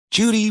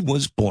Judy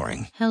was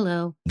boring.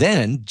 Hello.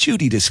 Then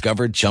Judy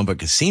discovered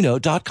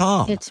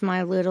ChumbaCasino.com. It's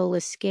my little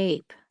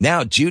escape.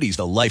 Now Judy's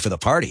the life of the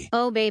party.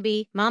 Oh,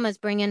 baby, mama's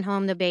bringing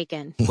home the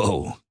bacon.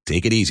 Whoa,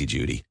 take it easy,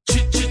 Judy.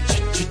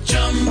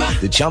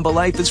 The Chumba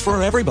life is for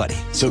everybody.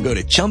 So go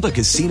to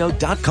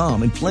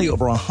ChumbaCasino.com and play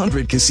over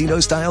 100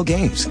 casino-style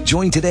games.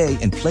 Join today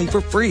and play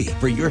for free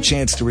for your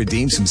chance to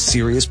redeem some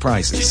serious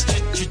prizes.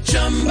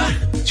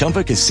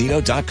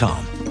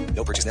 ChumbaCasino.com.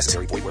 No purchase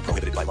necessary. Void where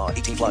prohibited by law.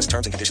 18 plus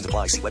terms and conditions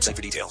apply. See website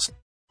for details.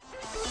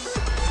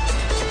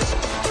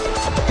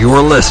 You're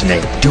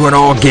listening to an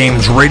All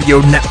Games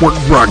Radio Network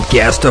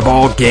broadcast of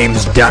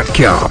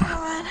AllGames.com.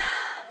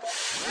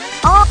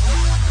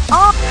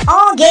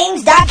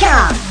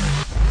 AllGames.com.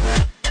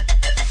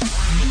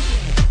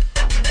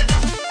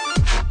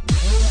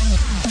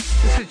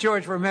 This is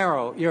George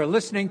Romero. You're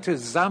listening to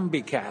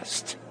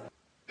ZombieCast.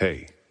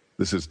 Hey,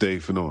 this is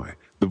Dave Fennoy,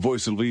 the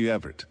voice of Lee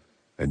Everett,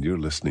 and you're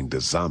listening to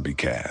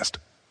ZombieCast.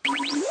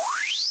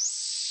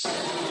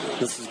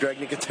 This is Greg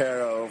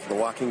Nicotero of The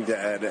Walking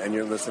Dead, and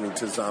you're listening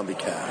to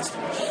ZombieCast.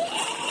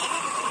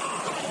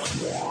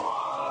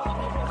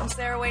 I'm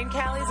Sarah Wayne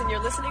Callies, and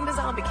you're listening to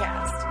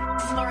ZombieCast.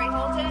 This is Lori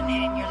Holden,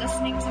 and you're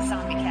listening to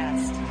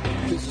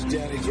ZombieCast. This is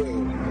Danny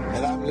Trejo,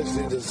 and I'm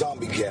listening to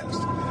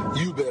ZombieCast.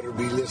 You better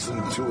be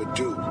listening to it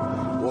too.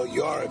 Well,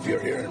 you are if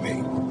you're hearing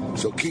me.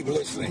 So keep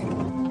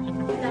listening.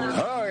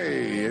 Hi,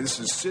 this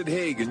is Sid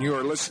Haig, and you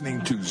are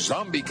listening to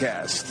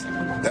ZombieCast.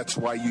 That's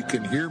why you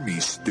can hear me,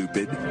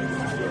 stupid.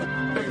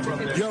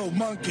 Yo,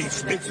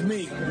 monkeys, it's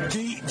me,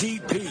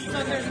 DDP,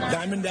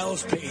 Diamond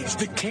Dallas Page,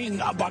 the king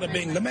of bada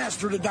bing, the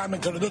master of the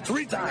diamond cutter, the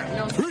three-time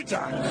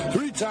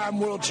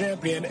world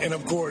champion, and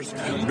of course,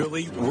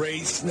 Billy Ray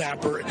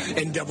Snapper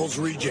and Devil's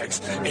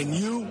Rejects. And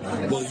you,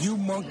 well, you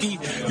monkey,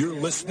 you're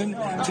listening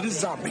to the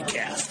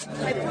ZombieCast.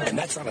 And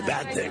that's not a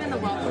bad thing.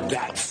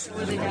 That's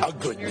a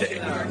good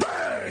thing. Bang!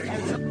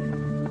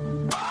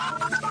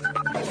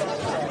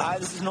 Hi,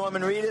 this is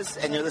Norman Reedus,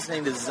 and you're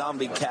listening to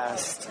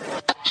ZombieCast.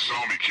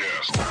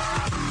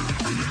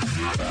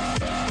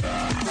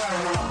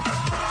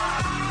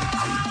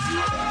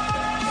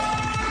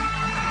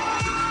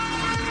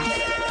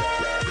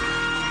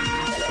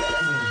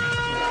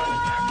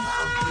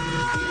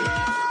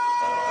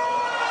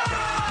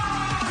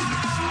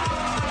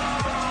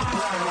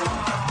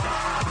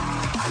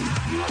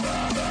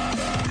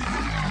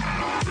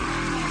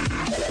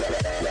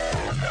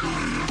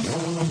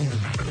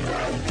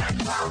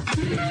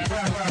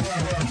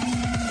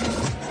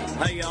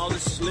 Hey y'all,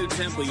 this is Lou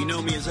Temple. You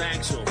know me as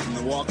Axel from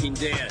The Walking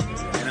Dead,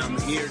 and I'm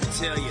here to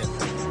tell you,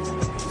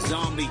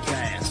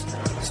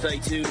 ZombieCast. Stay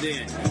tuned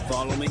in. You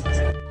follow me?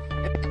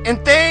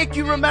 And thank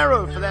you,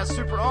 Romero, for that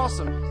super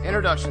awesome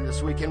introduction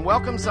this week. And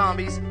welcome,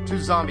 zombies, to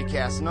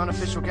ZombieCast, an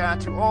unofficial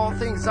guide to all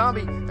things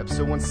zombie,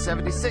 episode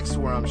 176,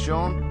 where I'm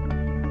Sean.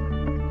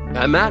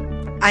 I'm Matt.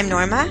 I'm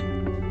Norma.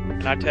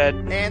 And I'm Ted.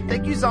 And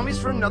thank you, zombies,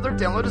 for another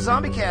download of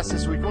ZombieCast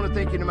this week. I want to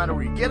thank you no matter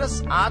where you get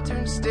us,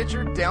 iTunes,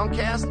 Stitcher,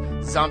 Downcast,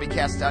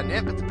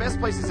 ZombieCast.net. But the best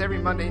place is every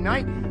Monday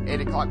night,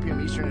 8 o'clock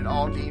p.m. Eastern at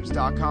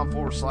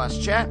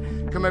allgames.com/chat.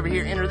 Come over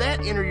here,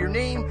 enter your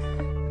name.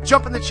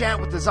 Jump in the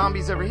chat with the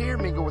zombies over here,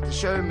 mingle with the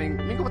show,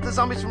 mingle with the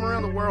zombies from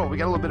around the world. We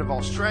got a little bit of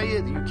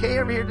Australia, the UK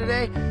over here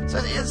today,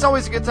 so it's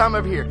always a good time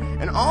over here.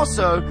 And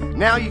also,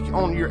 now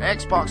on your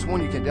Xbox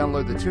One, you can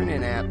download the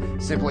TuneIn app.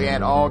 Simply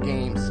add All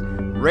Games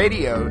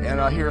Radio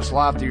and hear us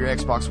live through your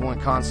Xbox One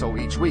console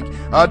each week. We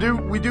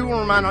do want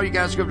to remind all you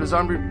guys to go over to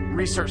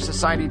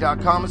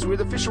ZombieResearchSociety.com as we're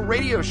the official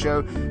radio show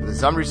of the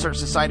Zombie Research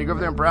Society. Go over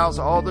there and browse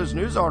all those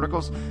news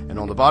articles, and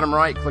on the bottom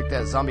right, click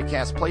that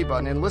ZombieCast play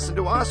button and listen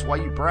to us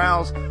while you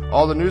browse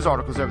all the news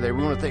articles over there.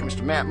 We want to thank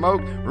Mr. Matt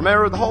Moak,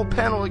 Romero, the whole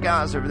panel of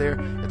guys over there.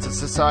 It's a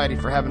society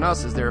for having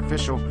us as their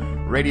official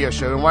radio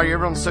show. And while you're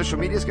over on the social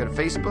medias, go to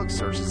Facebook,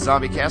 search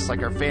ZombieCast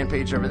like our fan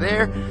page over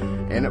there.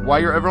 And while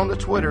you're over on the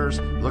Twitters,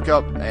 look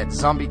up at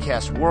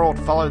ZombieCast World.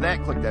 Follow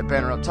that, click that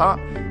banner up top,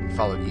 and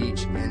follow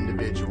each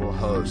individual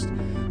host.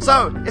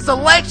 So, it's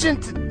election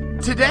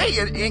today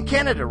in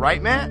Canada,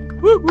 right, Matt?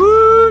 Woo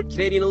woo!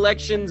 Canadian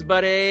elections,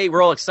 buddy.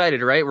 We're all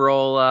excited, right? We're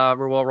all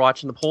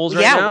watching the polls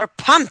right now. Yeah, we're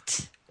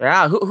pumped.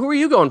 Yeah, who are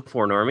you going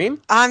for, Normie?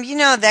 You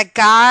know, that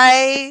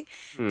guy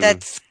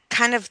that's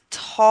kind of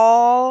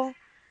tall.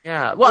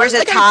 Yeah. Well, where's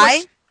it,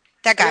 Ty?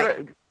 That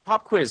guy.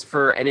 Pop quiz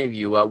for any of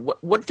you.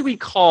 What do we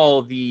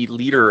call the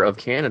leader of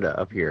Canada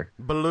up here?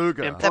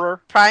 Beluga.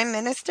 Emperor? The Prime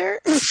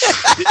Minister?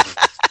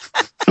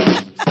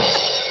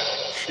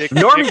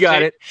 Normie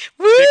got it.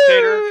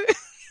 Dictator?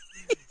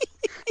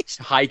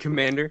 High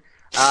Commander.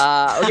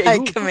 Okay, High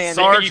Commander.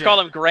 Sergeant. You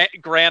call him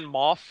Grand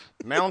Moff?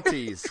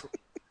 Mounties.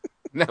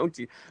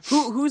 Mounties.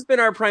 Who's been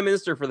our Prime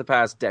Minister for the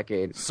past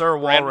decade? Sir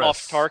Walrus. Grand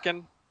Moff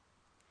Tarkin?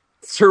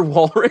 Sir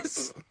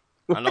Walrus?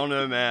 I don't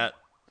know, Matt.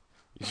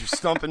 You're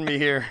stumping me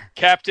here.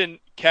 Captain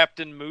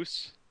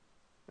Moose.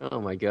 Oh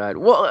my God.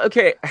 Well,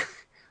 okay.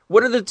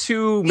 What are the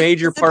two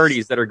major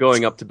parties that are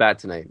going up to bat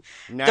tonight?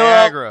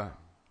 Niagara.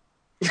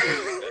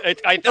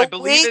 I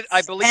believe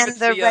it's and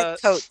the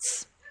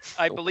Redcoats.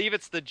 I believe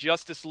it's the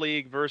Justice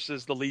League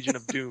versus the Legion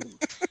of Doom.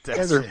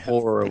 Those are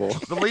horrible.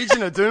 The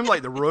Legion of Doom,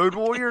 like the Road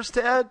Warriors,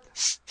 Ted?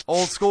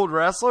 Old school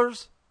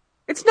wrestlers?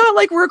 It's not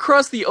like we're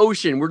across the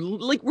ocean.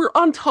 We're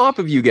on top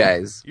of you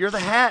guys. You're the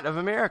Hat of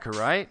America,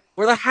 right?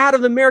 We're the Hat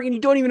of America, and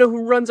you don't even know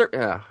who runs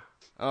our...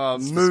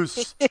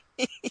 Moose.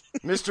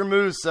 Mr.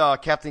 Moose,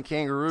 Captain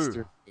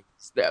Kangaroo.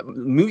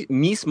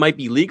 Meese might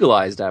be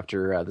legalized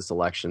after this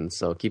election,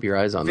 so keep your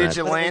eyes on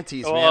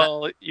Vigilantes, that. man.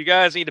 Well, you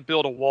guys need to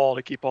build a wall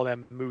to keep all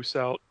that moose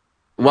out.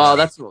 Well,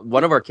 that's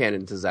one of our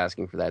candidates is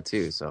asking for that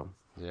too. So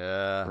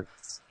yeah.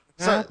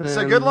 So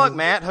good luck,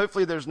 Matt.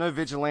 Hopefully, there's no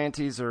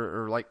vigilantes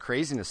or like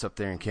craziness up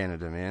there in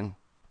Canada, man.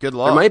 Good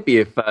luck. There might be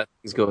if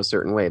things go a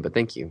certain way, but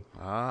thank you.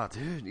 Ah,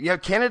 dude, yeah,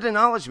 Canada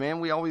knowledge, man.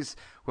 We always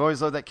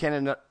love that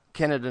Canada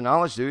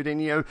knowledge, dude.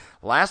 And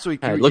last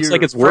week it looks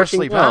like it's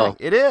freshly working well. back.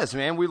 It is,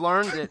 man. We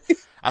learned that.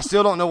 I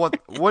still don't know what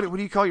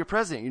do you call your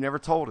president? You never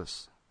told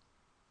us.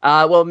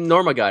 Well,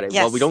 Norma got it.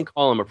 Yes. Well, we don't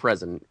call him a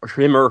president, or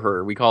him or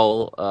her. We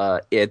call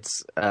it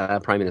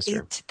prime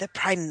minister. It's the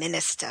prime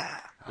minister.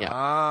 Yeah.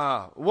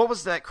 Ah, what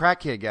was that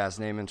crackhead guy's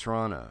name in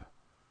Toronto?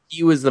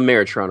 He was the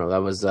mayor of Toronto.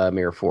 That was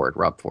Mayor Ford,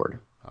 Rob Ford.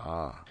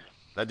 Ah,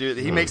 that dude.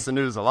 He makes the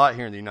news a lot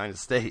here in the United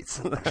States.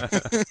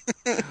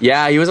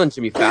 Yeah, he was on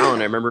Jimmy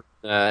Fallon. I remember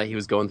he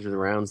was going through the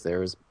rounds there.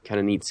 It was kind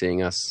of neat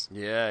seeing us.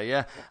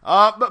 Yeah.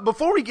 But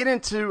before we get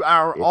into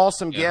our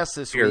awesome guest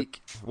this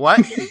week, what?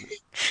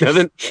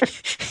 Nothing.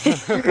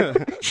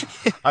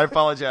 I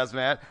apologize,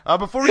 Matt.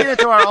 Before we get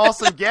into our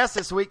awesome guest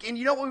this week, and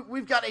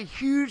we've got a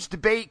huge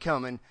debate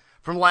coming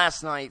from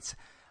last night's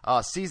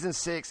Season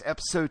 6,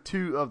 Episode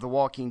 2 of The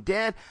Walking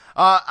Dead.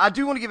 I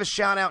do want to give a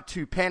shout-out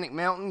to Panic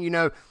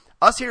Mountain.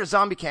 Us here at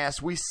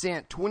ZombieCast, we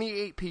sent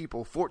 28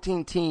 people,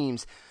 14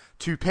 teams,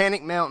 to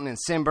Panic Mountain in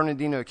San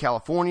Bernardino,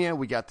 California.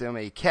 We got them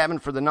a cabin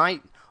for the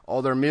night,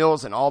 all their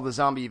meals, and all the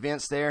zombie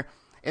events there.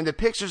 And the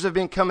pictures have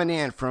been coming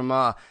in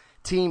from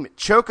Team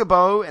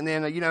Chocobo, and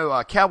then,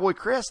 Cowboy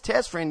Chris,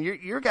 Ted's friend,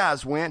 your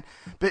guys went.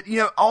 But,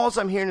 all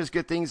I'm hearing is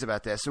good things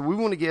about that. So we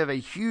want to give a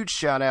huge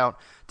shout-out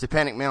to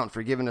Panic Mountain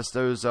for giving us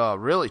those,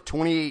 really,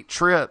 28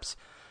 trips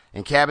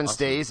and cabin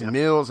stays and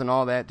meals and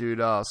all that, dude.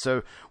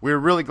 So we're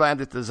really glad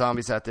that the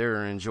zombies out there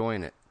are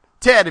enjoying it.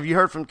 Ted, have you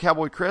heard from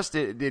Cowboy Chris?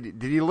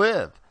 Did he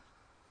live?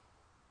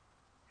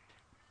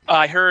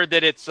 I heard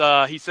that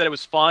he said it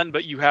was fun,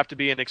 but you have to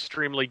be in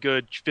extremely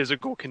good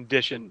physical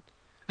condition.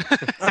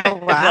 Oh,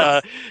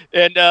 wow.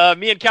 and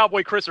me and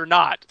Cowboy Chris are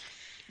not.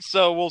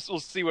 So we'll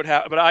see what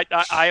happens. But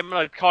I am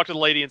going to talk to the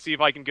lady and see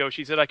if I can go.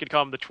 She said I could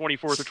come the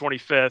 24th or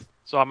 25th.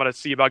 So I'm going to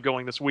see about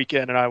going this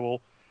weekend, and I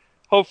will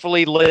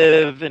hopefully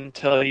live and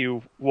tell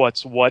you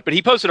what's what. But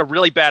he posted a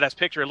really badass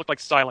picture. It looked like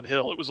Silent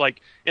Hill. It was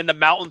like in the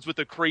mountains with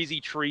the crazy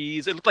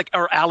trees. It looked like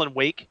Alan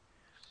Wake.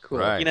 Cool.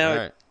 Right,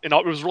 right. And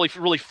it was really,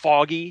 really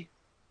foggy.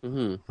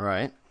 Mm-hmm.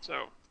 Right.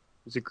 So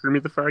is it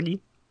Kermit the Froggy?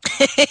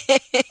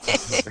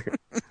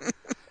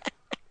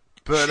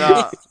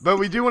 But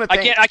we do want to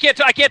thank... I can't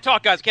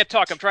talk, guys. I can't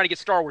talk. I'm trying to get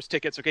Star Wars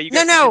tickets, okay? You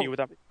guys continue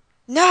without me.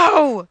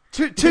 No!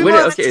 Two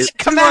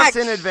months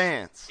in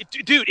advance.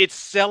 Dude, it's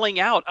selling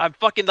out. I'm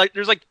fucking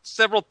there's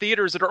several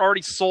theaters that are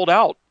already sold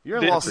out. You're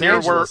in Los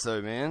Angeles,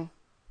 though, man.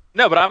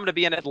 No, but I'm going to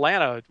be in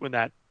Atlanta when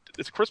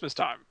it's Christmas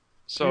time.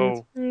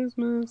 So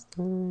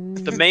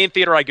the main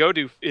theater I go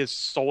to is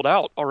sold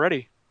out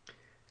already.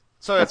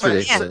 So that's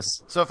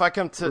ridiculous. So if I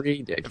come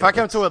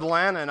to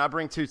Atlanta and I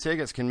bring 2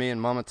 tickets, can me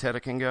and Mama Teta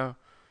can go?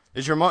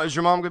 Is your mom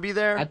going to be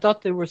there? I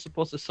thought they were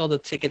supposed to sell the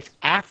tickets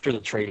after the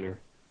trailer,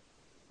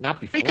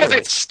 not before. Because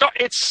it's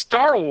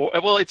Star Wars.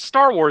 Well, it's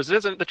Star Wars. It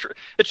isn't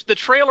the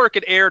trailer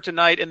could air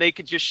tonight, and they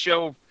could just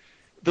show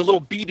the little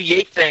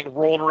BB-8 thing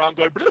rolling around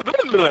going blah, blah,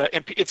 blah,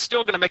 and it's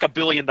still going to make $1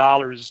 billion.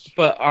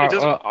 But are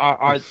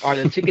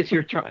the tickets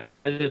they're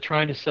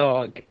trying to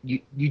sell?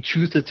 You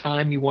choose the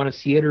time you want to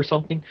see it or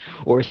something,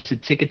 or is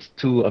it tickets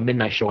to a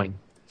midnight showing?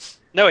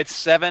 No, it's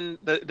 7.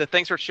 The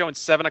thing starts showing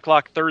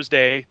 7:00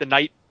 Thursday, the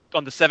night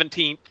on the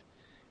 17th,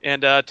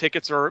 and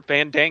tickets are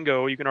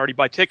Fandango. You can already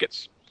buy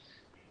tickets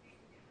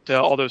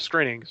to all those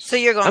screenings. So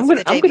you're going. I'm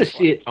going to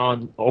see it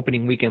on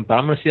opening weekend, but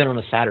I'm going to see it on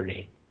a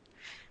Saturday.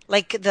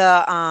 Like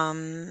the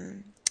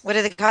what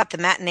do they call it? The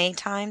matinee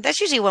time. That's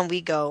usually when we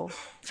go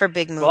for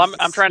big movies. Well,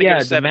 I'm trying to go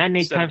to 7. The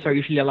matinee times are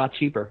usually a lot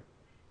cheaper.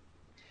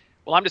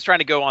 Well, I'm just trying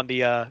to go on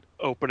the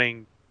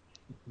opening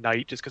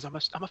night, just because I'm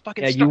a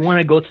fucking. Yeah, you want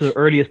to go to the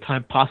earliest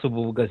time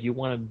possible because you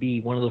want to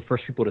be one of the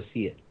first people to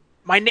see it.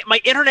 My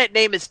internet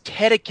name is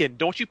Tedekin.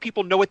 Don't you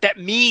people know what that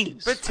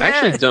means? But I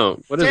actually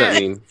don't. What does that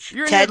mean?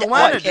 You're in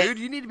Atlanta, dude.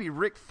 You need to be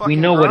Rick fucking We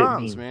know Grimes, what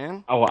it means,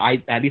 man. Oh,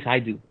 at least I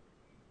do.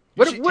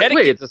 Wait,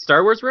 it's a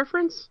Star Wars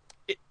reference?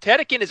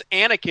 Tedekin is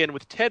Anakin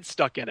with Ted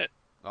stuck in it.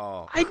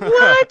 Oh.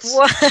 What?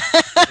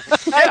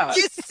 Yeah. Are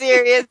you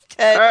serious,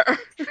 Ted?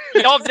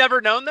 Y'all have never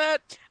known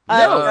that?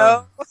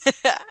 No.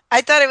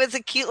 I thought it was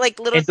a cute,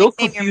 little. And don't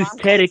confuse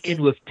Tedekin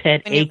with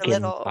Ted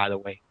Aiken, by the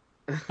way.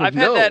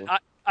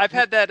 I've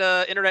had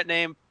that internet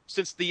name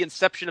since the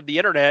inception of the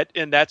internet,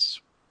 and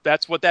that's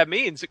what that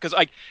means. Because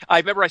I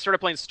remember I started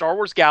playing Star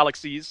Wars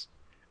Galaxies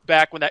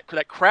back when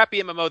that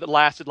crappy MMO that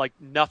lasted like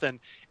nothing,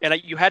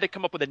 and you had to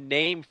come up with a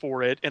name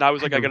for it, and I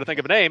was like, I got to think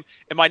of a name,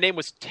 and my name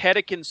was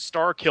Tedekin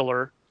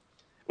Starkiller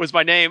was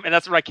my name, and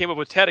that's when I came up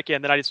with Tedekin.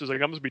 And then I just was like,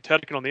 I'm going to be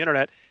Tedekin on the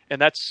internet, and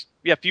that's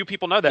few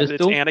people know that.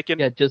 It's Anakin.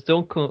 Yeah, just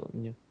don't.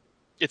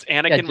 It's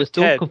Anakin with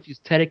Ted. Ted. Don't confuse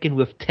Tedekin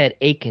with Ted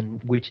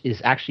Aiken, which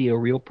is actually a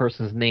real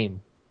person's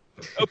name.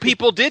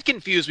 People did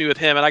confuse me with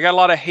him, and I got a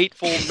lot of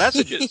hateful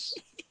messages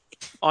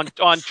on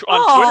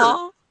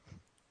Twitter.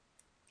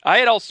 I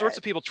had all sorts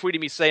of people tweeting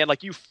me saying,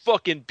 like, you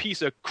fucking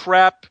piece of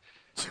crap.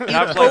 And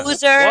I was like,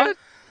 what?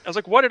 I was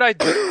like, what did I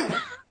do?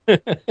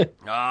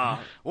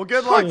 Well,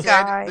 good luck,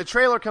 Ted. The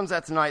trailer comes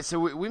out tonight, so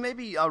we may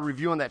be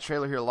reviewing that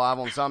trailer here live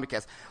on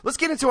ZombieCast. Let's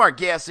get into our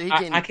guest so he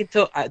can... I can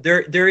tell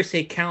there is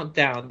a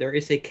countdown. There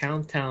is a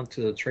countdown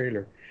to the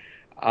trailer.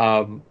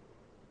 Let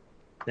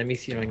me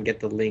see if I can get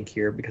the link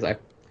here because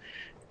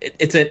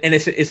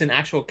it's an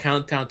actual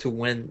countdown to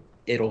when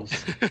it'll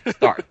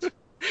start.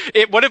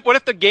 What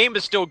if the game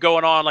is still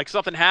going on? Like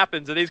something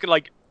happens and he's gonna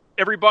like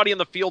everybody in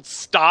the field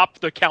stop.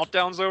 The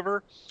countdown's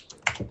over.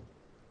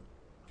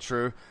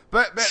 True,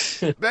 but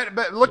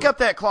look up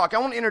that clock. I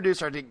want to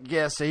introduce our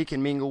guest so he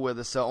can mingle with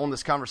us on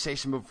this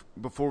conversation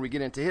before we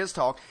get into his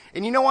talk.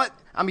 And you know what?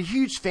 I'm a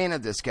huge fan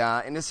of this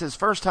guy, and it's his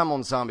first time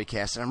on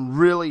ZombieCast, and I'm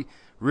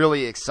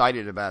really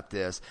excited about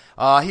this.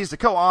 He's the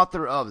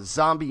co-author of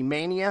Zombie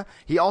Mania.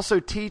 He also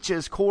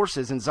teaches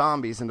courses in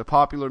zombies in the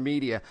popular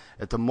media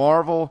at the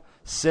Marvel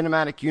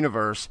Cinematic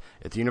Universe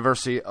at the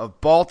University of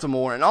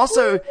Baltimore. And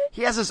also,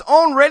 he has his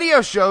own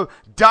radio show,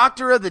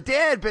 Doctor of the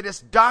Dead, but it's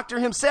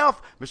Doctor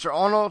himself, Mr.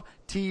 Arnold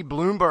T.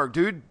 Blumberg.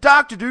 Dude,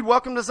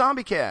 welcome to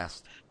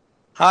ZombieCast.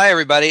 Hi,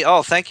 everybody.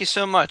 Oh, thank you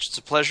so much. It's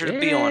a pleasure to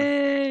be on.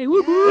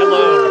 Hello,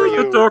 how are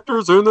you? The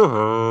doctor's in the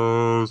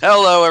house.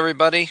 Hello,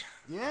 everybody.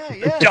 Yeah,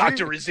 the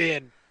doctor is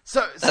in.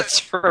 So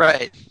that's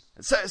right.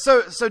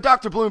 So,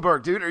 Dr.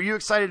 Blumberg, dude, are you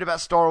excited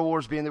about Star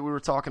Wars, being that we were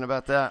talking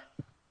about that?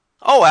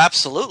 Oh,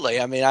 absolutely.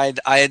 I mean,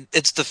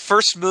 it's the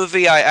first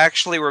movie I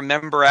actually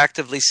remember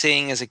actively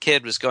seeing as a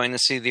kid. Was going to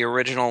see the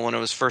original when it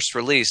was first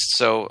released,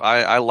 so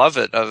I love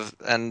it.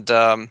 And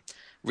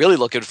really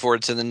looking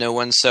forward to the new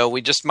one. So we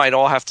just might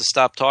all have to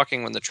stop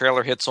talking when the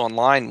trailer hits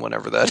online,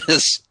 whenever that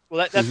is.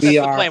 Well, that's the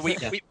plan.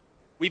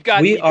 We've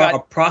got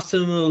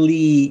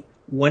approximately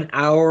 1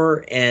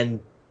 hour and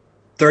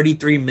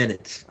 33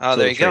 minutes. Oh,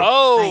 there you go.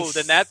 Oh,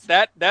 nice.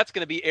 Then that's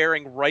going to be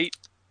airing right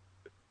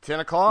 10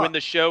 o'clock when the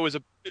show is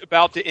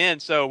about to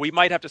end. So we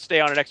might have to stay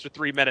on an extra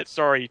 3 minutes.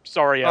 Sorry.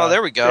 Oh,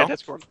 there we go.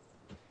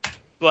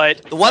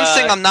 But the one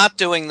thing I'm not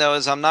doing though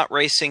is I'm not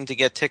racing to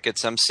get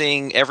tickets. I'm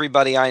seeing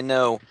everybody I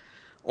know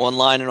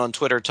online and on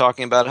Twitter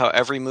talking about how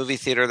every movie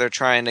theater they're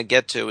trying to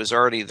get to is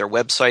already their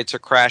websites are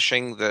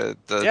crashing. The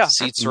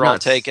seats are all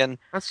taken.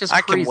 That's just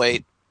I crazy. can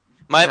wait.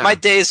 My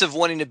days of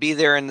wanting to be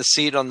there in the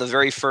seat on the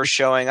very first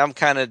showing, I'm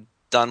kind of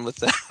done with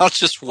that. I'll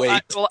just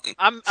wait.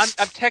 I'm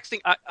texting.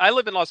 I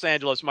live in Los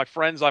Angeles. My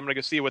friends, I'm going to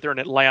go see with her in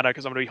Atlanta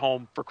because I'm going to be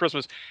home for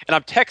Christmas. And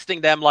I'm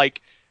texting them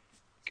like,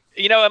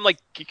 I'm like,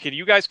 can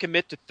you guys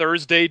commit to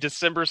Thursday,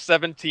 December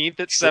 17th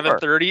at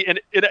 7:30?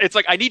 And it's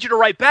like, I need you to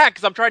write back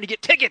because I'm trying to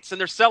get tickets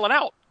and they're selling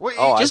out. Wait,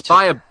 just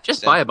buy a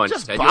bunch.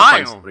 Just Ted.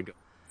 buy them.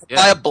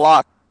 Buy a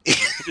block.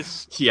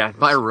 Yeah,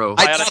 buy a row.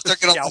 I doubt they're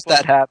going to let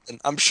that happen.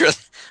 I'm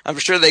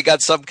sure they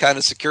got some kind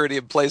of security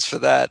in place for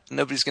that.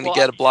 Nobody's going to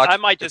get a block. I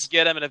might just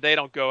get them, and if they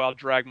don't go, I'll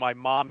drag my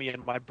mommy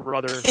and my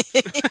brother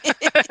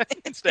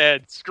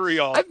instead. Screw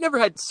y'all. I've never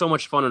had so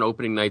much fun on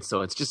opening nights,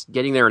 though. It's just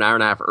getting there an hour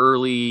and a half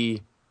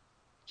early,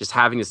 just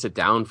having to sit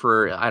down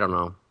for, I don't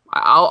know.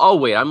 I'll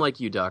wait. I'm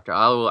like you, Doctor.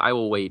 I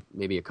will wait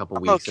maybe a couple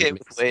weeks. Okay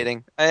with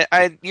waiting.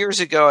 I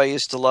years ago I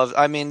used to love.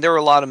 I mean, there were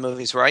a lot of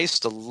movies where I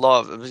used to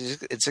love.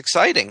 It's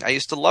exciting. I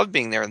used to love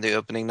being there on the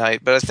opening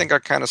night, but I think I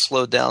kind of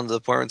slowed down to the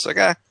point where it's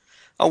like,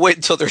 I'll wait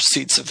until there's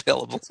seats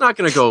available. It's not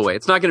going to go away.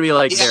 It's not going to be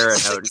like there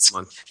out in a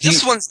month.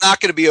 This one's not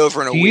going to be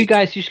over in a week.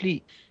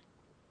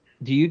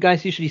 Do you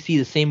guys usually see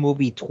the same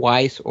movie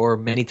twice or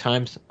many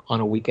times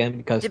on a weekend?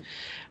 Because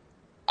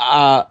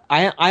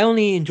I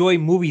only enjoy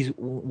movies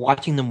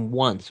watching them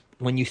once.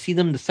 When you see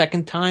them the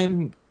second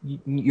time,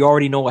 you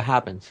already know what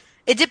happens.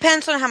 It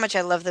depends on how much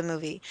I love the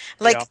movie.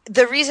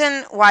 The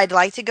reason why I'd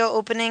like to go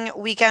opening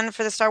weekend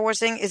for the Star Wars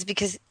thing is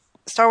because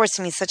Star Wars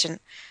to me is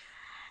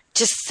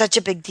such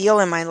a big deal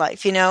in my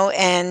life,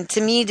 and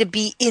to me to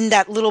be in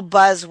that little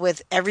buzz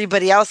with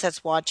everybody else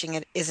that's watching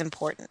it is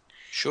important.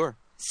 Sure.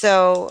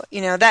 So,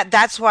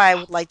 that's why I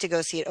would like to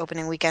go see it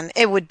opening weekend.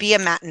 It would be a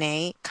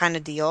matinee kind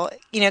of deal,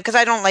 because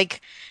I don't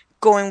like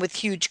going with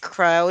huge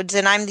crowds,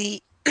 and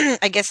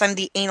I guess I'm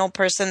the anal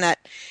person that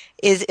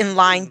is in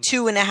line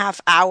 2.5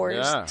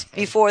 hours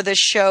before the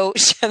show.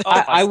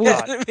 I would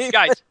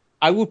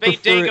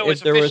prefer Fandango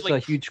if there was officially- a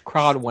huge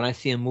crowd when I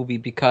see a movie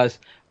because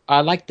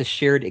I like the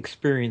shared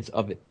experience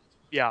of it.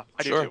 Yeah,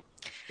 I do too.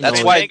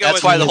 That's why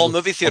the whole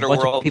movie theater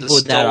world is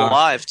still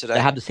alive today. That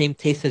have the same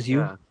taste as you.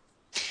 Yeah.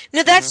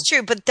 No, that's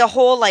true, but the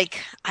whole, I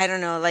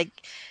don't know,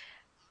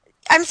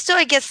 I'm still,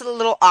 I guess, a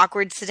little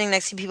awkward sitting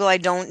next to people I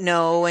don't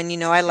know, and,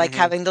 I like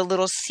having the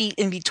little seat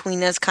in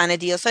between us kind of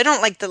deal, so I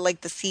don't like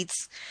the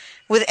seats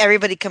with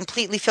everybody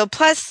completely filled.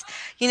 Plus,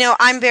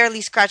 I'm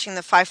barely scratching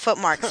the 5-foot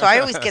mark, so I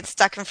always get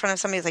stuck in front of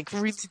somebody like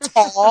really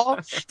tall.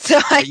 So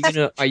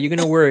are you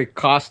gonna wear a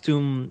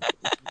costume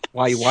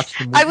while you watch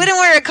the movie? I wouldn't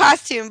wear a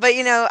costume, but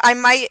I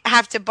might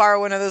have to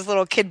borrow one of those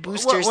little kid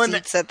booster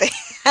seats that they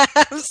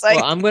have.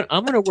 Well,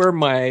 I'm gonna wear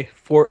my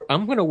Force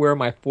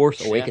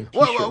Awakens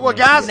t-shirt. Well,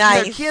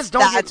 guys, kids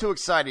don't get too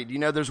excited.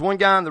 There's one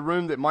guy in the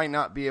room that might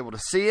not be able to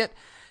see it.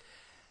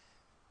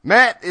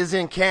 Matt is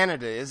in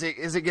Canada. Is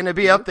it going to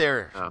be up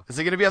there? Oh. Is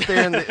it going to be up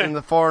there in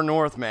the far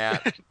north,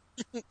 Matt?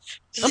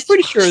 I'm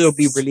pretty sure it'll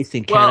be released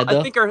in Canada.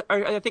 Well,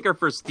 I think our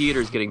first theater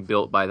is getting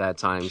built by that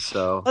time.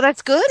 So, well,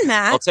 that's good,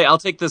 Matt. I'll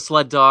take the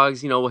sled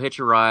dogs. We'll hitch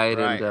a ride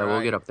and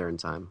we'll get up there in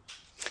time.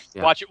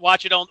 Yeah. Watch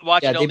it on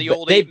the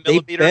old 8 they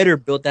millimeter. They better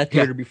build that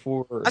theater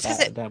before. I was gonna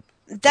say,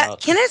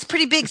 Canada's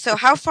pretty big. So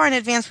how far in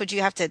advance would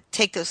you have to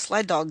take those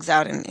sled dogs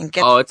out and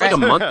get? Oh, it's like a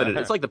month.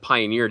 It's like the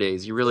pioneer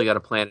days. You really got to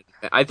plan it.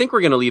 I think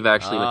we're gonna leave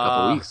actually in a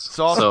couple weeks.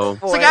 So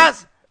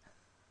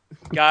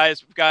guys, I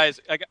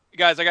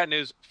got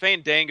news.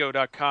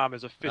 Fandango.com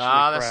is officially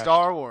that's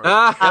Star Wars.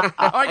 All right,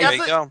 guys, there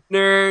you go.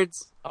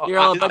 Nerds. I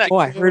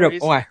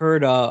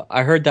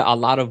heard that a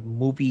lot of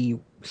movie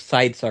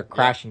sites are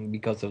crashing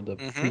because of the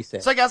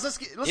preset. So, guys, let's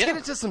get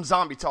into some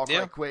zombie talk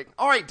right quick.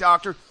 All right,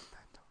 Doctor.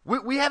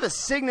 We have a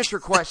signature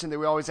question that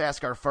we always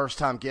ask our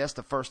first-time guests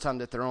the first time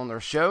that they're on their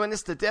show, and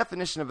it's the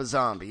definition of a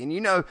zombie.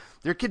 And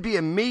there could be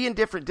a million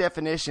different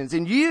definitions,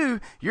 and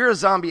you're a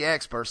zombie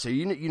expert, so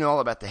you know all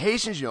about the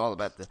Haitians, you know all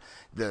about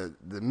the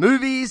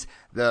movies,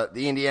 the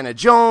Indiana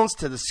Jones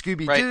to the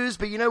Scooby-Doos,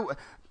 but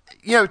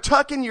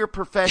tucking your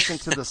profession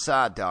to the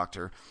side,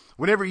 Doctor.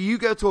 Whenever you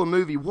go to a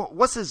movie,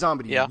 what's a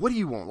zombie to you? What do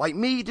you want? Like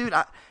me, dude,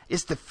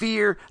 it's the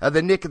fear of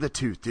the nick of the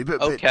tooth, dude.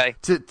 But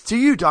to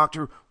you,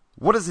 Doctor,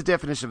 what is the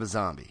definition of a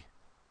zombie?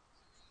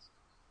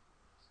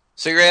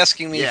 So you're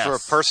asking me for a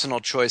personal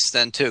choice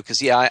then too,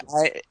 because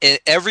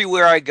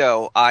everywhere I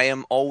go, I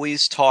am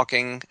always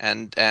talking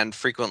and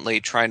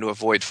frequently trying to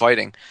avoid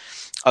fighting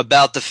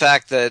about the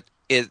fact that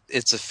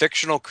it's a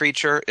fictional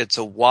creature. It's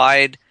a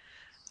wide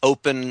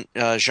open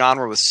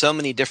genre with so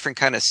many different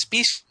kind of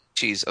species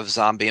of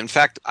zombie. In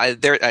fact, I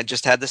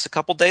just had this a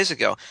couple days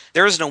ago.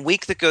 There isn't a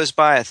week that goes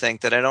by, I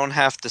think, that I don't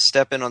have to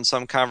step in on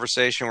some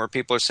conversation where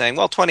people are saying,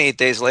 well, 28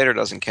 days later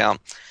doesn't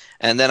count.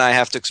 And then I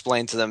have to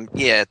explain to them,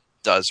 yeah, it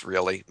does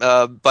really.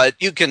 But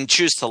you can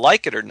choose to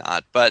like it or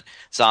not. But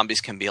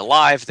zombies can be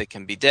alive, they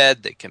can be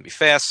dead, they can be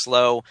fast,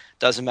 slow,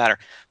 doesn't matter.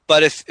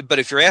 But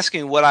if you're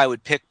asking what I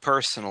would pick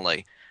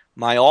personally,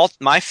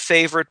 my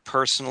favorite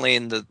personally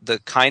in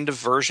the kind of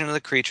version of the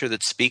creature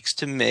that speaks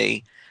to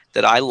me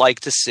that I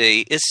like to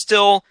see is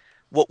still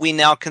what we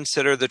now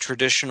consider the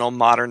traditional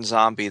modern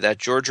zombie, that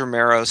George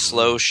Romero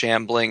slow,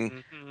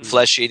 shambling,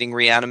 flesh-eating,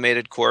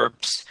 reanimated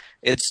corpse.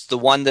 It's the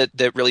one that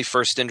really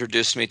first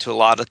introduced me to a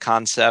lot of the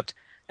concept,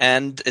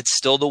 and it's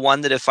still the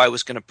one that if I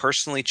was going to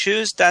personally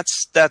choose,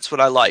 that's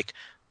what I like.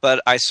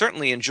 But I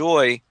certainly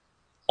enjoy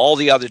all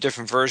the other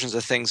different versions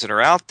of things that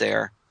are out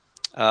there.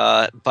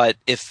 But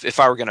if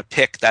I were going to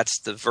pick,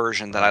 that's the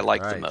version that I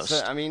like the most.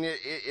 So, I mean,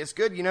 it's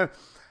good,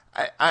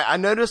 I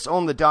noticed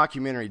on the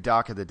documentary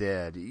Dock of the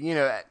Dead,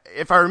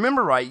 if I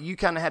remember right, you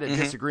kind of had a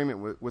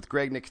disagreement with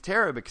Greg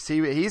Nicotero because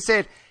he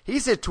said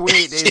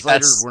 28 days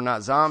later we're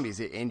not zombies,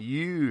 and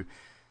you.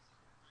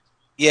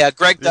 Yeah,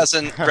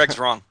 Greg's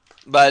wrong,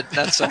 but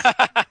that's.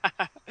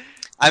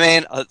 I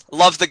mean, I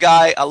love the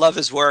guy, I love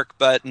his work,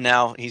 but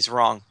now he's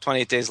wrong.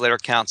 28 days later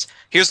counts.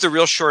 Here's the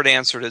real short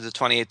answer to the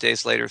 28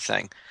 days later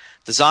thing.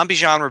 The zombie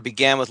genre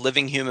began with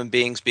living human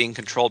beings being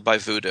controlled by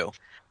voodoo.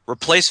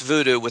 Replace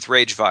voodoo with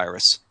rage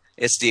virus.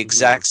 It's the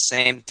exact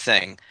same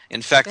thing.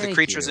 In fact, the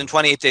creatures in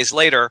 28 Days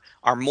Later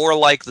are more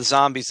like the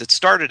zombies that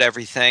started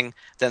everything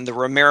than the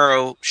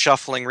Romero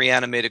shuffling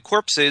reanimated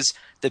corpses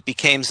that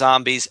became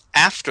zombies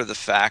after the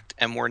fact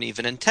and weren't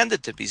even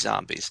intended to be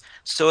zombies.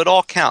 So it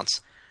all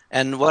counts.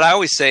 And what I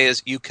always say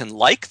is you can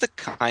like the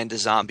kind of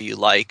zombie you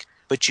like,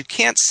 but you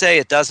can't say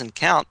it doesn't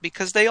count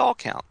because they all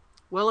count.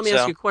 Well, let me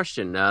ask you a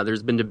question.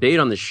 There's been debate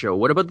on this show.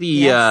 What about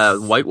the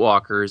White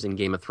Walkers in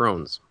Game of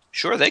Thrones?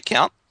 Sure, they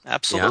count.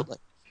 Absolutely.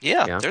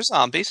 Yeah, they're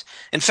zombies.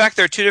 In fact,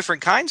 there are two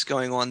different kinds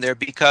going on there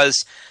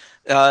because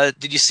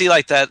did you see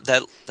like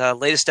that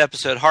latest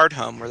episode Hard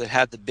Home where they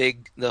had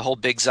the whole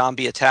big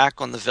zombie attack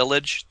on the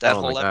village? That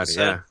whole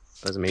episode. Yeah.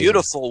 That was amazing.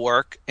 Beautiful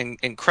work,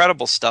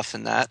 incredible stuff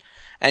in that.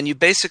 And you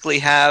basically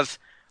have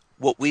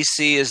what we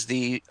see as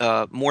the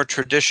more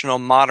traditional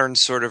modern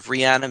sort of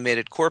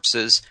reanimated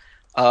corpses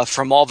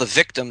from all the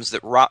victims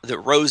that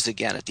rose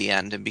again at the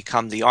end and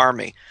become the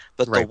army.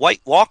 But the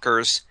White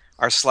Walkers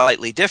are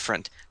slightly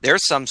different. They're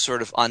some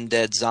sort of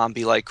undead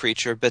zombie-like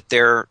creature, but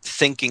they're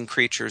thinking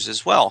creatures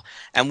as well.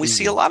 And we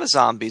see a lot of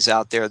zombies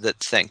out there that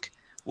think,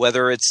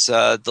 whether it's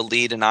the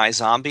lead in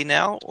iZombie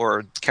now,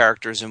 or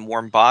characters in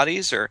Warm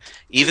Bodies, or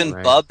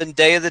even Bub in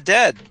Day of the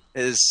Dead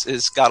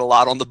is got a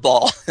lot on the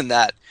ball in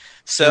that.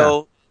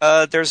 So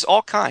there's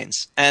all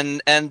kinds.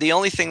 And the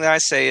only thing that I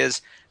say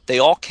is they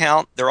all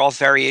count. They're all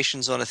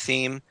variations on a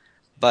theme.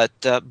 But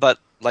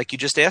like you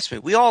just asked me,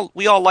 we all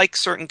like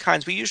certain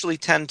kinds. We usually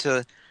tend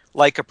to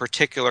like a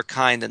particular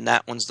kind, and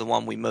that one's the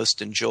one we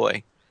most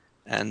enjoy.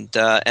 And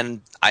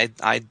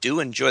I do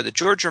enjoy the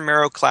George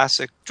Romero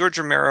classic, George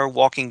Romero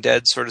Walking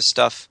Dead sort of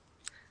stuff.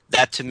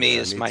 That to me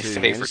is my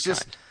favorite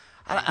kind.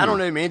 I don't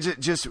know, man.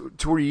 Just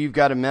to where you've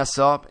got to mess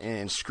up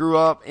and screw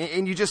up,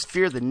 and you just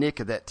fear the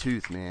nick of that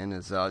tooth,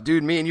 man.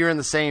 Dude, me and you're in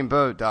the same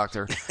boat,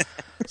 Doctor.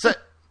 So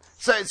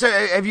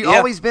have you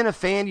always been a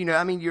fan? You know,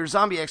 I mean, you're a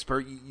zombie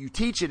expert. You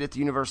teach it at the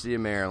University of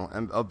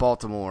Maryland, of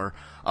Baltimore.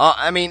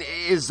 I mean,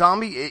 is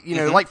zombie? You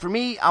know, like for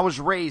me, I was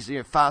raised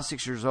 5,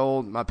 6 years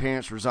old. My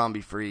parents were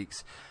zombie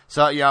freaks.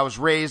 So, I was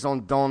raised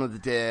on Dawn of the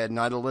Dead,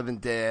 Night of the Living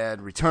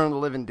Dead, Return of the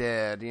Living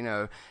Dead,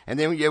 and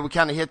then we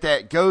kind of hit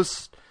that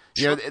ghost,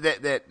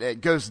 that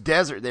ghost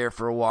desert there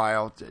for a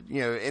while,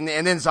 and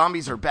then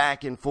zombies are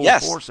back in full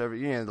force over,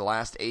 the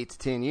last 8 to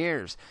 10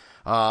 years.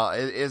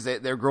 Is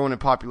that they're growing in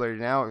popularity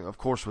now, of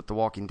course, with The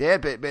Walking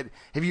Dead, but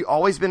have you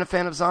always been a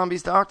fan of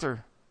zombies,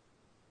 Doctor?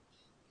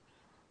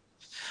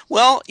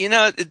 Well,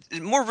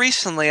 more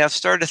recently I've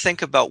started to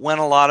think about when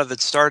a lot of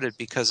it started,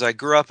 because I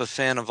grew up a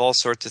fan of all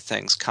sorts of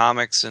things,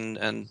 comics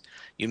and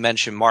you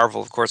mentioned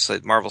Marvel, of course,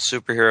 like Marvel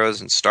superheroes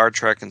and Star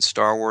Trek and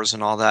Star Wars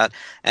and all that.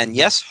 And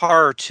yes,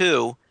 horror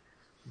too,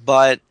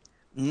 but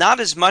not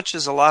as much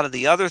as a lot of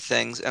the other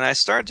things. And I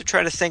started to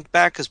try to think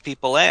back, because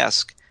people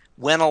ask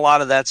when a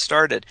lot of that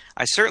started.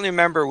 I certainly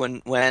remember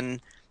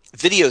when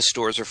video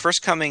stores were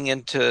first coming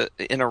in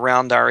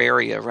around our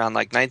area, around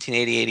like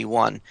 1980,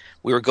 81.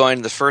 We were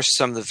going to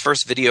some of the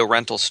first video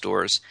rental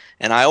stores,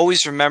 and I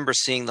always remember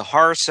seeing the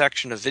horror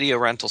section of video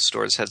rental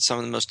stores had some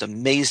of the most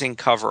amazing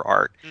cover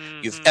art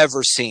you've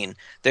ever seen.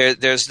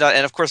 There's not,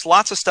 and of course,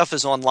 lots of stuff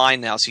is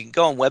online now, so you can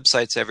go on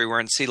websites everywhere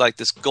and see like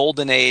this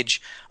golden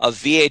age of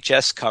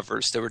VHS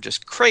covers. There were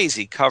just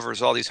crazy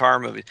covers, all these horror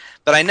movies,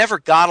 but I never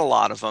got a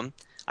lot of them.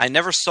 I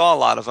never saw a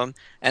lot of them.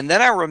 And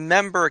then I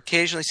remember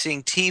occasionally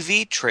seeing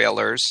TV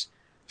trailers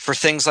for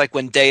things like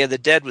when Day of the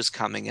Dead was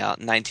coming out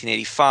in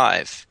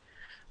 1985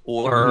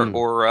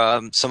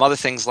 or some other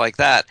things like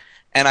that.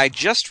 And I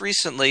just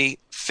recently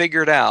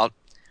figured out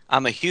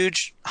I'm a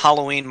huge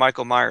Halloween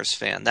Michael Myers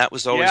fan. That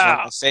was always one of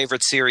my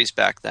favorite series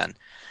back then.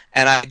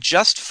 And I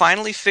just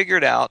finally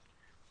figured out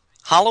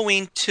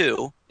Halloween 2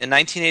 in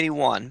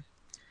 1981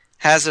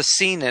 has a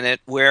scene in it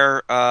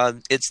where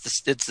it's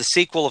the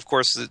sequel, of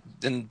course,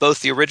 in both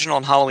the original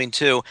and Halloween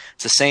 2.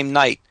 It's the same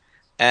night.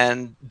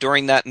 And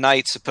during that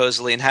night,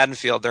 supposedly in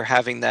Haddonfield, they're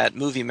having that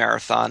movie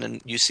marathon,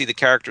 and you see the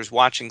characters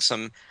watching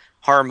some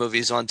horror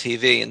movies on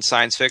TV and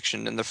science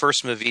fiction. In the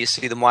first movie, you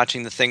see them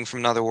watching The Thing from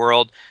Another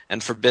World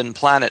and Forbidden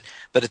Planet.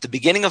 But at the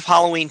beginning of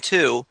Halloween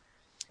 2,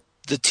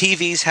 the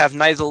TVs have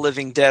Night of the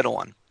Living Dead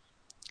on.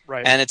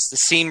 Right. And it's the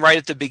scene right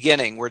at the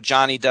beginning where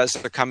Johnny does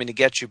 "They're Coming to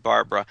Get You,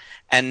 Barbara."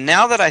 And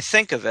now that I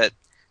think of it,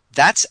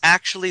 that's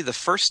actually the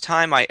first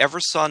time I ever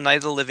saw Night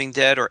of the Living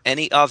Dead or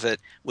any of it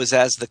was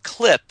as the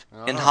clip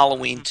in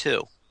Halloween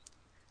 2.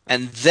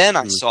 And then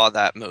I saw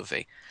that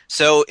movie.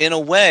 So in a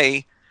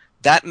way,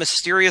 that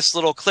mysterious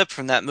little clip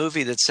from that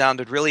movie that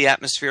sounded really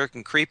atmospheric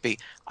and creepy,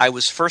 I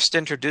was first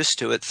introduced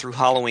to it through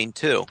Halloween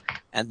 2.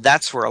 And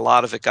that's where a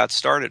lot of it got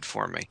started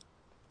for me.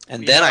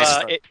 And then I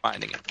started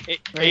finding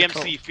it.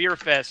 AMC Fear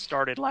Fest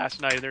started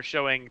last night. They're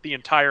showing the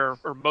entire,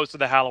 or most of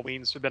the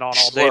Halloweens have been on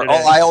all day today.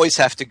 Oh, I always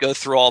have to go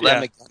through all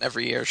them again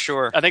every year,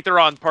 sure. I think they're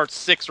on part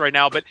 6 right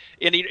now. But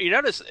you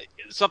notice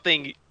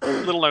something,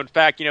 little known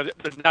fact, the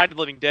Night of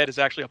the Living Dead is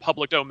actually a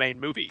public domain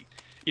movie.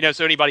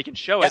 So anybody can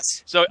show it.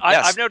 So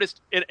I've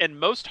noticed in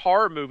most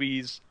horror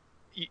movies,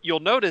 you'll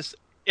notice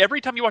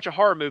every time you watch a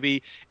horror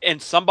movie and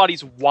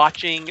somebody's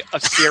watching a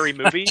scary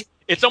movie,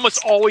 it's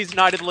almost always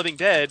Night of the Living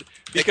Dead,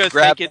 because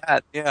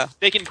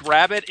they can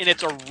grab it and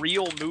it's a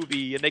real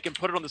movie and they can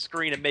put it on the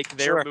screen and make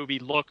their movie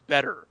look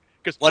better.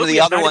 Because one of the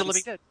other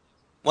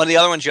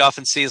ones you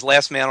often see is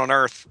Last Man on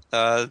Earth,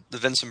 the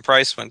Vincent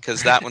Price one,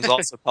 because that one's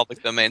also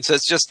public domain. So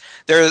it's just,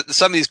 there are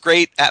some of these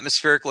great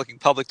atmospheric looking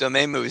public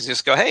domain movies. You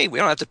just go, hey, we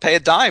don't have to pay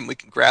a dime. We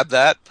can grab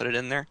that, put it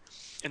in there.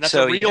 And that's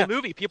a real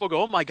movie. People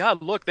go, oh my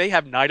God, look, they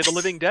have Night of the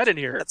Living Dead in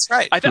here. That's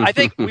right. I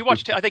think we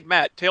watched. I think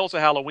Matt, Tales of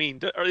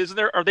Halloween.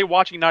 Are they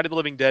watching Night of the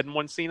Living Dead in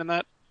one scene in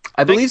that?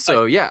 I believe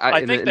so. Yeah, I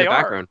think they in the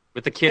background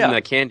with the kid and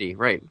the candy.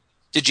 Right.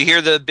 Did you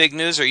hear the big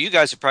news? Or you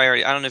guys have probably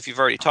already, I don't know if you've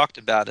already talked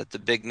about it. The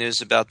big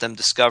news about them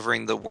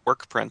discovering the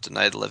work print of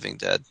Night of the Living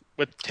Dead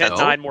with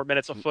 9 more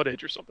minutes of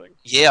footage or something.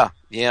 Yeah.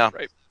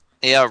 Right.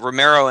 Yeah,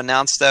 Romero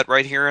announced that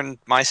right here in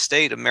my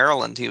state of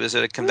Maryland. He was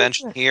at a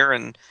convention here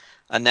and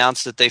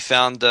announced that they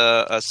found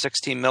a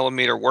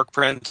 16-millimeter work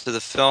print to the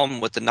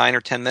film with the 9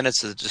 or 10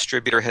 minutes that the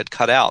distributor had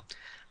cut out.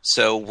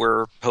 So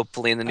we're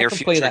hopefully in the near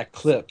future. Play that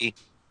clip.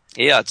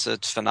 Yeah,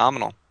 it's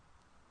phenomenal.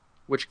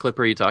 Which clip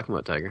are you talking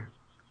about, Tiger?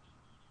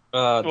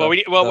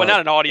 Well,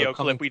 not an audio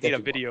clip. We need a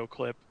video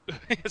clip.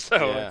 So I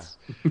don't know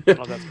if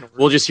that's gonna work.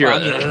 We'll just hear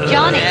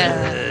Johnny.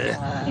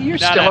 You're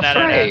still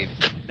afraid.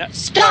 No.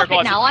 Stop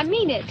it now. I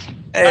mean it.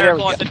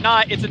 It's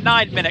a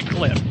 9-minute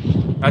clip.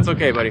 That's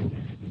okay, buddy.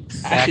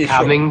 They're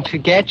coming to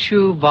get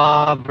you,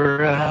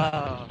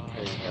 Barbara.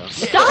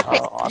 Stop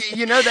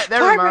it!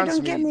 That reminds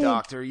me,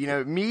 Doctor.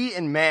 Me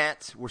and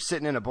Matt were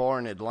sitting in a bar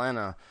in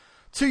Atlanta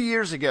 2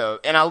 years ago,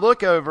 and I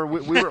look over.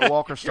 We were at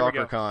Walker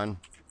Stalker Con,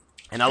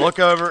 and I look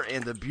over,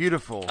 and the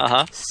beautiful,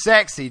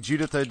 sexy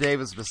Judith O'Dea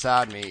was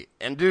beside me,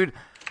 and dude.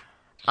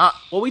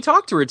 Well, we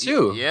talked to her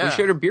too. Yeah. We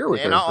shared a beer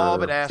with her. And I all for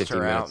but asked 15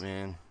 her minutes.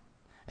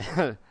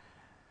 out, man.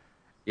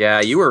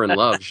 Yeah, you were in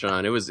love,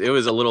 Sean. It was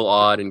a little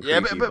odd and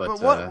creepy, but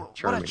what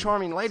charming. a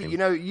charming lady. You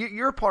know,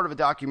 you're a part of a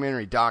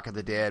documentary, Doc of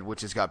the Dead, which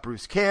has got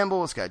Bruce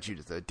Campbell, it's got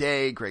Judith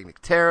O'Dea, Greg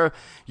Nicotero.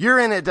 You're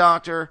in it,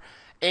 Doctor.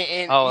 And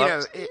you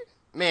know,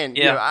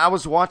 you know, I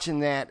was watching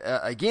that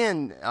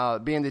again,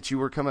 being that you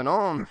were coming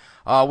on,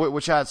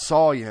 which I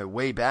saw, you know,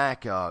 way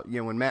back, you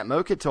know, when Matt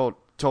Mocha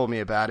told me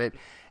about it.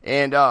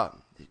 And,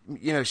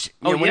 you know,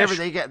 whenever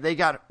they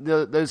got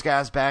those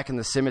guys back in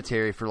the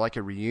cemetery for like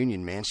a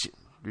reunion, man,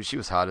 she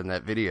was hot in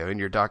that video in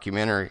your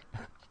documentary.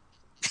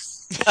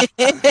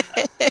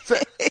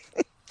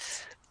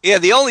 Yeah,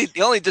 the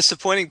only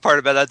disappointing part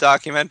about that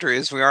documentary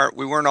is we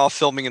weren't all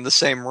filming in the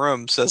same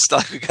room, so it's not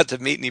like we got to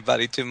meet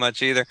anybody too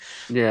much either.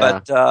 Yeah.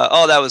 But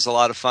that was a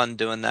lot of fun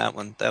doing that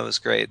one. That was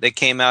great. They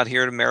came out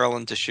here to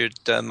Maryland to shoot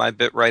my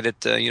bit right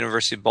at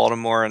University of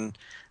Baltimore, and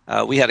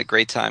we had a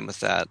great time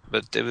with that.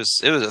 But it was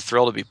a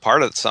thrill to be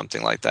part of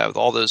something like that with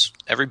all those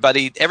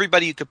everybody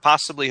you could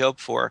possibly hope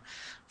for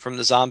from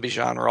the zombie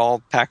genre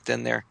all packed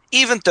in there.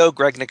 Even though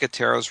Greg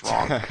Nicotero's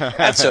wrong,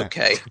 that's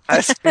okay.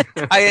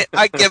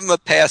 I give him a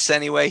pass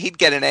anyway. He'd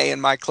get an A in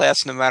my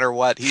class no matter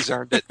what. He's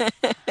earned it.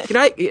 Can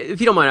I,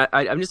 if you don't mind,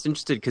 I'm just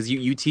interested because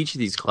you teach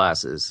these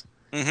classes,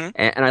 and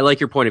I like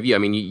your point of view. I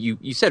mean,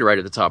 you said right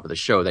at the top of the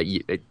show that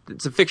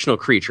it's a fictional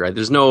creature. Right?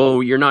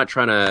 You're not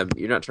trying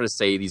to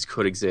say these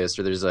could exist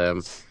or there's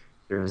a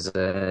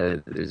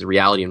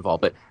reality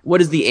involved. But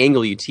what is the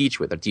angle you teach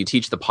with it? Do you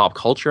teach the pop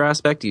culture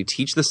aspect? Do you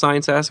teach the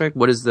science aspect?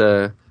 What is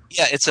the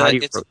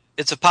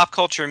it's a pop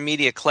culture and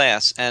media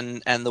class,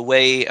 and the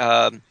way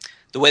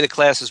the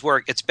classes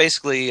work, it's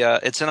basically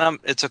it's an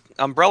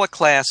umbrella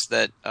class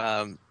that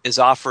is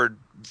offered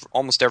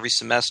almost every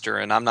semester,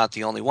 and I'm not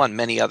the only one.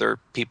 Many other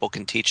people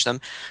can teach them.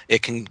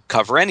 It can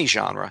cover any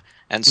genre.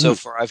 And so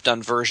far, I've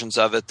done versions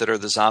of it that are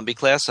the zombie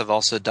class. I've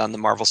also done the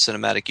Marvel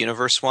Cinematic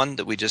Universe one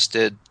that we just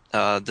did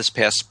this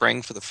past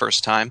spring for the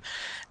first time.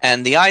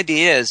 And the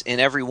idea is, in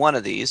every one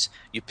of these,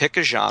 you pick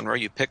a genre,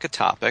 you pick a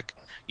topic,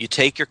 you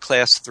take your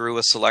class through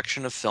a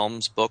selection of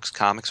films, books,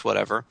 comics,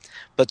 whatever.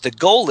 But the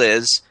goal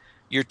is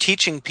you're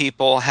teaching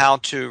people how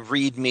to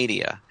read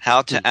media,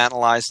 how to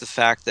analyze the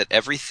fact that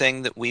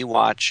everything that we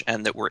watch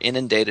and that we're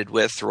inundated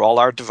with through all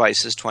our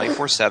devices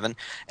 24/7,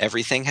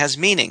 everything has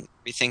meaning.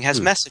 Everything has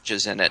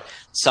messages in it.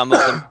 Some of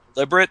them are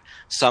deliberate,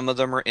 some of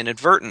them are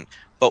inadvertent.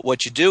 But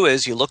what you do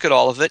is you look at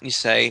all of it and you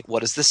say,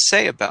 what does this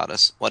say about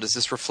us? What does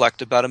this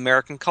reflect about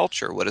American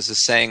culture? What is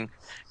this saying?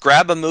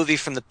 Grab a movie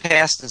from the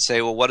past and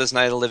say, well, what does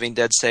Night of the Living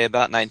Dead say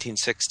about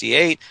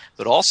 1968?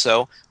 But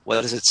also,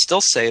 what does it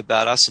still say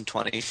about us in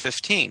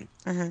 2015?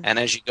 And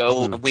as you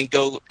go, we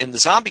go in the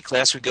zombie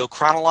class, we go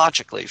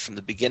chronologically from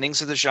the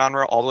beginnings of the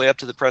genre all the way up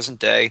to the present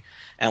day,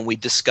 and we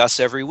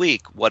discuss every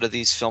week, what are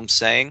these films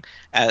saying?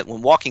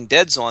 When Walking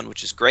Dead's on,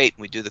 which is great,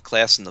 we do the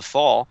class in the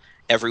fall,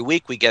 every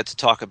week we get to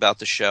talk about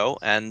the show,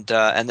 and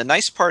the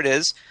nice part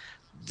is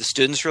the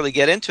students really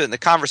get into it, and the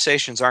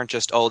conversations aren't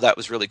just, oh, that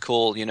was really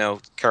cool, you know,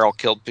 Carol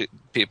killed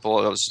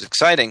people, it was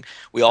exciting.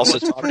 We also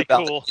talk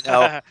about, you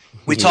know,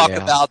 we talk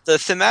about the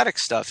thematic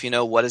stuff, you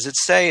know, what does it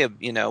say,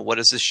 you know, what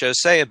does this show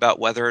say about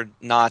whether or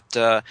not,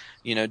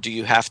 you know, do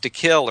you have to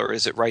kill, or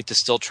is it right to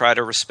still try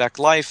to respect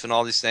life, and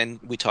all these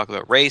things. We talk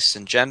about race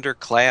and gender,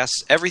 class,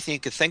 everything you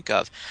could think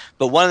of.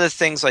 But one of the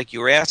things, like you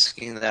were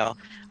asking, though,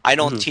 I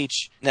don't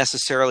teach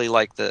necessarily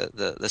like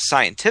the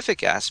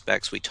scientific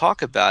aspects. We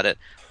talk about it,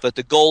 but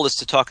the goal is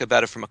to talk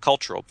about it from a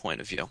cultural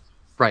point of view.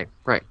 Right.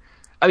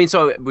 I mean,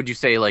 so would you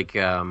say like,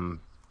 so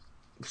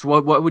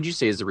what would you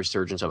say is the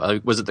resurgence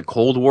of? Was it the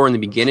Cold War in the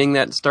beginning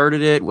that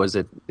started it? Is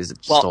it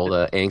just all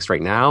the angst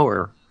right now,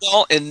 or?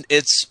 Well, and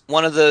it's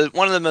one of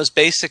the most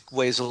basic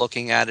ways of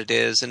looking at it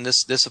is, and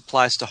this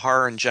applies to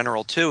horror in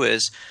general too,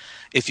 is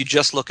if you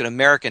just look at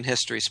American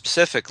history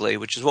specifically,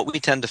 which is what we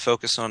tend to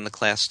focus on in the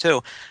class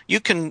too, you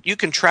can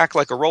track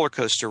like a roller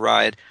coaster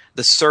ride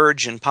the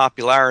surge in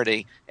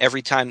popularity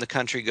every time the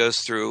country goes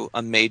through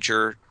a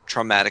major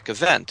traumatic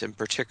event, and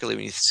particularly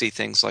when you see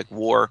things like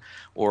war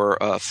or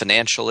a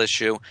financial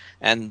issue.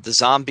 And the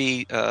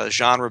zombie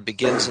genre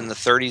begins in the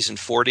 30s and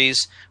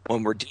 40s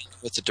when we're dealing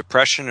with the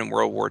Depression and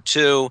World War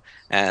II,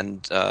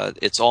 and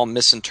it's all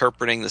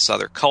misinterpreting this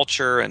other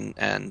culture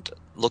and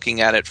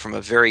looking at it from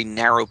a very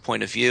narrow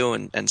point of view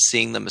and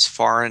seeing them as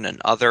foreign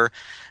and other.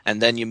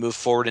 And then you move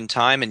forward in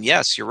time, and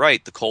yes, you're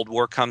right, the Cold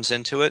War comes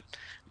into it.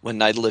 When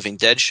Night of the Living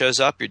Dead shows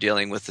up, you're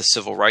dealing with the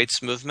civil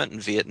rights movement in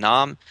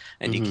Vietnam,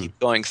 and you keep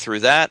going through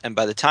that. And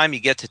by the time you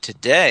get to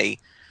today,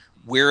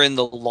 we're in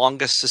the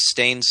longest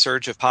sustained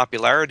surge of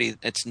popularity.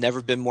 It's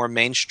never been more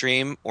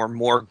mainstream or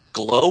more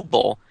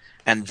global,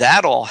 and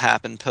that all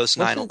happened post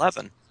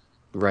 9/11.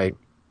 Right.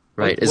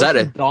 Is that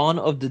a Dawn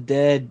of the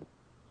Dead?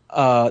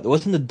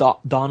 Wasn't the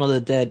Dawn of the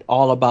Dead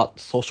all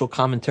about social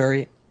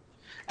commentary?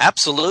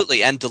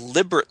 Absolutely, and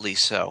deliberately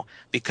so,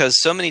 because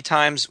so many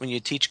times when you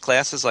teach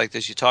classes like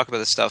this, you talk about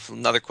this stuff,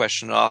 another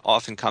question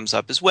often comes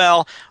up as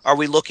well, are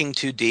we looking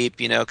too deep,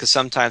 because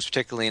sometimes,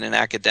 particularly in an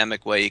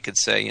academic way, you could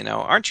say,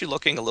 aren't you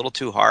looking a little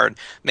too hard?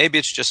 Maybe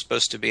it's just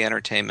supposed to be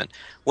entertainment.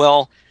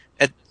 Well,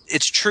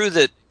 it's true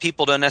that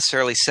people don't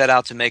necessarily set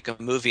out to make a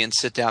movie and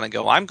sit down and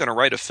go, I'm going to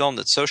write a film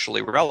that's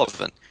socially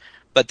relevant.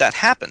 But that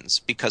happens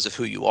because of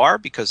who you are,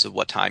 because of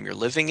what time you're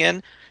living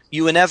in.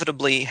 You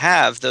inevitably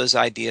have those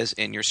ideas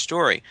in your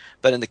story.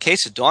 But in the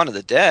case of Dawn of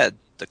the Dead,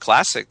 the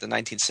classic, the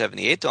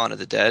 1978 Dawn of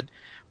the Dead,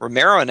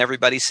 Romero and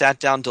everybody sat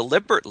down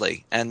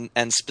deliberately and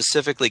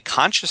specifically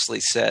consciously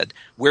said,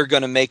 we're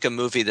going to make a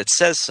movie that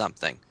says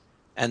something.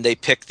 And they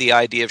picked the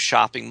idea of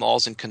shopping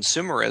malls and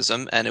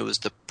consumerism, and it was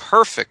the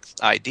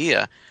perfect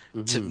idea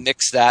to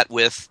mix that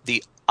with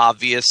the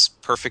obvious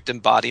perfect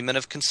embodiment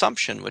of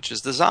consumption, which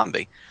is the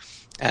zombie.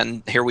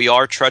 And here we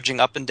are trudging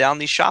up and down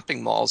these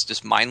shopping malls,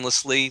 just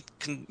mindlessly,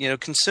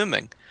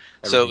 consuming.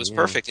 So it was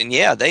perfect. And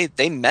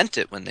they meant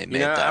it when they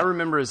made that. I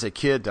remember as a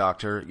kid,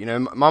 Doctor,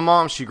 my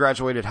mom, she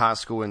graduated high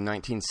school in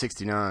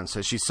 1969.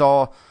 So she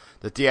saw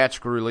the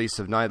theatrical release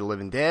of Night of the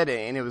Living Dead.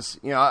 And it was,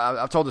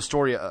 I've told the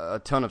story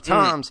a ton of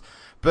times.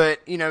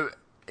 But, I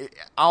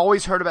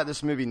always heard about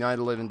this movie, Night of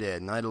the Living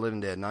Dead, Night of the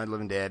Living Dead, Night of the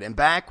Living Dead. And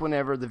back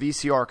whenever the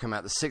VCR came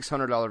out, the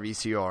 $600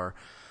 VCR,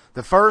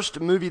 the first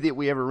movie that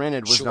we ever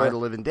rented was Night of the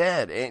Living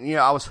Dead, and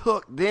I was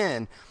hooked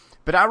then.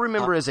 But I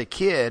remember as a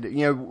kid,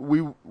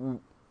 the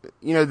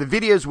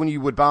videos when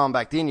you would buy them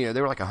back then,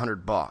 they were like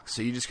 $100,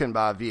 so you just couldn't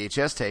buy a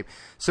VHS tape.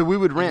 So we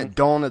would rent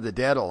Dawn of the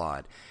Dead a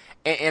lot,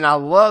 and I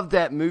loved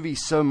that movie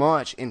so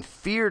much and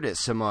feared it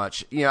so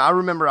much. I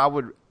remember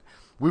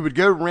we would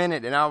go rent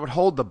it, and I would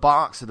hold the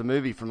box of the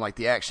movie from like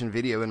the action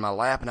video in my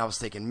lap, and I was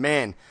thinking,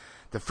 man,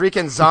 the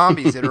freaking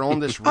zombies that are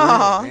on this roof,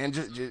 man.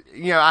 Just,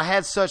 I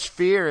had such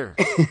fear.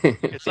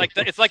 It's like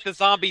the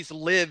zombies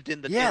lived in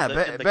the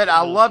but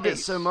I loved it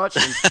so much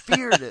and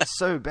feared it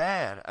so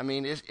bad. I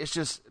mean, it's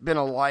just been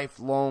a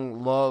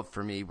lifelong love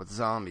for me with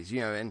zombies,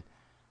 and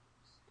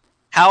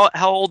how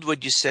old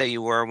would you say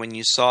you were when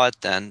you saw it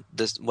then?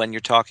 When you're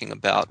talking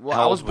about,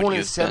 well, I was born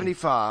in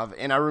 '75,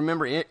 and I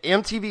remember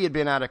MTV had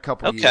been out a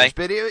couple of years,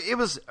 but it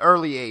was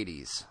early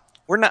 '80s.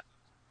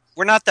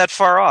 We're not that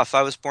far off.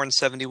 I was born in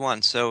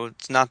 '71, so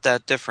it's not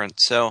that different.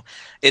 So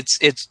it's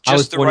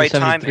just the right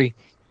timing.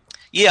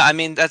 Yeah, I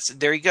mean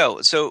there you go.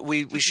 So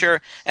we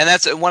share, and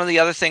that's one of the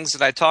other things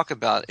that I talk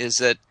about is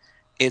that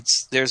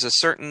there's a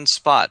certain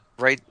spot,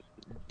 right?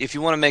 If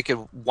you want to make it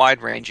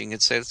wide ranging,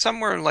 it's say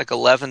somewhere like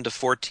 11 to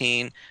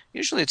 14.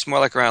 Usually it's more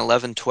like around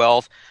 11,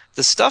 12.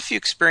 The stuff you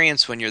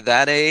experience when you're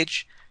that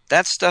age,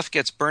 that stuff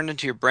gets burned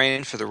into your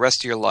brain for the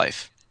rest of your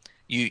life.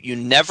 You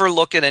never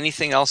look at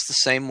anything else the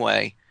same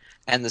way.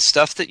 And the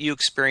stuff that you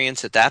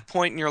experience at that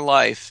point in your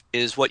life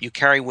is what you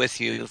carry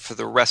with you for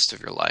the rest of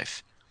your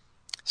life.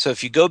 So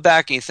if you go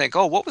back and you think,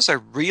 oh, what was I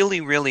really,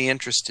 really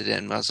interested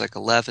in when I was like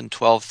 11,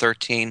 12,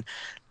 13,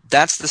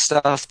 that's the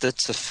stuff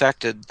that's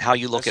affected how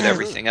you look at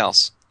everything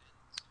else.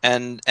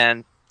 And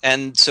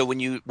so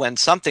when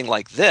something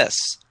like this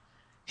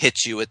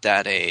hits you at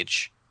that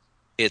age,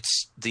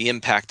 the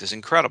impact is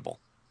incredible.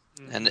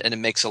 And it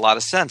makes a lot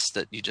of sense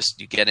that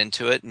you get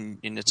into it, and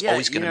it's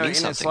always going to mean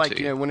something it's like,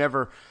 to you.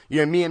 Whenever,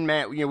 me and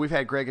Matt, we've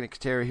had Greg and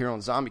Katera here on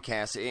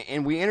ZombieCast,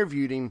 and we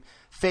interviewed him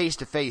face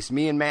to face.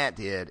 Me and Matt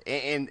did,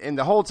 and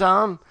the whole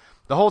time,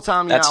 I was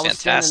fantastic.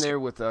 standing there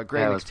with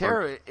Greg and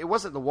Katera. It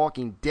wasn't The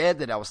Walking Dead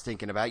that I was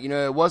thinking about.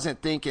 It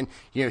wasn't thinking,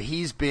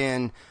 he's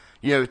been,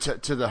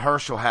 to the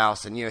Herschel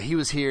house, and he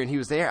was here and he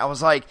was there. I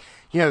was like,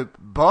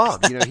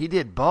 Bub, he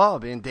did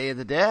Bub in Day of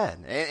the Dead.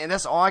 And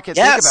that's all I could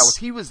think about was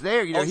he was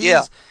there.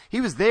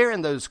 He was there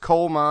in those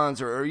coal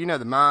mines or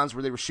the mines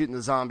where they were shooting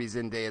the zombies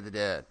in Day of the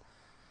Dead.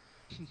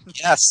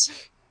 Yes.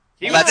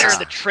 He was there in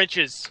the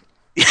trenches.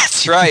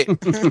 That's right.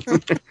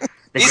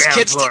 These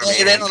kids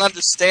today, they don't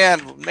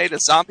understand. We made a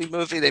zombie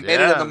movie. They made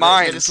it in the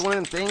mines. It's one of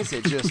them things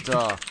that just,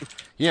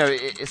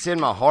 it's in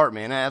my heart,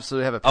 man. I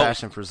absolutely have a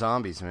passion for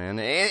zombies, man.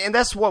 And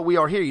that's what we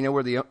are here.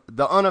 We're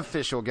the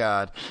unofficial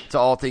guide to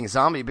all things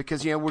zombie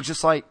because, we're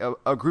just like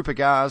a group of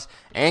guys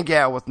and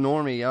gal with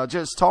Normie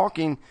just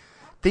talking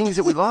things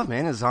that we love,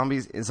 man. And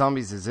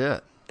zombies is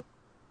it.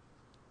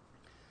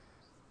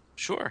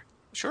 Sure,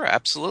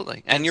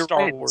 absolutely. And you're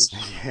Star Wars.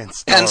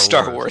 and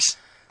Star Wars.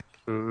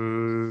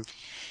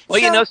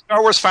 Well,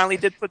 Star Wars finally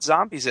did put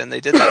zombies in. They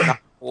did that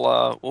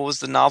novel, what was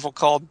the novel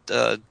called?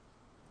 There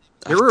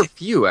were a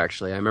few,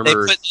 actually. I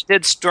remember. They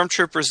did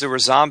Stormtroopers. There were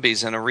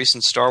zombies in a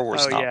recent Star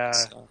Wars novel. Yeah.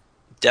 So.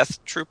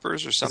 Death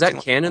Troopers or something. Is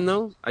that canon,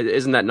 though?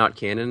 Isn't that not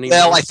canon anymore?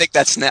 Well, I think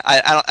that's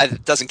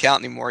it doesn't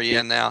count anymore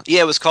now.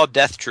 Yeah, it was called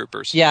Death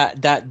Troopers. Yeah,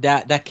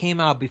 that came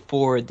out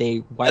before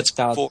they wiped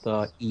out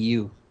the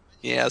EU.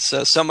 Yeah,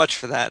 so much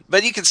for that.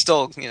 But you can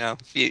still,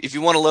 if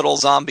you want a little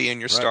zombie in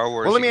your Star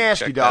Wars. Well, let me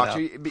ask you,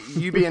 Doctor.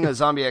 You being a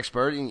zombie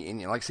expert,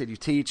 and like I said, you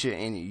teach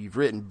and you've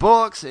written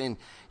books, and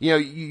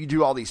you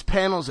do all these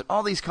panels at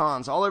all these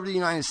cons all over the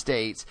United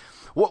States.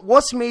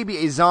 What's maybe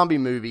a zombie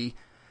movie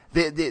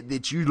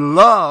that you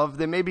love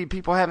that maybe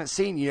people haven't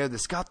seen, you know,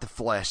 that's got the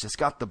flesh, that's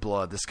got the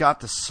blood, that's got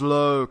the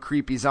slow,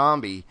 creepy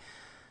zombie.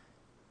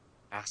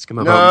 Ask him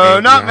about Maggie.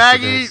 No, not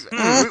Maggie.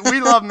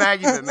 We love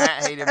Maggie, but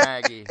Matt hated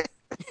Maggie.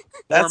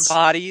 Warm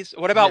bodies.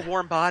 What about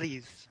warm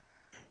bodies?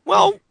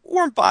 Well,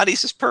 warm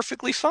bodies is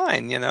perfectly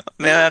fine, you know.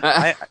 I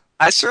mean,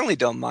 I certainly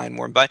don't mind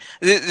warm bodies.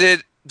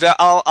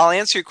 I'll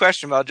answer your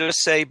question, but I'll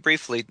just say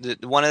briefly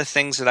that one of the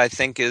things that I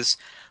think is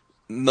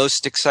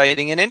most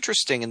exciting and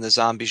interesting in the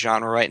zombie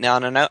genre right now,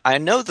 and I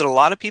know that a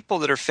lot of people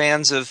that are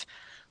fans of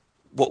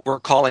what we're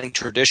calling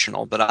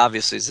traditional, but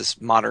obviously is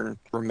this modern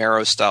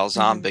Romero-style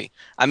zombie.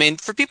 Mm-hmm. I mean,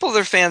 for people that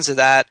are fans of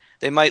that,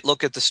 they might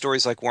look at the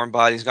stories like Warm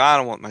Bodies and go, I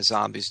don't want my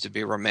zombies to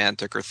be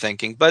romantic or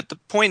thinking. But the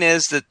point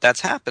is that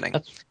that's happening.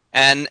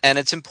 And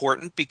it's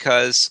important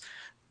because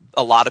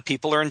a lot of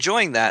people are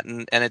enjoying that.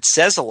 And it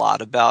says a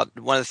lot about,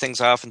 one of the things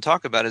I often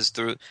talk about is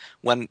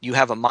when you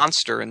have a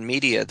monster in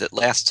media that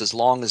lasts as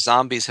long as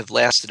zombies have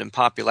lasted in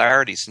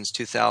popularity since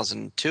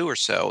 2002 or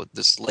so,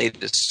 this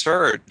latest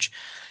surge,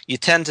 you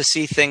tend to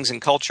see things in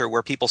culture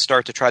where people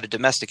start to try to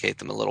domesticate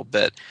them a little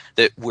bit,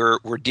 that we're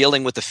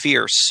dealing with the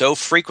fear so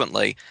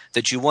frequently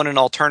that you want an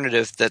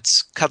alternative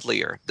that's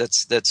cuddlier,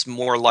 that's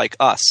more like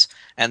us.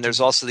 And there's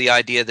also the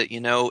idea that,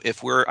 you know,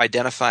 if we're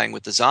identifying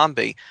with the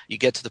zombie, you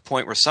get to the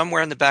point where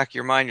somewhere in the back of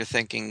your mind you're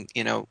thinking,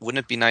 you know,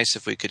 wouldn't it be nice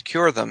if we could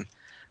cure them?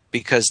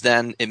 Because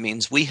then it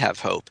means we have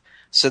hope.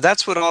 So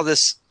that's what all this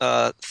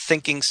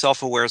thinking,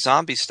 self-aware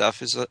zombie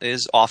stuff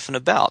is often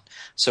about.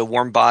 So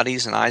Warm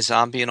Bodies and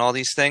iZombie and all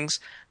these things,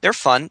 they're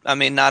fun. I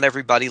mean, not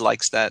everybody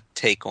likes that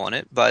take on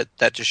it, but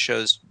that just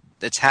shows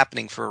it's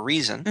happening for a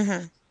reason.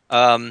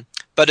 Mm-hmm.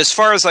 But as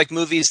far as like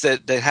movies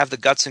that have the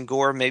guts and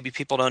gore, maybe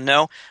people don't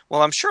know.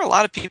 Well, I'm sure a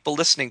lot of people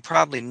listening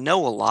probably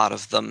know a lot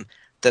of them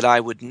that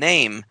I would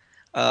name.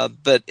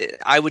 But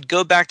I would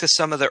go back to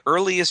some of the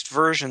earliest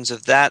versions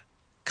of that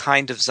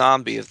kind of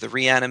zombie, of the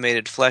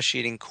reanimated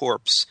flesh-eating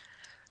corpse,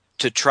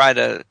 to try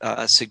to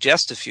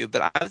suggest a few,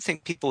 but I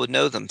think people would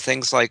know them.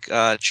 Things like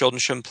Children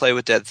Shouldn't Play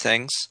with Dead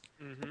Things.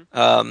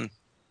 Mm-hmm.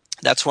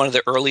 That's one of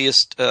the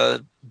earliest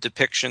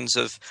depictions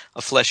of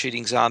a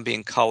flesh-eating zombie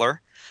in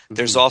color. Mm-hmm.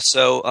 There's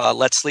also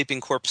Let Sleeping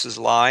Corpses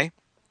Lie,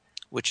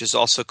 which is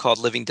also called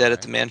Living Dead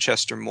at the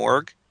Manchester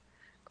Morgue.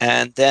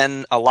 And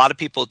then a lot of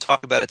people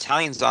talk about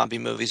Italian zombie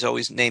movies,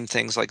 always name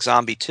things like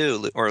Zombie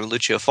 2 or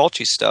Lucio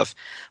Fulci stuff.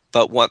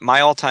 But what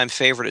my all-time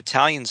favorite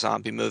Italian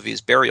zombie movie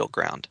is Burial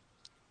Ground.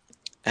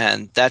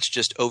 And that's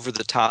just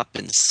over-the-top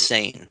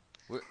insane,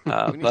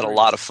 but a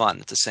lot of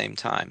fun at the same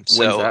time.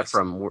 When's that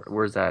from?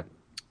 Where's that?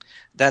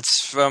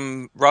 That's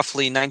from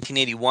roughly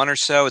 1981 or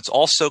so. It's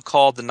also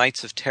called The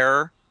Nights of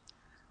Terror.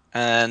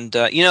 And,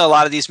 you know, a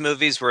lot of these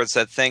movies where it's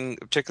that thing,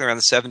 particularly around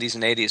the 70s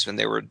and 80s when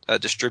they were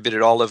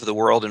distributed all over the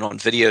world and on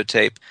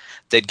videotape,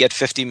 they'd get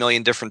 50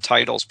 million different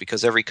titles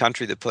because every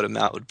country that put them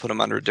out would put them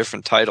under a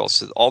different title.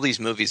 So all these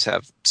movies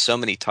have so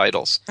many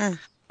titles.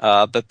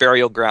 But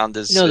Burial Ground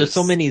is... You know, there's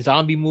so many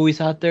zombie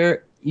movies out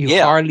there,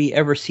 you hardly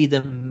ever see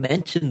them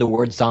mention the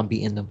word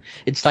zombie in them.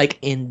 It's like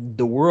in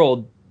the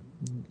world...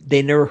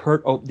 They never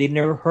heard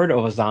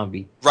of a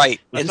zombie. Right.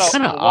 It's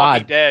kind of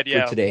odd. Dead,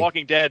 for today.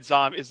 Walking Dead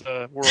is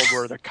a world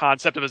where the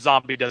concept of a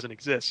zombie doesn't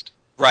exist.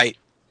 Right.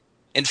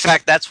 In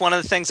fact, that's one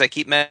of the things I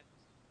keep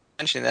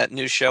mentioning, that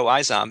new show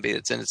iZombie.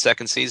 It's in its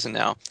second season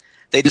now.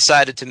 They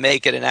decided to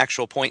make it an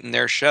actual point in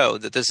their show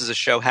that this is a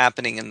show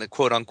happening in the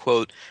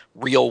quote-unquote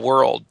real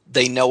world.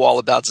 They know all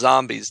about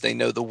zombies. They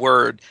know the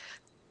word.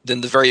 Then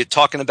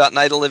talking about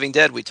Night of the Living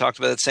Dead, we talked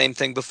about that same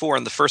thing before.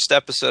 In the first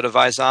episode of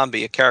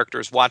iZombie, a character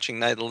is watching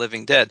Night of the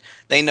Living Dead.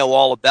 They know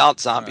all about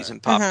zombies in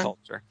pop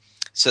culture.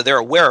 So they're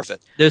aware of it.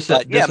 Most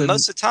of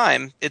the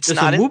time, it's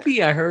not. There's a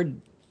movie I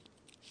heard.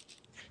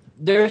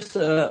 There's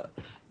a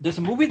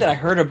movie that I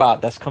heard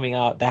about that's coming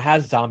out that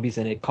has zombies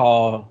in it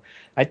called,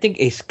 I think,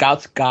 A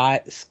Scout's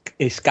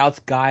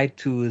Guide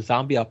to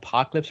Zombie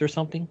Apocalypse or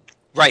something.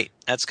 Right,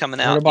 that's coming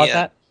out. Heard about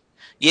that?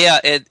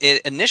 Yeah,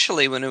 it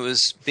initially when it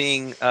was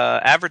being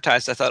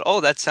advertised, I thought,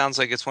 oh, that sounds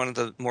like it's one of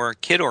the more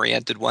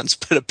kid-oriented ones,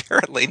 but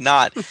apparently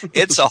not.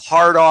 It's a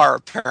hard R,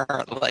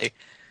 apparently.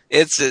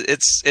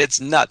 It's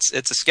nuts.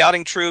 It's a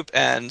scouting troop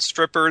and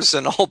strippers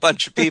and a whole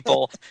bunch of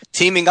people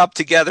teaming up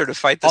together to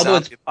fight the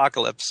zombie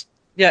apocalypse.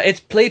 Yeah,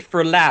 it's played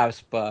for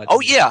laughs, but...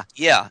 Oh, yeah,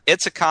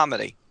 it's a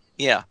comedy.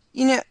 Yeah.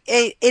 You know,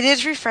 it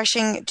is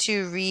refreshing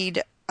to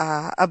read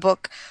a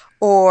book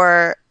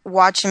or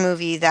watch a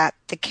movie that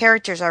the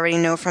characters already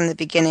know from the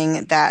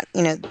beginning that,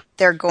 you know,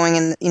 they're going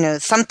and, you know,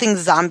 something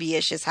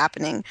zombie-ish is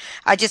happening.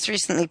 I just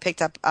recently picked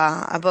up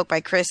a book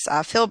by Chris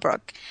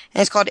Philbrook,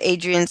 and it's called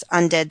Adrian's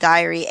Undead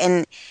Diary.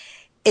 And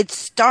it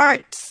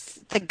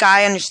starts, the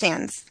guy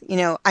understands, you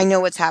know, I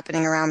know what's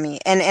happening around me.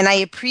 And I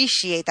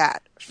appreciate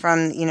that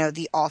from, you know,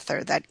 the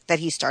author that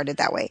he started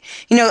that way.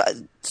 You know,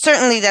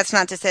 certainly that's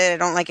not to say that I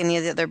don't like any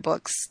of the other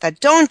books that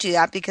don't do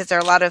that, because there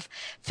are a lot of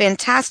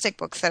fantastic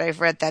books that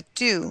I've read that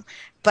do.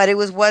 But it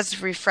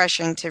was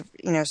refreshing to,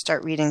 you know,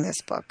 start reading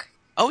this book.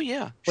 Oh,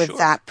 yeah. With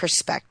that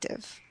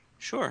perspective.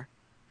 Sure.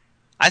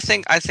 I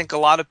think a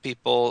lot of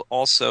people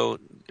also,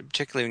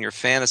 particularly when you're a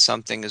fan of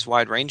something as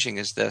wide-ranging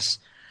as this,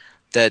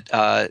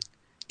 that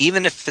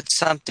even if it's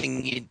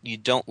something you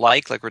don't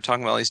like we're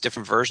talking about all these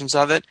different versions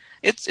of it,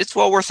 it's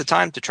well worth the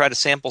time to try to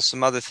sample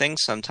some other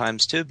things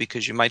sometimes too,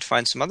 because you might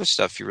find some other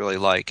stuff you really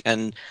like.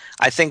 And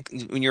I think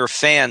when you're a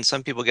fan,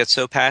 some people get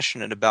so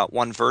passionate about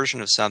one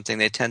version of something,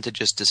 they tend to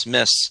just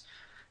dismiss.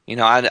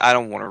 I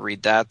don't want to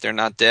read that. They're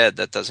not dead.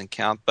 That doesn't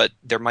count. But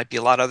there might be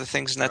a lot of other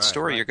things in that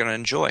story you're going to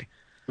enjoy.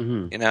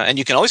 Mm-hmm. And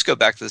you can always go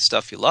back to the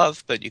stuff you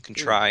love, but you can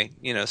try,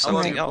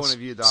 something else. Point of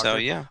view, Doctor. So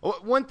yeah.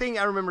 One thing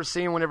I remember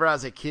seeing whenever I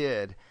was a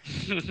kid.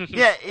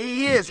 Yeah,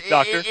 he is.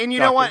 Doctor, and you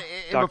know what?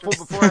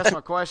 Before I ask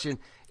my question,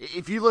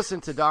 if you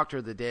listen to Doctor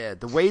of the Dead,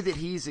 the way that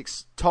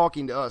he's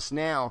talking to us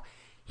now,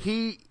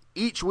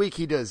 each week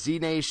he does Z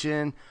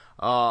Nation,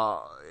 The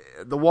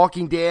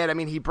Walking Dead. I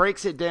mean, he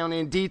breaks it down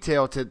in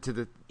detail to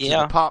the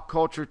pop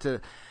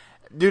culture.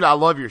 Dude, I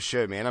love your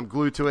show, man. I'm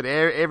glued to it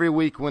every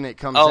week when it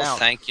comes out. Oh,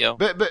 thank you.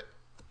 But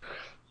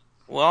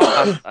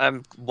well,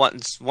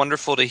 it's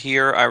wonderful to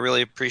hear. I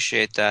really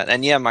appreciate that.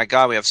 And yeah, my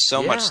God, we have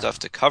so much stuff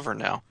to cover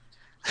now.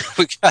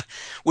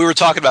 We were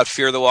talking about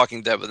Fear the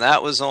Walking Dead when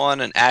that was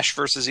on, and Ash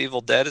vs. Evil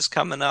Dead is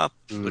coming up,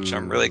 which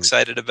I'm really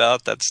excited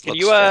about. Looks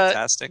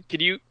fantastic. Can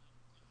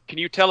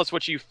you tell us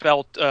what you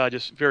felt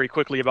just very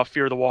quickly about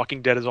Fear the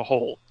Walking Dead as a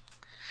whole?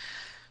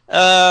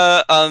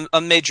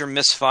 A major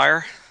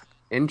misfire.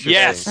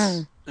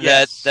 Interesting.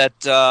 Yes.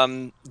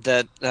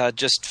 That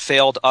just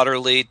failed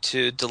utterly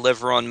to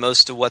deliver on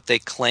most of what they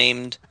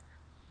claimed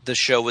the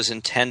show was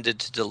intended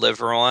to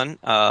deliver on.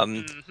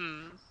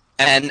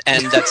 And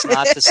that's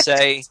not to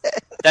say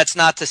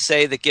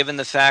that given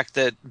the fact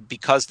that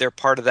because they're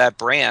part of that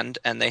brand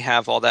and they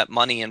have all that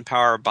money and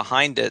power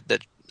behind it,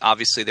 that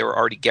obviously they were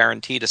already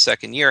guaranteed a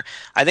second year.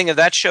 I think if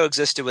that show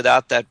existed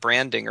without that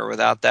branding or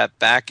without that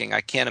backing, I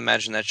can't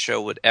imagine that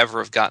show would ever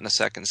have gotten a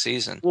second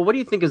season. Well, what do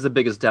you think is the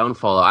biggest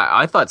downfall?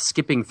 I thought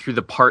skipping through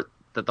the part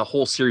that the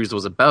whole series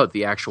was about,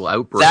 the actual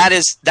outbreak.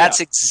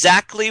 That's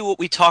exactly what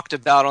we talked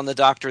about on the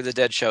Doctor of the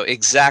Dead show.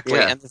 Exactly.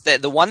 Yeah. And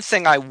the one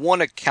thing I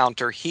want to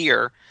counter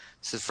here,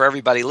 so for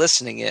everybody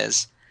listening,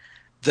 is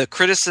the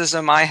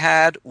criticism I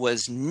had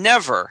was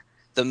never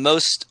the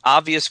most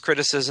obvious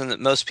criticism that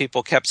most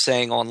people kept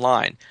saying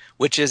online,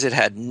 which is it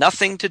had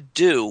nothing to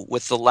do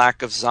with the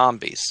lack of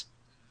zombies.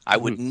 I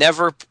would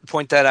never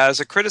point that out as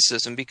a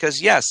criticism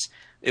because, yes,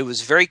 it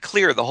was very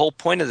clear the whole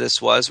point of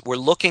this was we're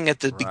looking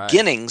at the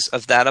beginnings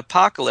of that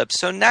apocalypse.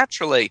 So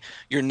naturally,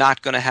 you're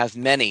not going to have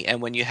many.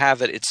 And when you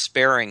have it, it's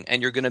sparing.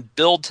 And you're going to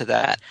build to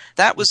that.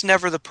 That was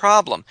never the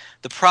problem.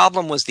 The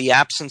problem was the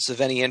absence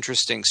of any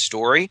interesting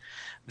story.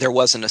 There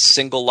wasn't a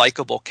single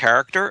likable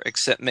character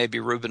except maybe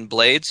Reuben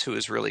Blades, who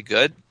is really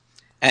good.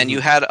 And you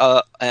had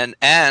a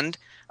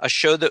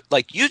show that,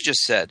 like you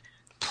just said,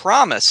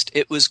 promised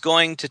it was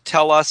going to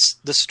tell us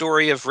the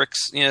story of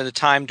Rick's, the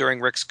time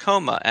during Rick's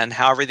coma and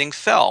how everything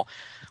fell.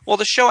 Well,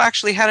 the show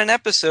actually had an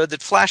episode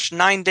that flashed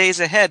 9 days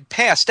ahead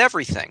past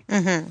everything.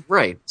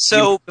 Right.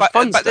 So by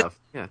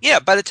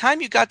the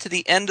time you got to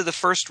the end of the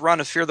first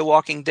run of Fear the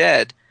Walking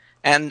Dead,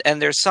 and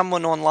there's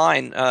someone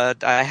online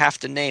I have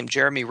to name,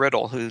 Jeremy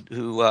Riddle, who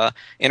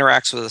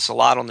interacts with us a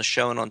lot on the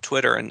show and on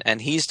Twitter,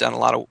 and he's done a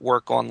lot of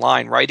work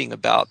online writing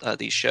about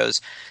these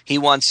shows. He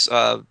once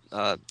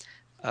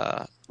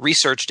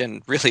researched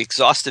in really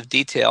exhaustive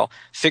detail,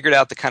 figured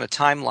out the kind of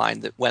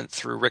timeline that went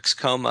through Rick's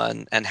coma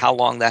and how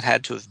long that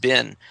had to have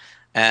been,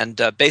 and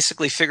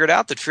basically figured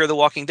out that Fear the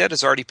Walking Dead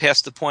has already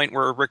passed the point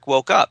where Rick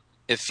woke up,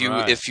 if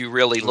you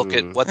really look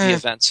at what the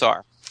events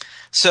are.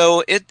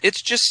 So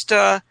it's just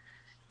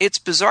it's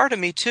bizarre to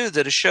me, too,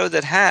 that a show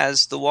that has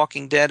The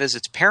Walking Dead as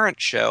its parent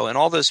show and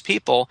all those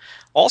people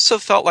also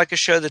felt like a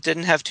show that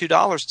didn't have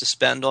 $2 to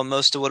spend on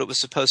most of what it was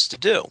supposed to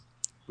do.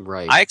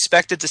 Right. I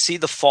expected to see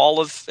the fall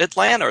of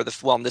Atlanta,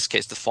 or in this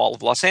case, the fall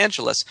of Los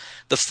Angeles,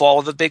 the fall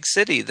of a big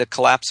city, the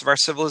collapse of our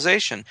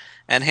civilization.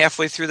 And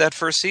halfway through that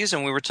first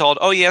season, we were told,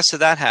 "Oh, yeah, so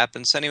that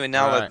happens." So anyway,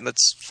 now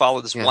let's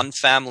follow this one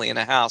family in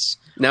a house.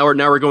 Now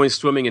we're going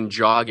swimming and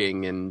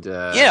jogging and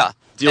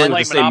dealing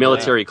with the same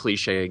military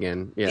cliche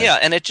again. Yeah,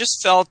 and it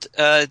just felt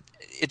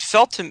it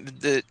felt to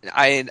that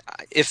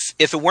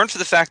if it weren't for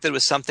the fact that it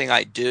was something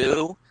I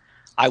do,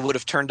 I would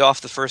have turned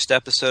off the first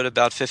episode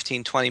about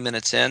 15, 20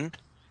 minutes in.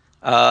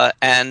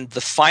 And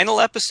the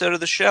final episode of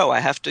the show, I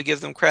have to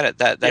give them credit.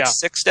 That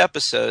sixth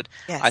episode,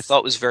 I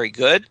thought was very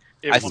good.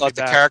 I thought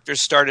the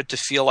characters started to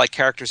feel like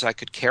characters I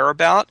could care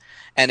about,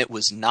 and it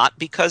was not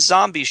because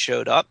zombies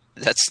showed up.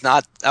 That's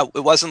not.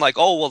 It wasn't like,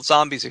 oh well,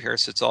 zombies are here,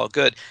 so it's all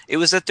good. It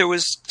was that there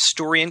was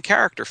story and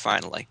character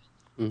finally.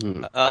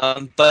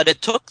 But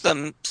it took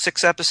them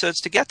 6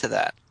 episodes to get to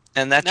that.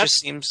 And that just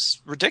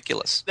seems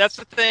ridiculous. That's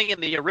the thing. In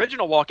the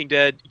original Walking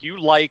Dead, you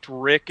liked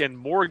Rick and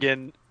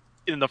Morgan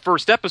in the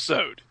first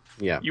episode.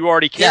 Yeah. You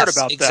already cared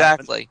about them.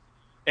 Exactly.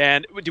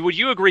 And would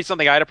you agree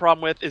something I had a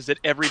problem with is that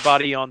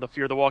everybody on the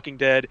Fear the Walking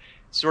Dead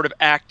sort of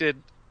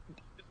acted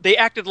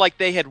like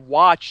they had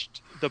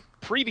watched the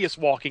previous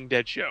Walking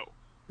Dead show.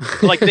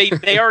 Like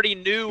they already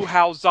knew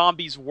how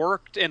zombies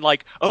worked, and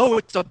like, oh,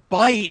 it's a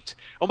bite.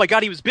 Oh my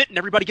god, he was bitten.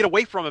 Everybody get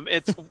away from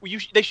him.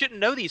 They shouldn't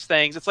know these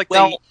things. It's like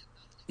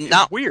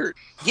not weird.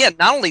 Yeah,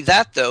 not only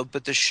that though,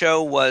 but the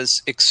show was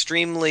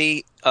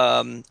extremely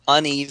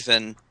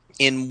uneven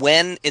in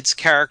when its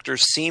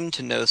characters seemed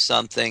to know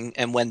something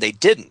and when they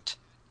didn't.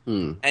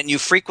 And you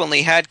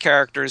frequently had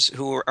characters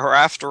who are,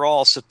 after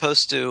all,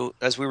 supposed to,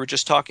 as we were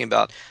just talking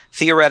about,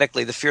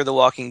 theoretically, the Fear the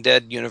Walking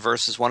Dead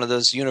universe is one of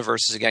those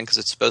universes, again, because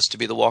it's supposed to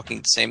be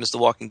the same as The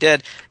Walking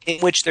Dead, in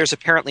which there's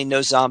apparently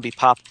no zombie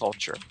pop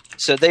culture.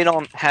 So they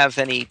don't have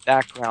any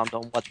background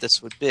on what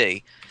this would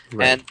be.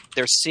 Right. And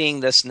they're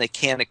seeing this and they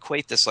can't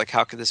equate this, like,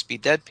 how could this be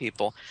dead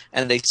people?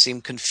 And they seem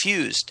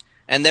confused.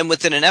 And then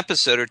within an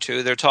episode or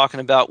two, they're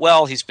talking about,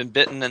 well, he's been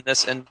bitten and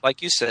this. And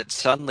like you said,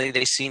 suddenly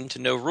they seem to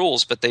know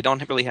rules, but they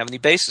don't really have any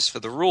basis for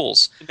the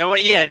rules.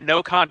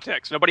 No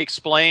context. Nobody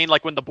explained,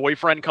 like when the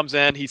boyfriend comes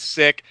in, he's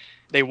sick.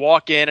 They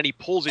walk in and he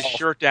pulls his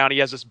shirt down. He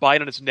has this bite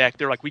on his neck.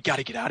 They're like, we got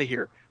to get out of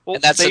here. Well,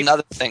 and that's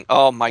another thing.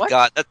 Oh, my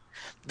God.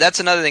 That's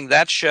another thing.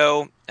 That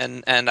show,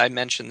 and I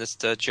mentioned this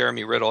to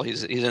Jeremy Riddle.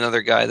 He's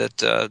another guy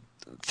that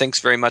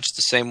thinks very much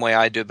the same way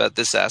I do about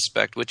this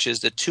aspect, which is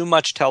that too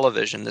much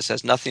television, this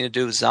has nothing to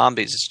do with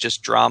zombies, it's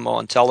just drama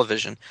on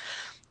television.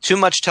 Too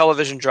much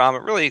television drama,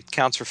 it really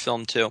counts for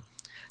film too,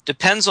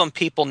 depends on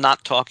people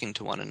not talking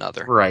to one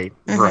another. Right,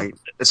 right.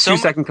 A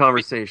 2-second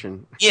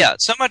conversation. Yeah,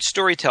 so much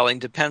storytelling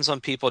depends on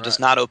people just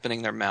not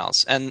opening their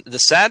mouths. And the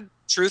sad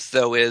truth,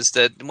 though, is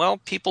that, well,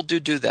 people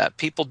do that.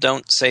 People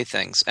don't say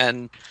things.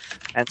 And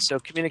so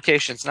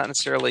communication is not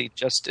necessarily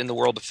just in the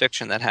world of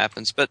fiction that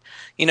happens. But,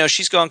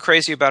 she's going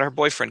crazy about her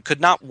boyfriend.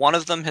 Could not one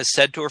of them have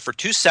said to her for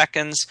 2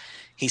 seconds,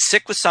 he's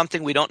sick with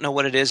something, we don't know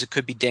what it is, it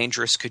could be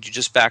dangerous, could you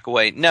just back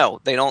away? No,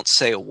 they don't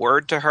say a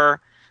word to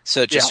her.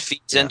 So it just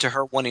feeds into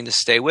her wanting to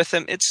stay with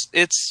him. It's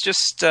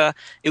just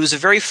it was a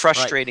very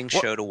frustrating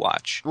show to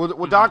watch. Well,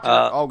 Doctor,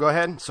 go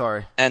ahead.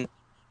 Sorry. And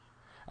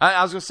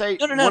I was going to say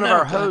one of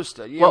our hosts.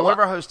 One of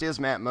our hosts is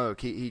Matt Moak.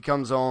 He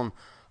comes on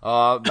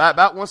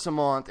about once a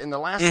month, and the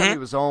last time he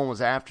was on was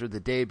after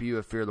the debut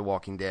of Fear the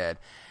Walking Dead,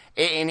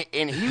 and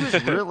he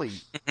was really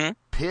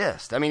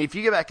pissed. I mean, if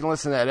you go back and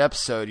listen to that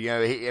episode,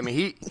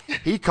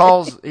 he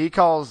calls a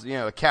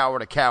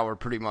coward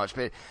pretty much,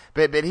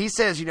 but he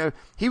says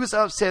he was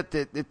upset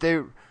that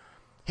they.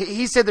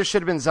 He said there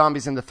should have been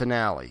zombies in the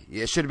finale.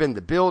 It should have been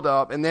the build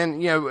up, and then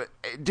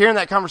during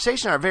that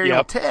conversation, our very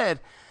own Ted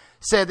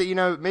said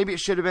that maybe it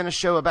should have been a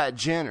show about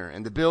Jenner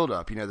and the build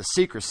up, the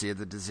secrecy of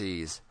the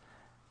disease.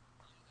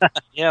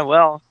 Yeah,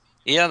 well.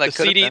 Yeah, the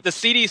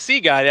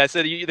CDC guy. I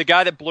said the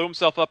guy that blew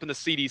himself up in the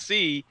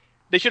CDC.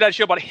 They should have a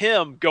show about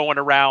him going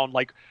around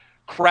like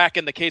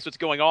cracking the case, what's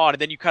going on,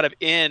 and then you kind of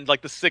end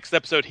like the 6th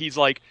episode. He's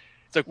like,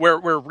 it's like we're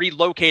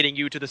relocating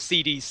you to the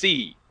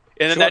CDC,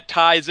 and then that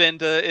ties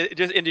into it,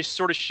 just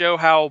sort of show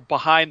how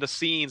behind the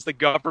scenes the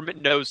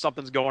government knows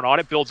something's going on.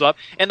 It builds up,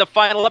 and the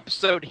final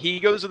episode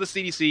he goes to the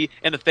CDC,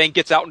 and the thing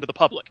gets out into the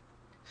public.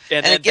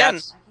 And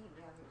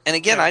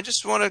again, I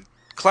just want to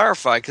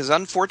clarify, because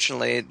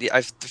unfortunately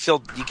I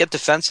feel you get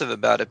defensive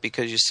about it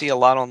because you see a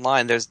lot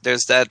online. There's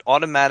that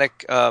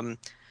automatic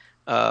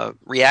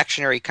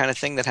reactionary kind of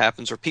thing that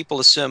happens where people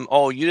assume,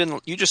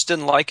 you just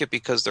didn't like it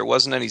because there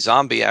wasn't any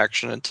zombie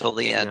action until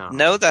the end.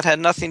 No, that had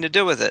nothing to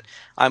do with it.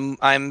 I'm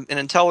an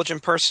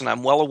intelligent person.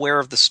 I'm well aware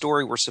of the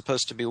story we're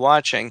supposed to be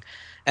watching,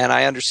 and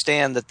I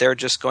understand that they're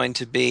just going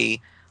to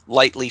be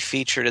lightly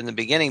featured in the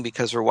beginning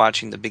because we're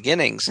watching the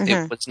beginnings.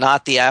 It was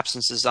not the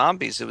absence of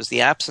zombies. It was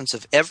the absence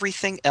of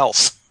everything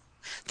else.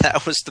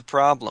 That was the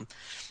problem.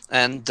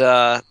 And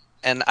I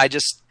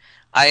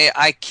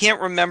can't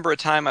remember a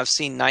time I've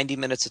seen 90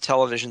 minutes of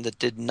television that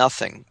did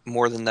nothing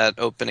more than that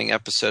opening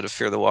episode of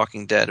Fear the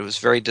Walking Dead. It was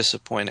very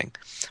disappointing.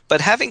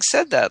 But having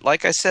said that,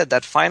 like I said,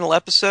 that final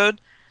episode,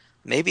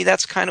 maybe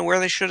that's kind of where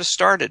they should have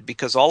started,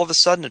 because all of a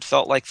sudden it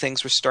felt like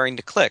things were starting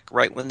to click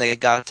right when they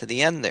got to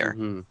the end there.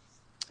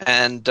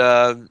 And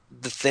the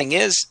thing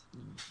is,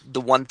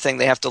 the one thing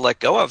they have to let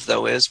go of,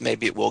 though, is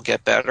maybe it will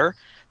get better.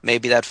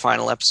 Maybe that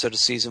final episode of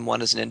season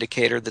 1 is an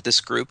indicator that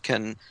this group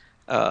can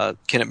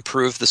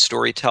improve the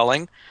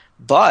storytelling.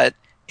 But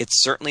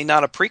it's certainly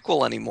not a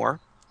prequel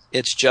anymore.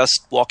 It's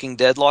just Walking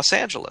Dead Los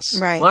Angeles.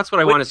 Right. Well, that's what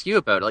I want to ask you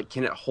about. Like,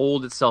 can it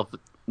hold itself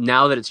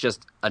now that it's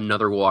just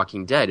another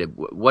Walking Dead?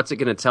 What's it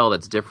going to tell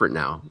that's different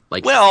now?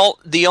 Well,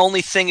 the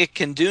only thing it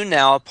can do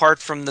now, apart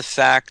from the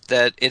fact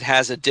that it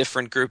has a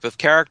different group of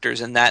characters,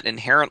 and that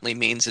inherently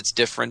means it's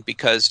different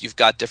because you've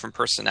got different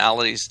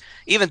personalities,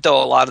 even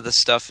though a lot of the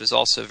stuff is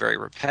also very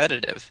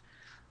repetitive.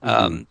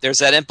 There's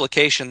that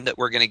implication that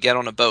we're going to get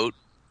on a boat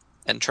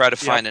and try to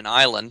find an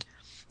island.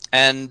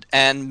 And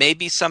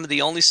maybe some of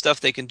the only stuff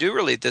they can do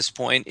really at this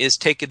point is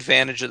take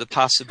advantage of the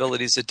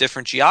possibilities that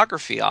different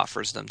geography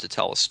offers them to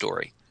tell a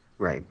story.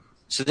 Right.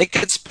 So they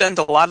could spend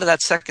a lot of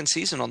that second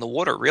season on the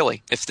water,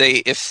 really.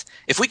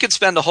 If we could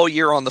spend a whole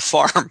year on the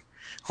farm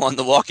on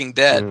The Walking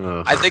Dead.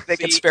 I think they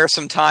could spare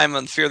some time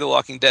on Fear the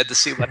Walking Dead to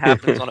see what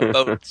happens on a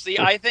boat. See,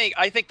 I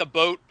think the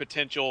boat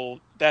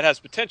has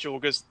potential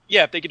because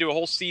if they could do a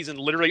whole season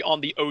literally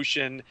on the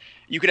ocean,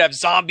 you could have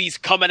zombies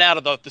coming out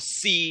of the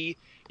sea.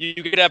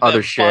 You could have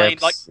other them find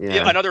ships,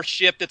 another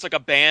ship that's like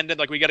abandoned.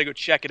 Like we got to go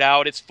check it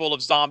out. It's full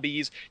of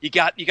zombies. You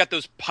got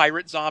those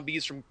pirate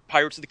zombies from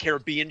Pirates of the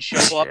Caribbean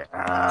show up.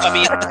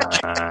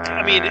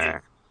 I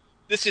mean,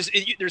 this is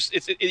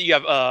you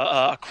have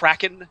a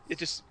kraken. It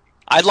just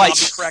I'd like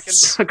kraken.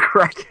 A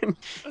kraken.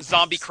 A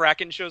zombie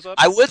kraken shows up.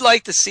 I would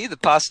like to see the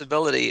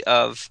possibility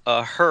of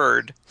a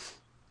herd.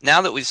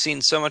 Now that we've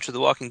seen so much of The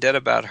Walking Dead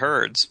about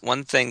herds,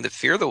 one thing that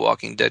Fear the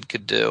Walking Dead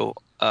could do,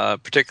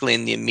 particularly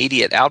in the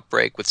immediate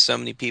outbreak with so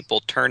many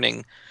people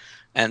turning,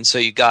 and so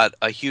you got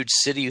a huge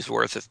city's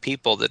worth of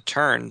people that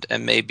turned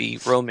and may be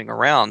roaming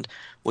around,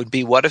 would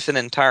be what if an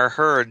entire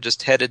herd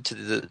just headed to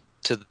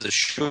the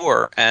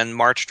shore and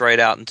marched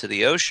right out into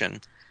the ocean,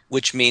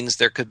 which means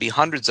there could be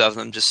hundreds of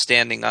them just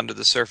standing under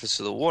the surface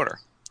of the water.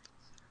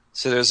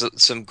 So there's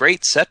some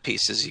great set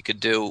pieces you could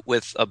do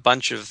with a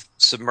bunch of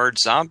submerged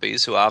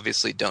zombies who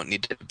obviously don't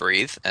need to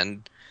breathe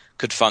and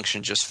could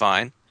function just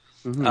fine.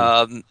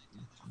 Mm-hmm.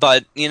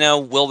 But,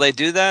 will they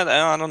do that?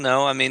 I don't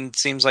know. I mean, it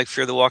seems like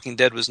Fear the Walking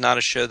Dead was not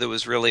a show that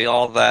was really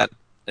all that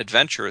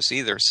adventurous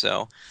either,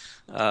 so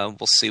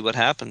we'll see what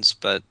happens.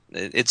 But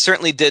it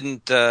certainly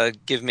didn't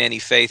give me any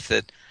faith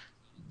that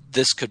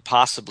this could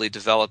possibly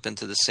develop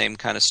into the same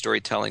kind of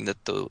storytelling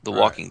that The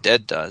Walking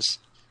Dead does.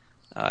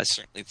 I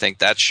certainly think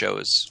that show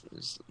is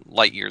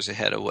light years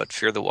ahead of what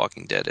Fear the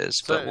Walking Dead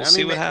is, but we'll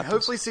see what happens.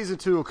 Hopefully season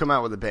 2 will come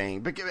out with a bang.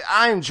 But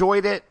I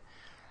enjoyed it.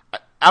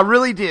 I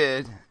really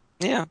did.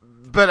 Yeah.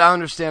 But I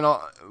understand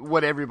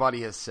what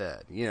everybody has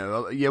said.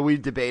 We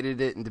debated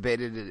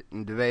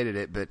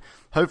it, but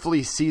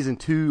hopefully season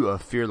 2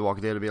 of Fear the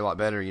Walking Dead will be a lot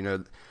better.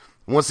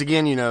 Once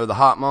again, the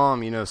hot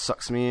mom,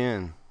 sucks me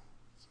in.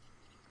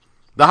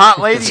 The hot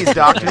ladies,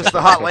 doctor. It's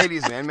the hot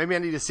ladies, man. Maybe I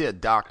need to see a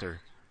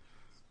doctor.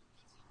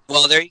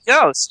 Well, there you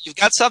go. So you've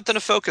got something to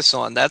focus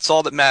on. That's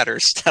all that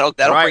matters. That'll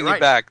bring you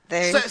back.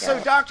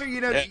 So, doctor,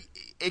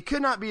 it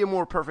could not be a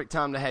more perfect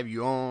time to have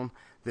you on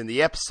than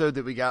the episode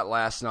that we got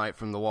last night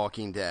from The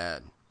Walking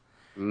Dead.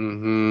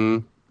 Mm-hmm.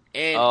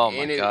 And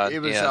God. It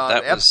was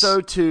that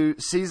episode 2,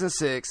 season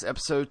 6,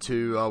 episode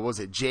 2. Was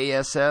it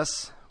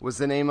JSS? Was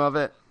the name of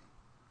it?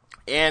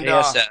 And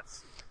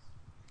JSS.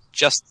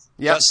 Just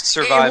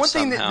survive. And one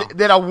somehow. thing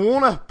that I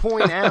want to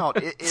point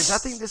out is I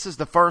think this is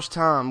the first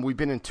time we've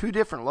been in 2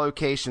 different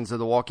locations of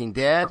The Walking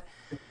Dead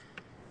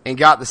and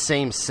got the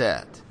same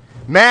set.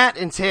 Matt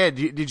and Ted,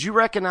 did you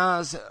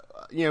recognize?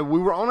 We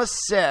were on a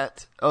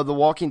set of The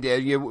Walking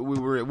Dead. We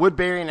were at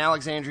Woodbury and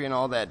Alexandria and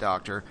all that,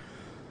 Doctor.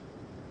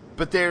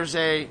 But there's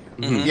a...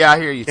 Mm-hmm. Yeah, I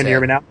hear you, Ted. Can you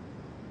hear me now?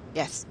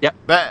 Yes. Yep.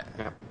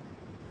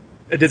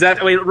 Does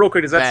that... real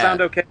quick, does that sound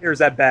okay, or is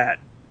that bad?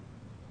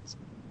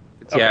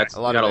 Yeah, it's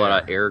got a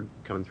lot of air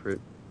coming through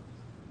it.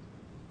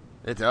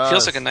 It does.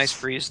 Feels like a nice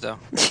breeze, though.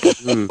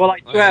 Well,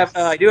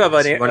 I do have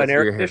an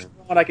air conditioner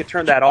on. I could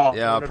turn that off.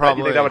 Yeah,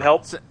 probably. You think that would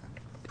help?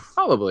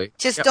 Probably.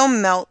 Just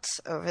don't melt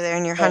over there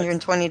in your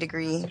 120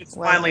 degree. It's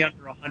finally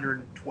under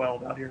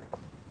 112 out here.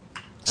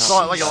 It's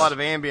like a lot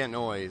of ambient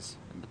noise.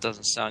 It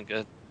doesn't sound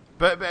good.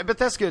 But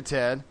that's good,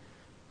 Ted.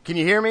 Can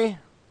you hear me?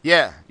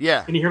 Yeah.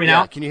 Can you hear me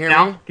now? Can you hear me?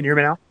 Can you hear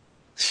me now?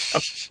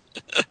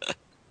 Okay.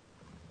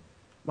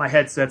 My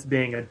headset's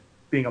being a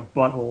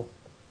butthole.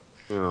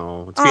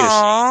 Oh, it's being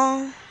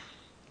Aww.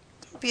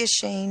 Don't be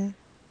ashamed.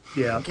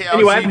 Yeah. Okay,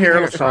 anyway, I'm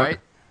here. Right?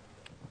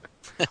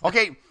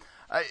 Okay.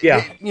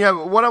 Yeah.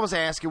 What I was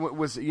asking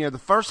was,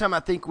 the first time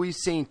I think we've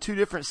seen 2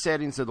 different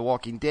settings of The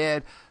Walking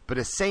Dead, but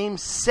a same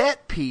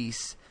set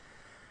piece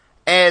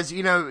as,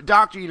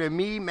 Doctor,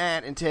 me,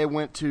 Matt, and Ted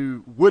went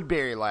to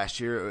Woodbury last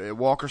year at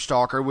Walker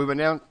Stalker. We went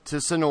down to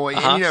Sonoy.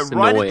 And,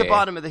 right at the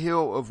bottom of the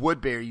hill of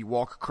Woodbury, you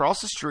walk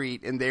across the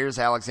street, and there's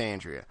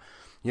Alexandria.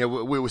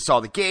 We saw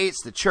the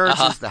gates, the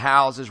churches, the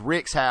houses,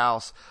 Rick's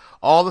house,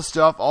 all the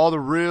stuff, all the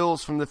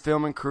reels from the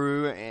filming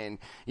crew, and,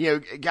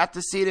 got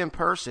to see it in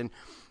person.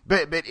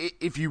 But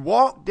if you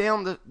walk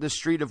down the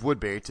street of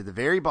Woodbury to the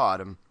very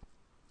bottom,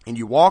 and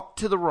you walk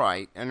to the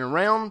right and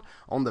around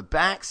on the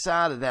back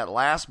side of that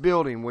last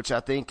building, which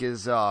I think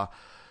is the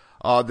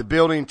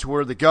building to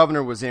where the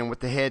governor was in with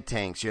the head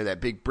tanks,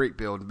 that big brick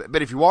building.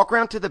 But if you walk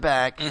around to the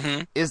back,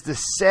 is the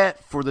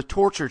set for the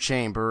torture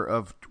chamber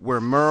of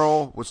where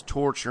Merle was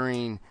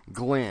torturing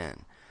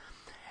Glenn.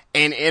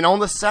 And on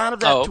the side of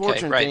that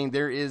torturing thing,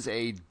 there is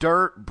a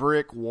dirt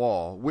brick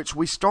wall, which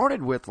we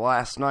started with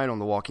last night on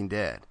The Walking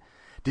Dead.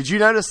 Did you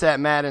notice that,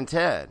 Matt and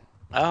Ted?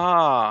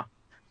 Ah.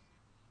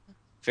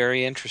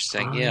 Very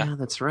interesting, yeah.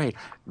 That's right.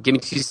 Give me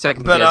 2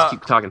 seconds, guys.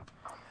 Keep talking.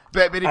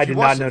 But if you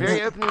watch the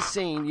very opening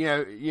scene,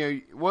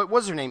 what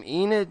was her name?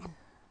 Enid?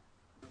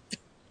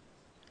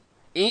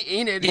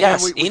 Enid,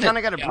 yes, we kind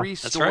of got a brief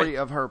story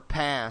of her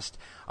past,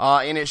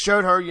 and it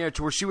showed her,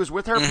 to where she was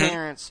with her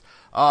parents.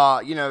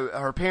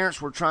 Her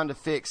parents were trying to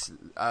fix,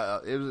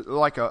 it was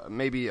like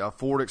maybe a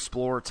Ford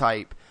Explorer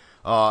type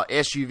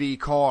SUV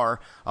car.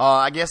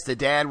 I guess the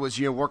dad was,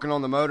 working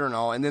on the motor and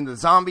all, and then the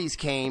zombies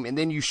came, and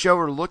then you show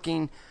her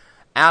looking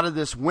out of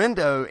this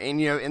window,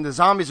 and and the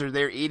zombies are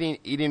there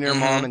eating their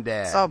mom and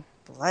dad. It's all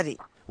bloody.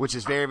 Which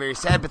is very, very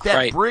sad. But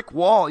that brick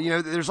wall,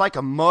 there's like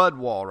a mud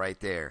wall right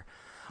there.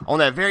 On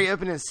that very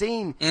opening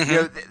scene,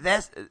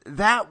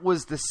 that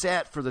was the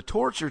set for the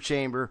torture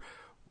chamber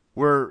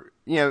where,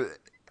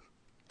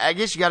 I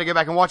guess you got to go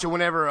back and watch it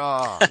whenever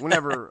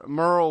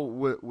Merle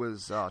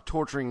was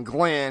torturing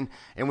Glenn,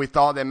 and we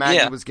thought that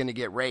Maggie was going to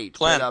get raped.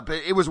 But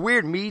it was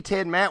weird. Me,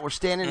 Ted, and Matt were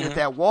standing at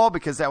that wall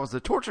because that was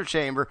the torture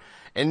chamber,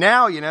 and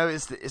now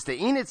it's the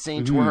Enid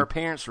scene to where her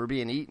parents were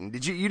being eaten.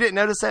 You didn't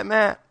notice that,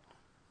 Matt?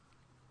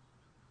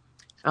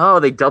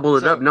 Oh, they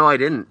doubled it up. No, I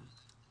didn't.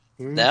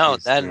 No,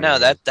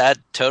 that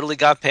totally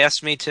got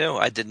past me too.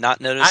 I did not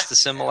notice the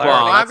similarity.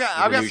 Well, I've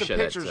got some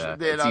pictures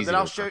that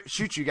I'll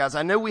shoot you guys.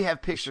 I know we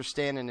have pictures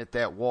standing at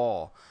that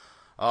wall,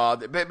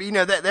 but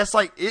that's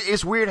like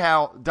it's weird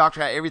how Doctor,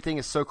 how everything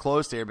is so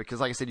close there, because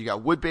like I said, you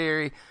got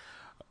Woodbury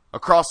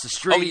across the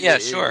street. Oh yeah,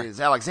 sure.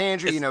 Is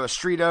Alexandria. A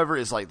street over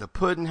is like the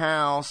Pudding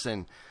House,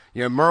 and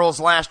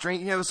Merle's Last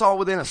Drink. It's all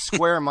within a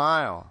square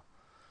mile.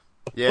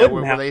 Yeah,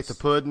 where they ate the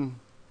pudding.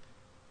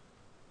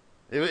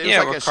 It was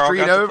like a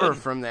street over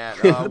from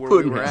that where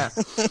we were at.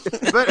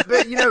 But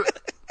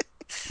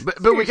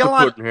we got a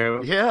lot.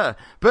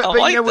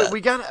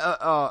 We got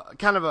a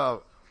kind of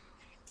a.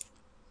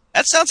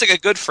 That sounds like a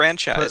good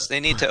franchise. They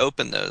need to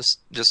open those.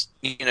 Just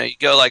you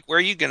go like, where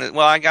are you gonna?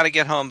 Well, I got to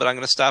get home, but I'm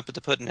gonna stop at the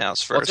Pudding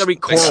House first. Well, it's gonna be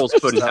Coral's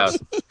Pudding House.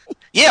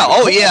 Yeah.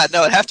 Oh, yeah.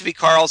 No, it'd have to be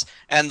Carl's,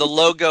 and the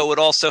logo would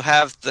also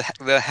have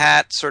the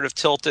hat sort of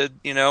tilted,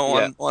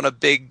 on a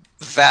big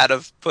vat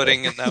of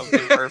pudding, and that would be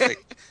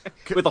perfect.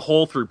 With a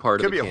hole through part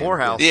of it. Could be a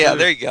whorehouse. Yeah,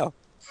 there you go.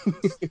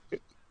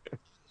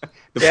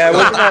 Yeah,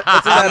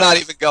 I'm not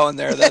even going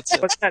there. That's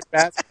it. What's that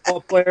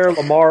basketball player,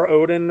 Lamar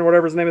Odin, or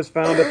whatever his name is,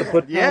 found at the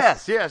Pudding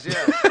House? Yes.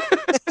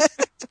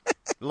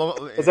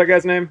 What's that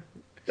guy's name?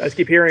 I just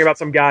keep hearing about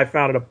some guy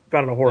found in a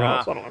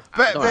whorehouse. I don't know.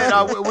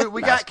 But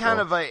we got kind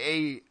of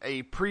a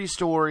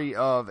pre-story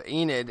of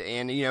Enid,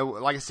 and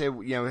like I said,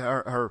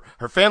 her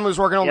family was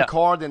working on the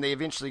car. Then they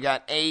eventually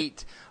got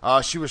ate.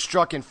 She was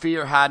struck in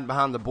fear, hiding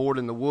behind the board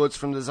in the woods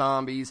from the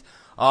zombies.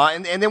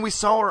 And then we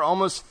saw her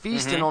almost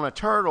feasting on a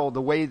turtle,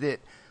 the way that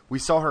we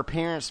saw her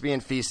parents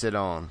being feasted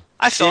on.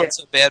 I felt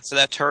so bad for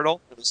that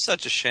turtle. It was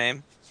such a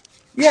shame.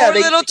 Yeah,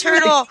 little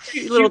turtle.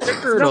 Little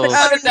turtle.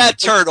 What did that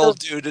turtle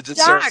do to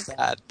deserve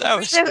that? That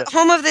was the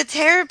home of the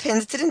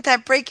Terrapins. Didn't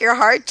that break your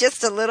heart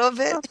just a little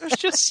bit? It was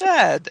just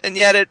sad, and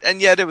yet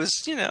it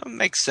was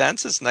makes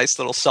sense. It's a nice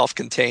little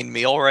self-contained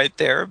meal right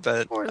there.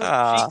 But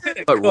raw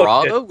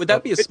though, would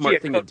that be a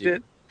smart thing to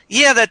do?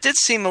 Yeah, that did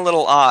seem a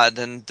little odd,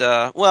 and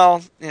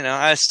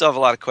I still have a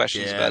lot to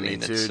questions about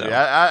Enid. Too. So.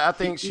 I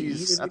think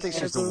she's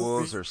the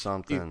wolves or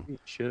something.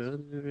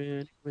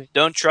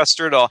 Don't trust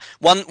her at all.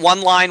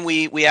 One line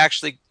we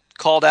actually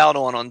called out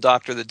on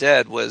Doctor the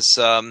Dead was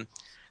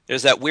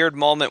there's that weird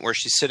moment where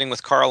she's sitting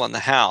with Carl in the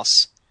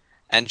house,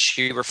 and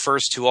she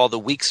refers to all the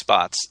weak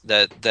spots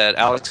that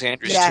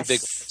Alexandria's too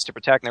big to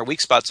protect, and there are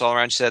weak spots all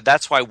around. She said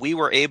that's why we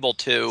were able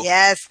to.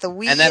 Yes, the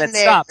weak, and then it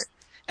stopped.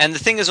 And the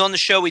thing is, on the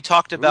show, we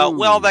talked about,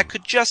 that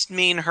could just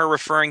mean her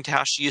referring to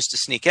how she used to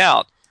sneak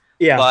out.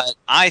 Yeah. But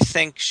I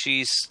think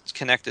she's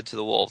connected to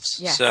the wolves.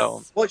 Yes.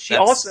 So, well, she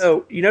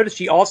also,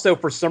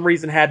 for some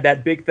reason, had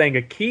that big thing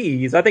of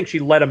keys. I think she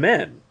let him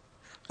in.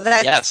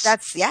 That's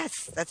exactly.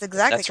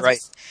 That's right.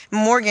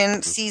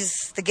 Morgan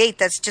sees the gate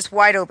that's just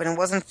wide open. It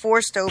wasn't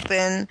forced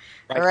open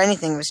or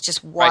anything. It was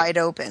just wide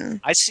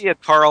open. I see a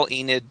Carl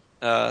Enid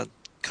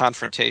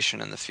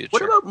confrontation in the future.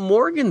 What about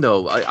Morgan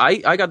though?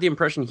 I got the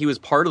impression he was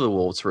part of the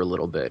wolves for a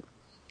little bit,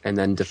 and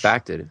then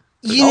defected.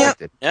 No.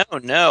 The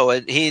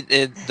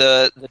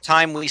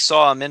time we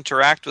saw him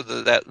interact with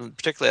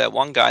particularly that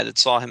one guy that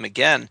saw him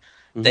again,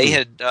 they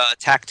had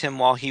attacked him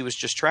while he was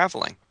just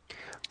traveling.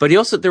 But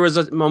there was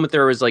a moment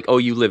there was like, oh,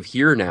 you live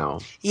here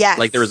now. Yes.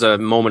 Like there was a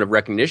moment of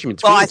recognition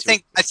between. Well, I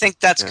think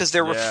that's because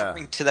they're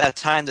referring to that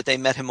time that they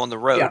met him on the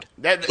road.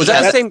 Yeah. Was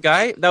that the same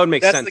guy? That would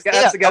make sense.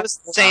 That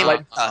was the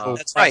same.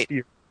 That's right.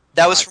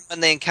 That was from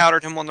when they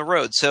encountered him on the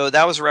road. So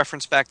that was a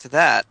reference back to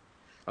that.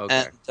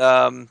 Okay.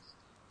 And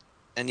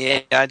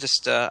I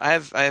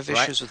have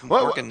issues with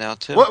Morgan now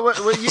too.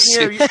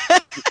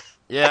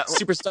 Yeah,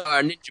 superstar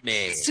ninja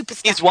man.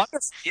 He's wonderful.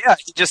 Yeah,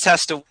 he just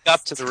has to wake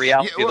up to the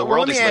reality of the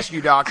world. Let me ask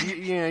you, Doc.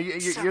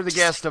 You're the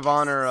guest of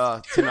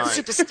honor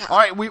tonight. All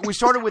right, we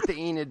started with the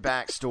Enid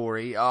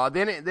backstory.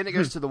 Then it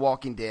goes to The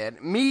Walking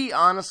Dead. Me,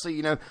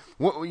 honestly,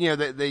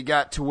 they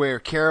got to where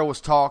Carol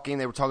was talking.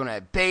 They were talking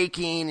about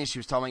baking, and she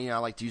was talking. I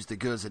like to use the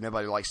goods that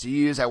nobody likes to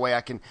use. That way, I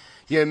can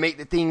make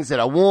the things that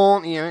I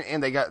want.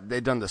 And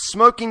they done the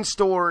smoking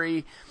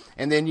story,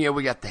 and then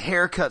we got the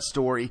haircut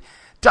story.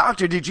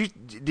 Doctor, did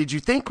you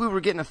think we were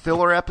getting a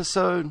filler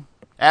episode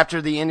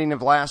after the ending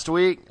of last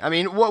week? I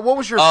mean, what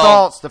was your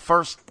thoughts the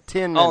first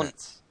 10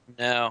 minutes?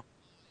 No.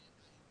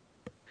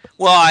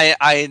 Well,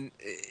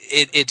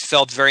 it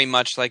felt very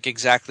much like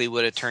exactly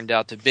what it turned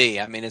out to be.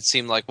 I mean, it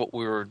seemed like what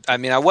we were. I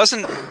mean, I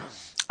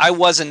I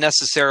wasn't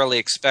necessarily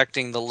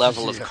expecting the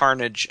level of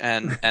carnage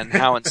and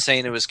how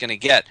insane it was going to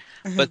get.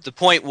 But the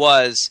point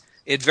was,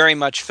 it very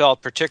much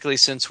felt, particularly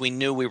since we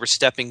knew we were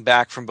stepping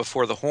back from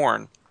before the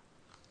horn,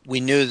 we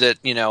knew that,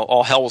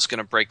 all hell was going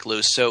to break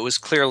loose. So it was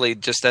clearly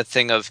just that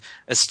thing of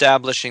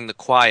establishing the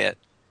quiet.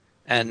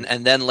 And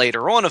then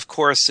later on, of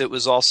course, it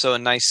was also a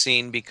nice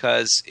scene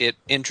because it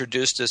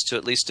introduced us to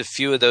at least a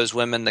few of those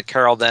women that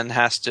Carol then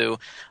has to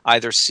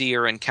either see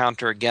or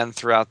encounter again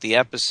throughout the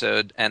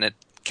episode, and it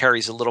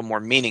carries a little more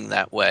meaning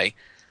that way.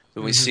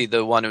 We see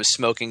the one who's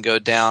smoking go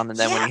down, and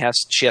then when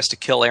she has to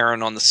kill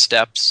Aaron on the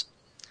steps.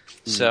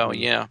 So,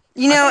 yeah.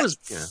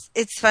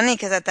 It's funny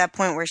because at that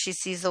point where she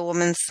sees the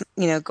woman,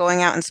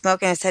 going out and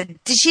smoking, I said,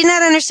 did she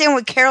not understand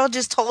what Carol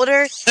just told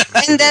her?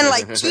 And then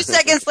 2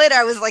 seconds later,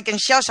 I was in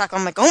shell shock.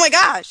 I'm like, oh my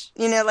gosh.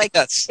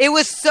 It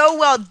was so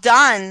well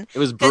done. It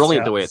was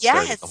brilliant the way it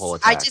started, the whole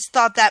attack. I just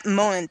thought that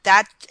moment,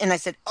 and I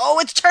said, oh,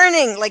 it's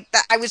turning.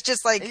 That. I was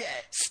just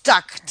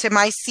stuck to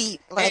my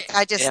seat.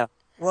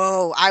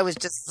 Whoa, I was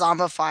just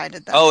zombified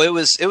at that. Oh, it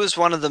was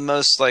one of the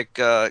most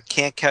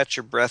can't catch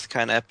your breath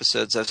kind of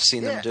episodes I've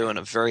seen them do in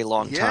a very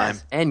long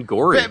time. And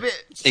gory.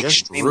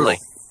 Extremely.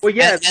 Well,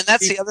 yeah, and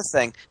that's the other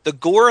thing. The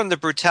gore and the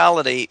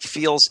brutality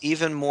feels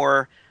even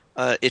more.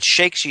 It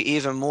shakes you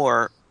even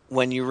more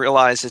when you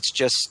realize it's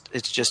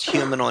just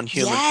human on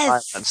human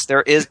violence.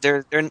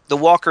 The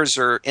walkers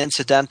are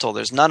incidental.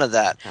 There's none of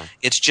that.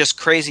 It's just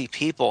crazy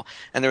people.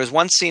 And there was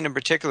one scene in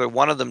particular.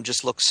 One of them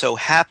just looked so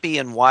happy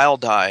and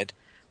wild-eyed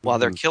while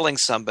they're killing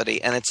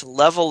somebody, and it's a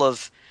level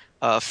of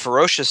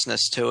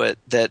ferociousness to it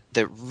that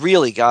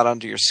really got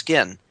under your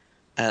skin.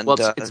 And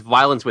it's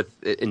violence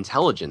with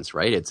intelligence,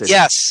 right? It's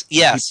yes,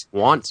 you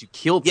want to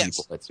kill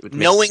people. Yes.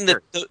 Knowing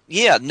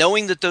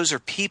that those are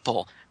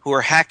people who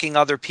are hacking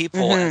other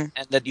people, and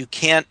that you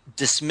can't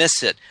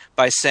dismiss it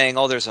by saying,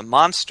 "Oh, there's a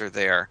monster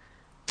there."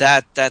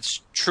 That's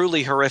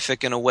truly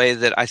horrific in a way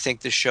that I think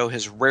this show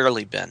has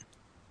rarely been.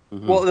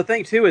 Well, the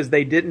thing, too, is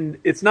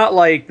it's not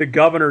like the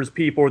governor's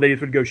people where they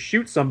just would go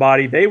shoot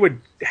somebody. They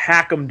would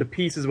hack them to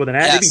pieces with an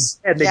axe. They'd be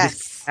dead, and they'd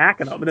just keep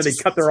hacking them. And then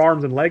they'd cut their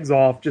arms and legs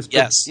off just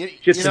to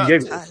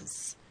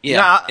giggles.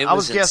 I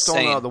was guest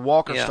on the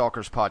Walker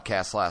Stalkers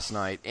podcast last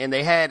night, and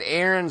they had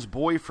Aaron's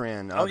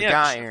boyfriend, the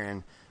guy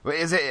Aaron.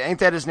 Ain't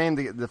that his name,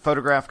 the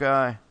photograph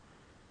guy?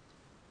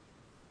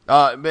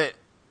 But...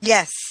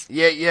 Yes.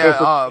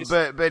 Yeah.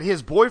 But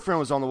his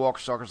boyfriend was on the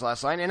Walker Stalkers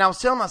last night, and I was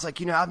telling him, I was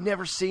like, I've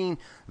never seen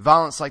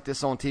violence like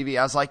this on TV.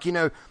 I was like,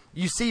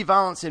 you see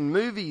violence in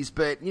movies,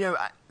 but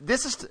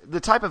this is the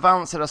type of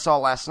violence that I saw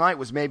last night.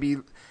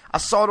 I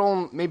saw it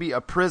on maybe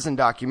a prison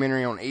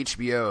documentary on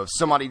HBO of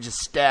somebody just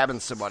stabbing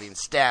somebody and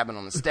stabbing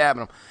them and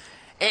stabbing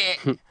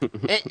them.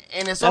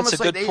 And it's almost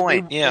like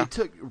they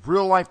took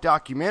real life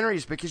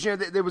documentaries because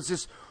there was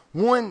this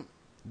one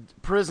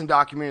prison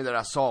documentary that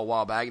I saw a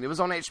while back, and it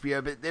was on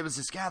HBO, but there was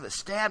this guy that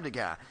stabbed a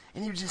guy,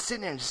 and he was just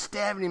sitting there and just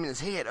stabbing him in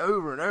his head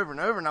over and over and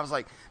over, and I was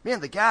like,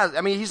 man, the guy,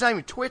 he's not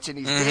even twitching,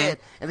 he's dead,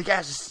 and the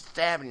guy's just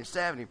stabbing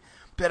him,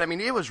 but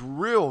it was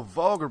real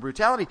vulgar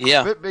brutality.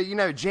 But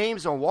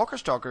James on Walker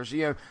Stalkers,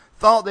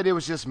 thought that it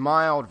was just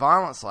mild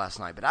violence last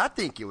night, but I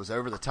think it was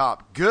over the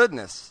top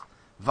goodness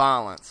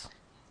violence.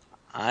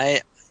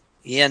 I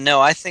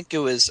think it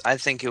was,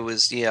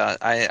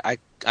 I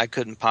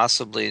couldn't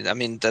possibly,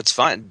 that's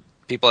fine.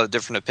 People have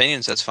different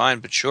opinions, that's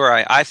fine, but sure,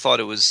 I thought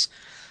it was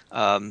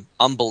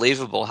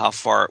unbelievable how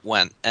far it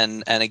went.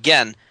 And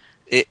again,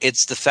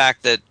 it's the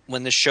fact that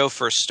when this show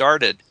first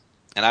started,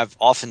 and I've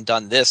often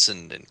done this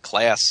in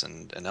class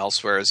and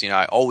elsewhere, is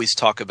I always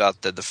talk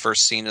about the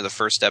first scene of the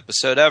first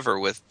episode ever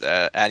with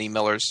Annie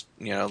Miller's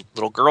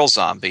little girl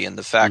zombie, and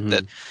the fact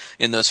that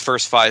in those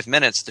first 5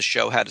 minutes the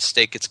show had to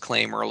stake its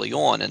claim early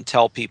on and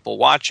tell people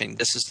watching,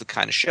 this is the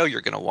kind of show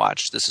you're going to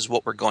watch, this is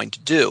what we're going to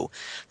do,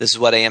 this is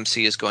what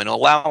AMC is going to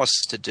allow us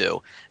to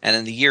do. And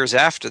in the years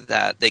after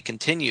that, they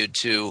continued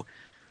to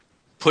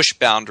push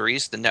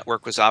boundaries. The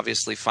network was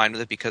obviously fine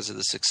with it because of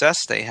the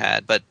success they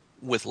had, but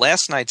with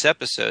last night's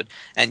episode,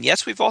 and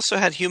yes, we've also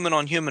had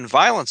human-on-human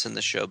violence in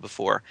the show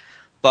before,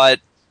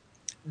 but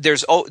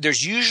there's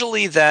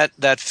usually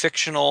that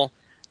fictional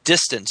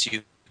distance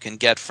you can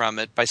get from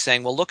it by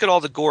saying, well, look at all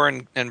the gore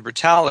and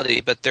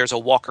brutality, but there's a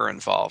walker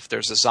involved,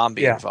 there's a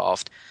zombie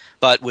involved.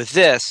 But with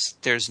this,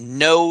 there's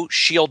no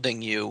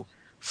shielding you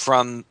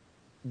from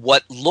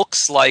what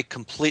looks like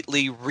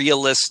completely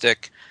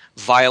realistic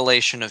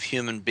violation of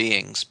human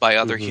beings by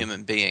other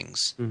human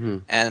beings.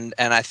 And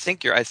I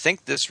think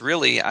this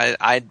really,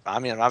 I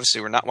mean,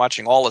 obviously we're not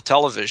watching all the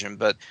television,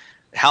 but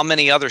how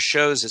many other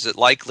shows is it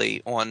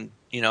likely on,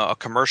 a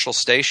commercial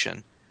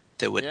station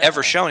that would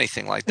ever show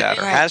anything like that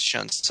or has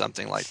shown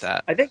something like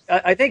that?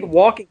 I think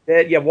Walking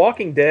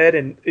Dead,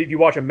 and if you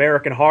watch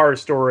American Horror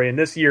Story, and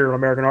this year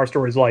American Horror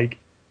Story is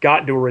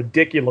gotten to a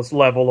ridiculous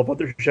level of what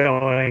they're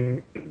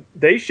showing.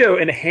 They show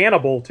in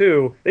Hannibal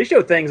too. They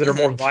show things that are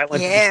more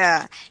violent.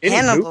 Yeah,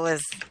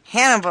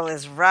 Hannibal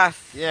is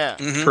rough. Yeah,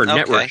 for a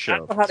network show. I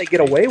don't know how they get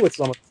away with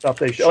some of the stuff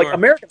they show. Like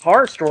American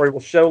Horror Story will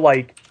show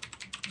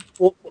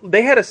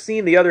they had a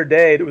scene the other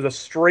day that was a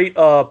straight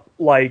up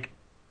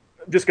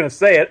I'm just going to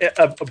say it,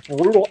 a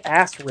brutal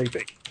ass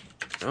raping.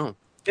 Oh.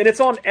 And it's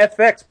on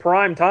FX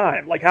prime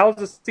time. Like, how is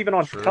this even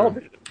on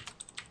television?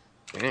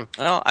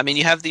 Well, I mean,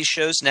 you have these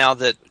shows now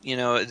that, you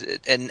know,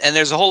 and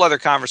there's a whole other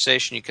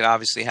conversation you could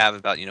obviously have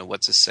about, you know,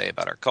 what's this say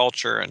about our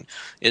culture and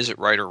is it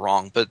right or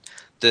wrong. But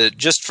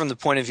just from the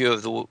point of view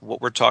of what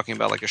we're talking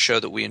about, like a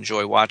show that we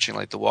enjoy watching,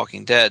 like The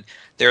Walking Dead,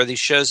 there are these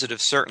shows that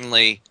have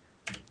certainly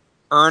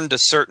earned a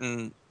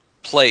certain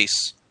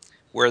place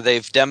where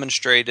they've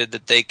demonstrated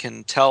that they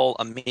can tell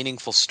a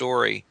meaningful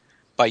story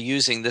by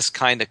using this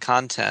kind of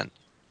content.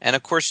 And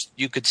of course,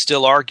 you could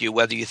still argue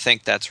whether you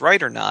think that's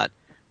right or not.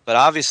 But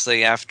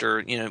obviously, after,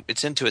 you know,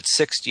 it's into its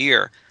 6th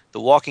year,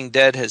 The Walking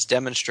Dead has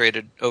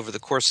demonstrated over the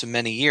course of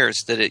many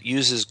years that it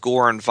uses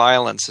gore and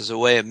violence as a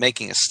way of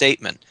making a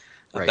statement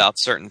about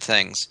certain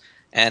things.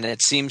 And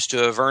it seems to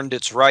have earned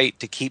its right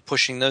to keep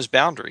pushing those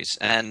boundaries.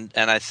 And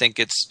I think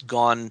it's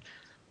gone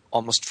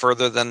almost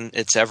further than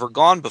it's ever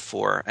gone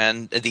before.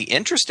 And the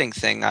interesting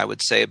thing I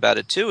would say about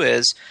it too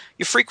is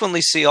you frequently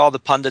see all the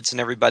pundits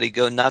and everybody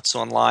go nuts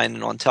online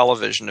and on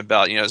television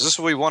about, you know, is this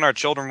what we want our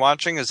children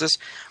watching? Is this?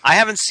 I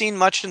haven't seen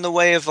much in the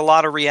way of a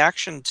lot of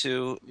reaction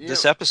to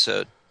this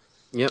episode.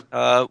 Yep.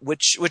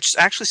 Which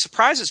actually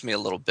surprises me a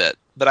little bit.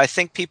 But I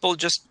think people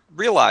just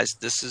realize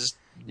this is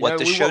what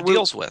the show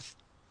deals with.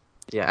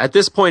 Yeah, at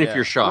this point, if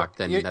you're shocked,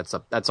 then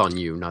that's on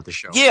you, not the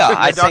show. Yeah,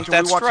 I think Doctor,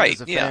 that's we watch right. It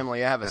as a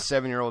family, I have a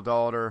 7-year-old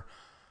daughter,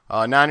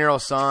 a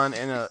 9-year-old son,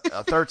 and a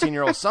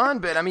 13-year-old son.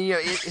 But I mean, you know,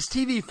 it's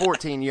TV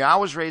 14. I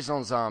was raised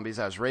on zombies.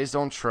 I was raised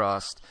on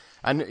trust.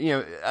 I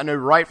know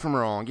right from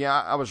wrong.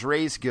 Yeah, I was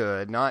raised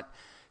good, not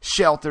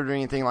sheltered or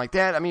anything like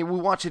that. I mean, we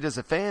watch it as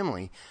a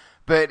family,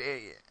 but.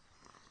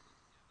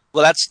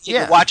 Well, that's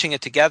you're watching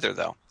it together,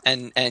 though,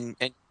 and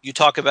you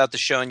talk about the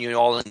show and you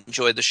all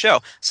enjoy the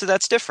show, so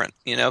that's different,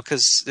 you know,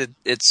 because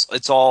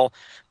it's all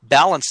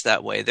balanced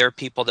that way. There are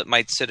people that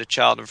might sit a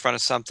child in front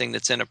of something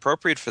that's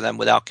inappropriate for them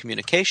without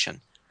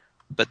communication,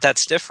 but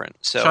that's different.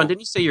 So, Sean,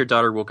 didn't you say your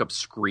daughter woke up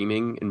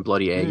screaming in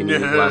bloody agony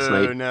last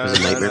night? No, was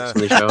it nightmares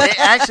from the show? Hey,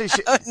 actually,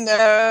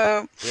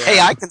 no. Yeah. Hey,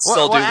 I can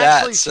still do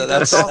that. So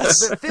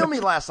that's film me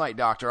last night,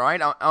 Doctor. All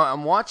right,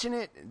 I'm watching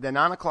it, the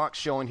 9:00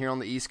 showing here on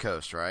the East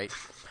Coast, right?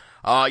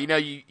 You know,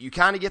 you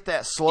kind of get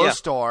that slow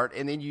start,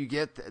 and then you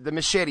get the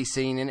machete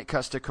scene, and it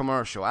cuts to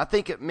commercial. I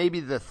think it maybe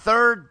the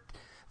third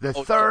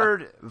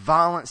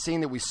violent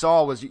scene that we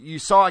saw was you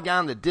saw a guy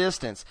in the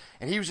distance,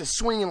 and he was just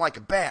swinging like a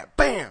bat,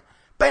 bam,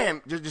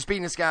 bam, just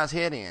beating this guy's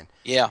head in.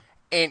 Yeah.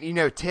 And, you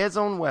know, Ted's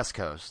on West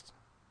Coast.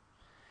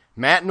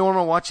 Matt and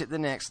Norma watch it the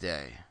next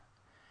day.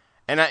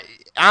 And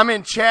I'm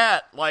in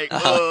chat like,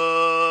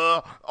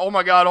 oh,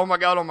 my God, oh, my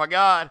God, oh, my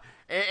God.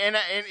 And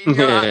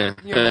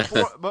you know,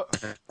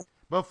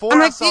 before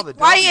I saw the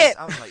documents,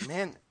 I was like,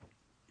 man,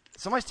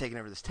 somebody's taking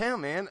over this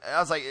town, man. I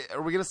was like,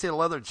 are we going to see a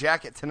leather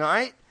jacket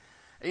tonight?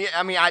 Yeah,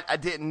 I mean, I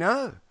didn't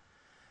know.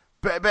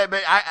 But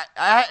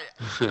I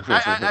should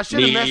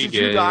have messaged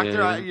you,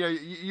 Doctor.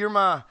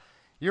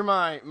 You're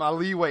my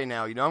leeway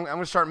now. You know, I'm going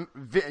to start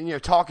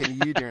talking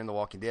to you during The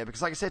Walking Dead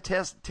because, like I said,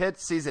 Ted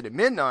sees it at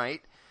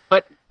midnight.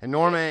 And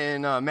Norma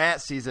and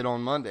Matt sees it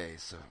on Monday.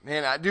 So,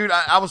 man,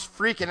 I was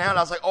freaking out. I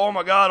was like, oh,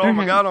 my God, oh,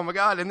 my God, oh, my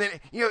God. And then,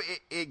 you know,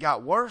 it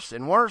got worse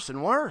and worse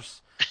and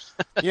worse.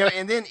 You know,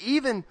 and then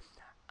even...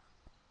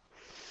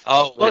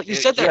 Oh, well, you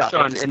said that,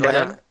 Sean.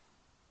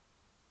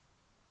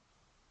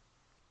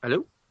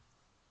 Hello?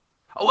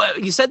 Oh, well,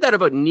 you said that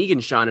about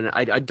Negan, Sean, and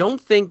I don't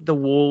think the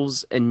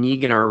wolves and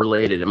Negan are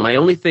related. And my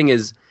only thing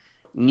is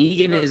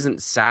Negan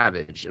isn't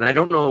savage. And I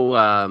don't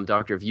know,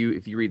 Doctor, if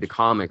you read the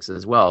comics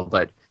as well,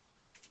 but...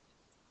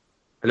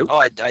 Hello? Oh,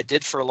 I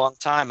did for a long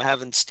time. I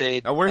haven't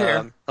stayed. Oh, we're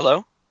here.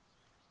 Hello?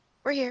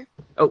 We're here.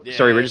 Oh,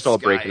 sorry, we're just all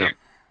breaking up.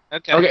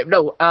 Okay,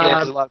 no, what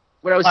I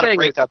was saying is...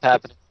 breakup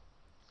happening.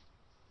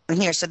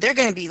 Here, so they're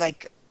going to be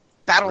like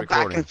battled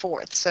back and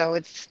forth. So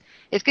it's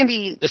going to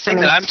be the thing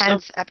an that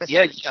intense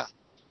episode. Yeah.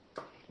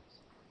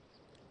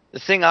 The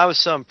thing I was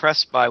so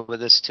impressed by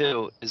with this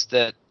too is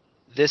that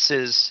this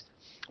is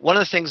one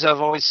of the things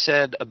I've always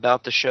said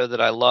about the show that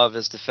I love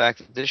is the fact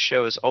that this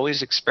show has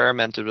always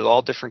experimented with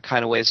all different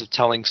kind of ways of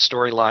telling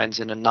storylines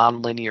in a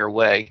non-linear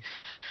way.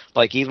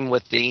 Like even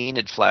with the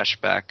Enid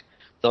flashback,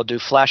 they'll do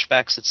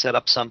flashbacks that set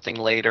up something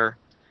later.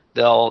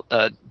 They'll,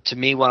 to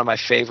me, one of my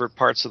favorite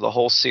parts of the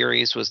whole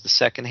series was the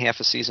second half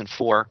of season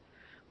 4,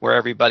 where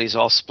everybody's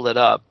all split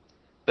up,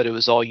 but it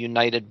was all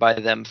united by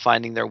them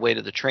finding their way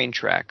to the train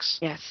tracks.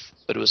 Yes.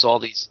 But it was all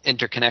these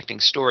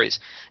interconnecting stories.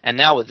 And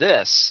now with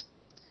this,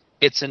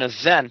 it's an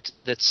event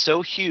that's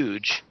so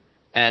huge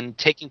and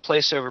taking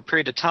place over a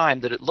period of time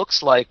that it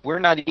looks like we're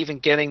not even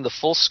getting the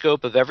full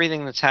scope of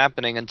everything that's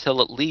happening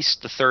until at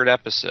least the 3rd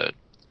episode.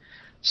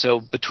 So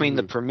between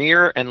the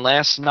premiere and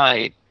last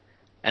night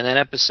and then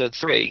episode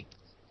 3,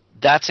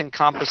 that's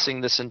encompassing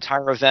this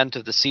entire event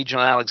of the siege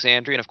on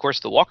Alexandria. And of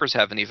course the walkers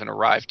haven't even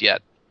arrived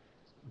yet.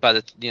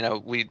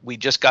 We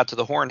just got to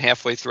the Horn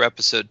halfway through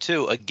episode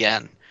 2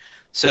 again.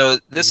 So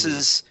this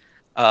is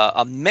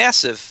a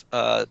massive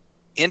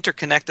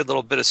interconnected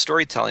little bit of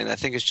storytelling that I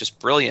think is just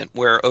brilliant,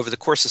 where over the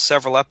course of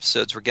several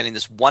episodes, we're getting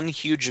this one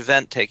huge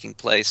event taking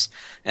place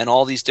and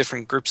all these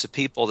different groups of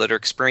people that are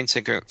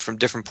experiencing it from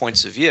different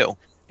points of view.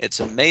 It's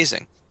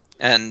amazing.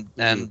 And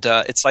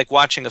it's like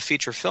watching a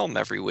feature film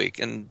every week.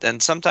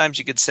 And sometimes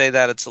you could say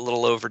that it's a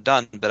little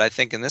overdone, but I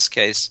think in this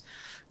case,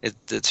 it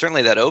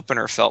certainly that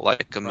opener felt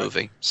like a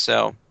movie.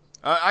 So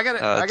I got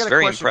a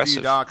very question impressive. for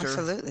you, Doctor.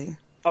 Absolutely.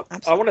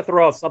 I want to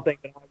throw out something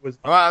that I was.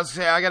 Well, I was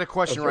say I got a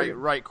question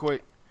right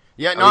quick.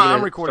 Yeah, no,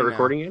 I'm recording.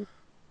 Recording?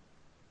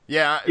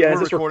 Yeah, Yeah, we're is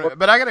this recording.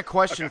 But I got a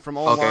question from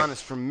online. Okay.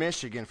 It's from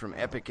Michigan, from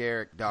Epic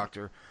Eric,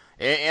 Doctor,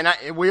 and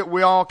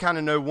we all kind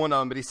of know one of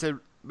them.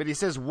 But he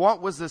says,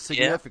 what was the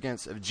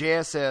significance of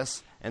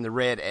JSS and the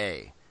Red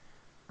A?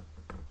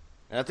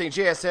 And I think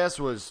JSS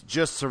was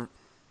just.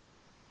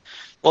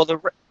 Well, the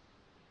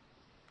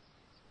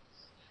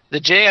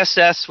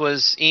JSS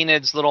was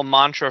Enid's little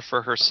mantra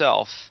for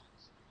herself,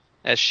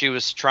 as she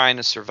was trying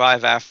to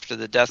survive after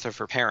the death of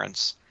her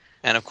parents.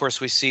 And of course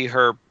we see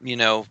her,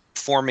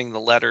 forming the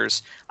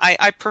letters.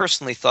 I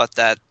personally thought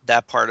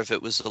that part of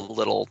it was a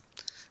little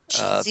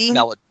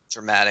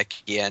melodramatic,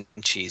 and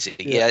cheesy.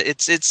 Yeah,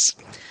 it's.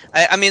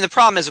 I mean, the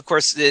problem is, of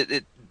course,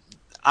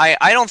 I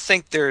don't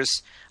think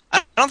there's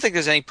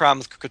any problem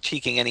with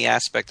critiquing any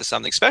aspect of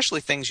something,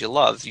 especially things you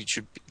love. You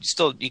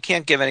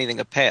can't give anything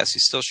a pass. You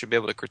still should be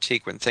able to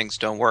critique when things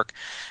don't work,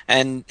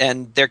 and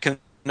there can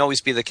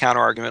always be the counter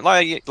argument,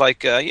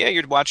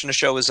 you're watching a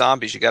show with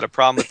zombies. You got a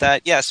problem with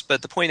that? Yes,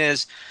 but the point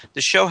is,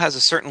 the show has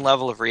a certain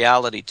level of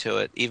reality to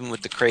it, even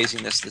with the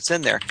craziness that's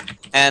in there.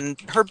 And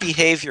her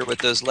behavior with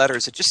those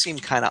letters, it just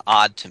seemed kind of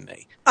odd to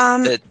me.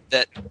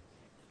 That.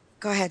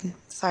 Go ahead.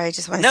 Sorry, I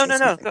just want to say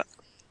something.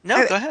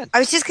 Go ahead. I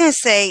was just going to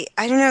say,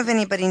 I don't know if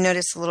anybody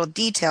noticed a little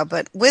detail,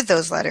 but with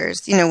those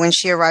letters, when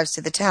she arrives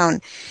to the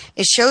town,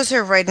 it shows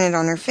her writing it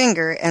on her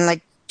finger, and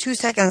like 2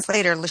 seconds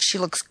later, she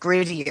looks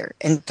grittier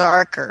and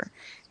darker,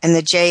 and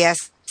the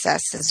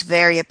JSS is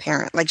very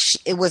apparent. Like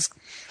it was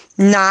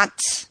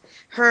not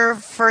her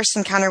first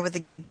encounter with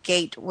the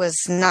gate was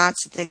not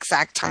the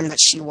exact time that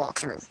she walked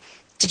through.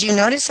 Did you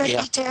notice that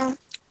detail?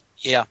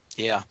 Yeah.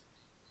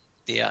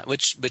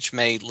 Which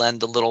may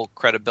lend a little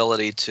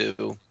credibility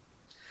to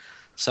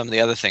some of the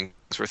other things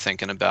we're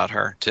thinking about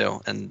her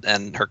too,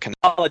 and her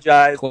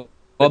apologize.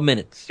 12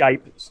 minutes.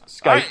 Skype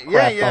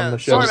crap on the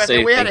show. Sorry about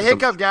that. We had a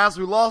hiccup, guys.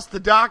 We lost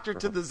the Doctor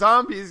to the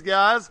zombies,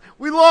 guys.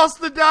 We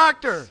lost the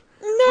Doctor.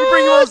 We're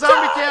bringing on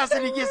ZombieCast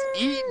and he gets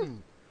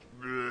eaten.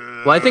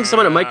 Well, I think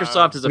someone at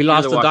Microsoft is. We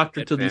lost the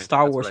Doctor to the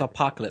Star Wars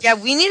apocalypse. Yeah,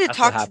 we need to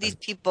talk to these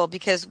people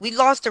because we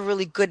lost a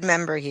really good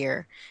member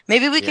here.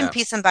 Maybe we can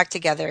piece them back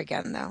together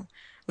again, though.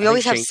 We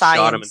always have science.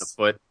 Shot him in the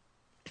foot.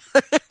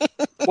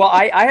 Well,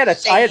 I had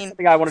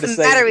something I wanted to say. What's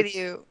the matter with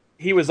you?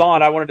 He was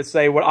on. I wanted to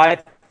say what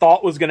I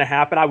thought was going to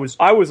happen. I was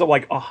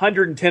like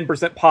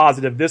 110%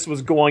 positive this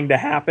was going to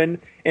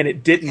happen, and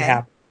it didn't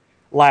happen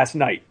last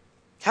night.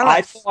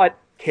 I thought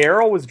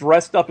Carol was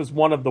dressed up as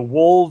one of the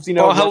wolves.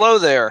 Oh, hello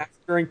there.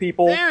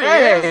 People.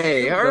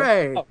 Hey, all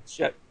right. Oh,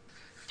 shit.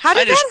 How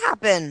did that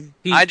happen?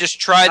 I just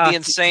tried the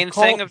insane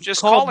thing of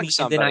just calling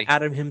somebody. Then I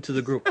added him to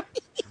the group.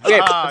 Okay,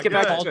 let's get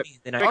back to it.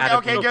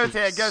 Okay,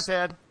 go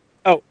Ted.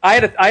 Oh, I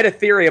had a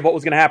theory of what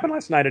was going to happen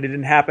last night, and it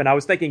didn't happen. I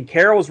was thinking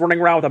Carol was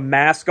running around with a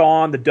mask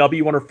on, the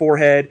W on her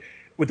forehead,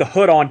 with the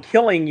hood on,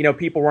 killing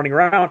people running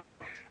around.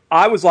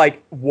 I was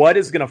like, what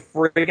is going to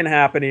friggin'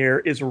 happen here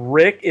is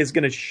Rick is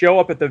going to show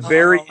up at the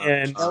very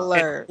end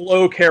and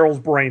blow Carol's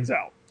brains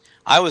out.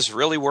 I was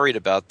really worried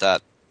about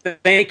that.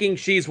 Thinking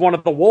she's one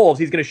of the wolves,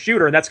 he's going to shoot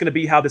her, and that's going to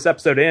be how this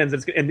episode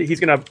ends. And he's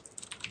going to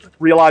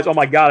realize, oh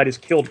my god, I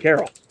just killed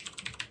Carol.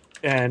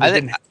 And it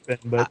didn't happen.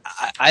 But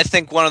I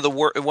think one of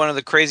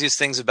the craziest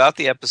things about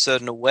the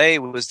episode, in a way,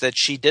 was that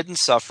she didn't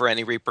suffer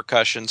any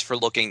repercussions for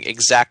looking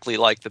exactly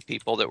like the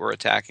people that were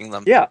attacking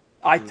them. Yeah,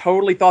 I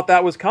totally thought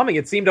that was coming.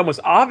 It seemed almost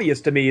obvious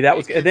to me that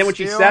was. And then when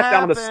she sat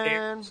down on the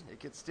stairs, it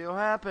could still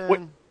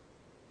happen.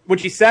 When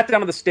she sat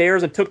down on the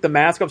stairs and took the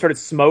mask off, started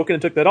smoking,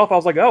 and took that off, I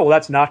was like, oh, well,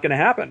 that's not going to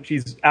happen.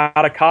 She's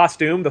out of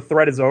costume. The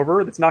threat is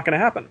over. That's not going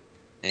to happen.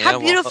 Yeah, How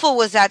beautiful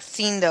was that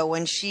scene, though,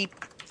 when she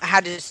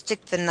had to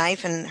stick the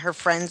knife in her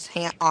friend's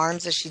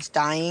arms as she's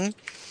dying,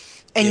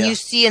 and you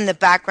see in the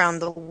background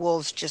the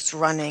wolves just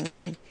running,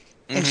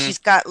 and she's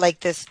got like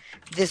this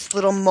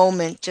little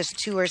moment just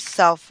to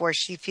herself where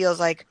she feels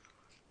like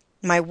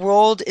my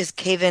world is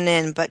caving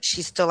in, but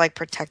she's still like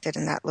protected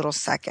in that little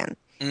second.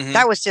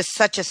 That was just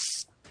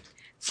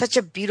such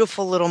a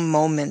beautiful little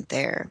moment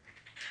there.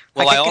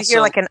 Well, I could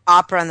hear like an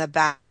opera in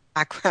the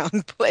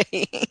background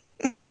playing.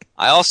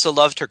 I also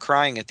loved her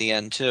crying at the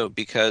end, too,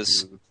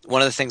 because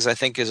one of the things I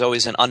think is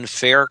always an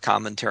unfair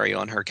commentary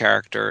on her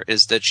character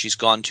is that she's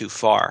gone too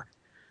far.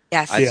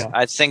 Yes.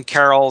 I think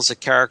Carol's a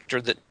character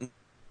that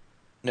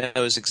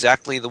knows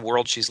exactly the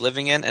world she's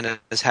living in and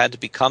has had to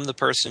become the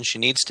person she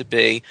needs to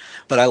be.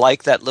 But I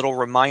like that little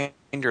reminder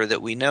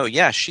that we know,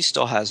 she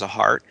still has a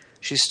heart.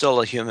 She's still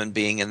a human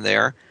being in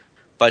there.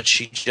 But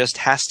she just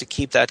has to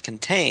keep that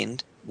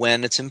contained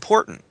when it's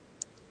important.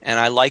 And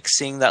I like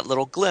seeing that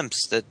little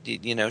glimpse that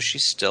she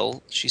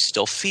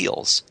still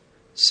feels.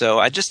 So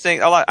I just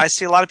think I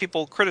see a lot of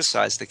people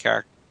criticize the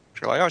character,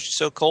 like, oh, she's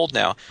so cold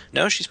now.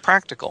 No, she's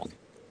practical,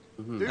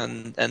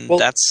 and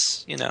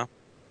that's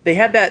They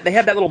had that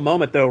little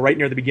moment though right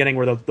near the beginning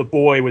where the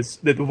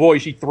boy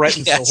she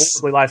threatened so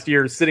horribly last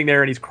year is sitting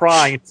there and he's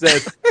crying and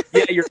says,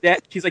 "Yeah, your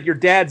dad." She's like, "Your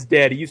dad's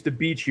dead. He used to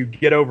beat you.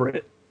 Get over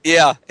it."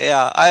 Yeah.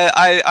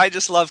 I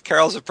just love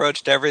Carol's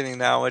approach to everything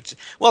now.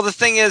 The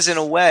thing is, in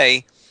a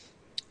way,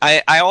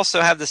 I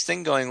also have this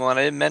thing going on.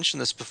 I didn't mention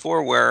this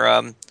before, where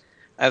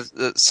I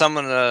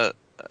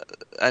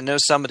know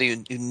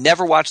somebody who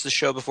never watched the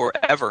show before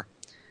ever,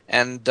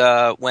 and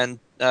when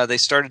they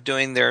started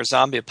doing their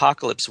Zombie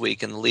Apocalypse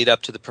Week in the lead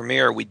up to the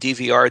premiere, we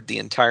DVR'd the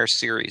entire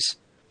series.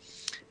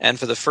 And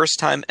for the first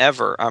time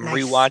ever, I'm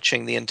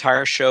rewatching the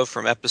entire show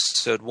from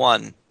episode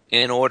 1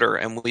 in order,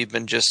 and we've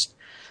been just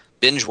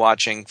binge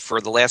watching for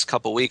the last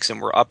couple weeks,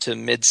 and we're up to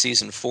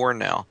mid-season 4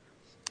 now.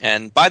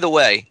 And by the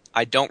way,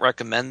 I don't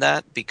recommend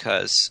that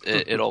because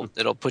it'll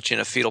put you in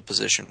a fetal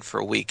position for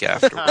a week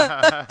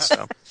afterward.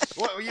 So,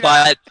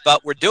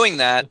 but we're doing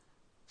that.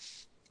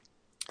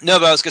 No,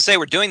 but I was going to say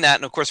we're doing that,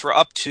 and of course we're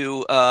up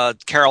to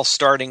Carol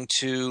starting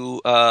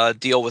to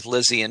deal with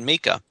Lizzie and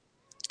Mika.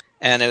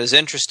 And it was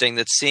interesting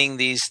that seeing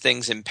these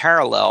things in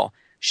parallel,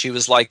 she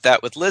was like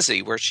that with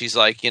Lizzie, where she's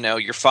like,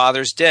 your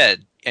father's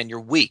dead, and you're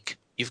weak.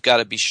 You've got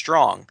to be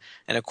strong.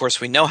 And of course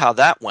we know how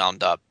that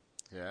wound up.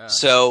 Yeah.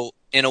 So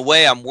in a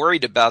way, I'm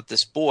worried about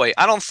this boy.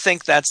 I don't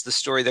think that's the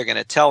story they're going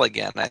to tell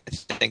again. I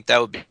think that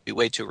would be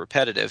way too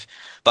repetitive.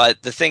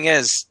 But the thing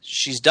is,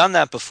 she's done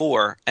that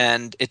before,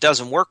 and it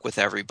doesn't work with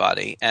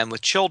everybody. And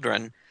with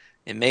children,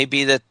 it may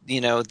be that,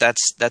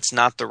 that's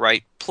not the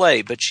right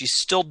play, but she's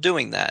still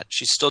doing that.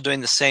 She's still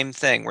doing the same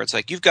thing, where it's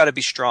like, you've got to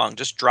be strong,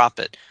 just drop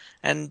it.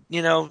 And,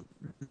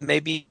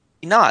 maybe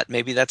not.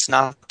 Maybe that's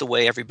not the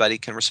way everybody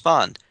can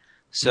respond.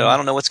 So I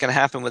don't know what's going to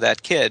happen with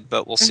that kid,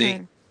 but we'll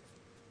see.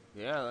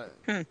 Yeah,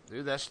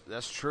 dude,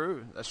 that's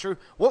true. That's true.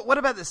 What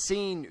about the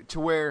scene to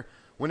where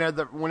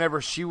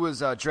whenever she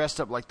was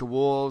dressed up like the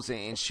wolves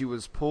and she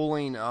was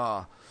pulling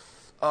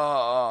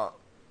God,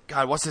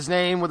 what's his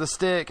name with a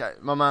stick?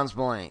 My mind's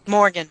blank.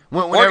 Morgan.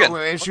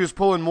 And she was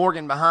pulling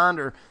Morgan behind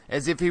her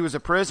as if he was a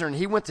prisoner, and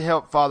he went to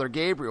help Father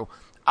Gabriel.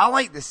 I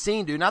like the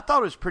scene, dude, and I thought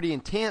it was pretty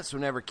intense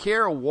whenever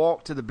Carol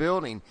walked to the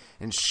building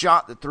and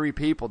shot the 3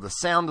 people. The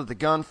sound of the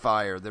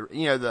gunfire,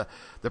 the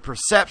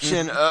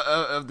perception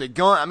of the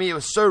gun. I mean, it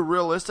was so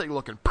realistic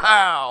looking.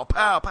 Pow,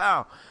 pow,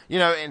 pow.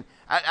 And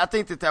I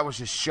think that was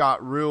just shot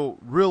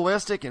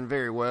realistic and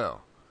very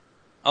well.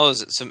 Oh,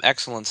 some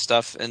excellent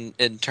stuff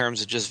in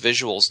terms of just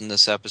visuals in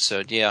this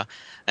episode, yeah.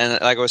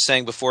 And like I was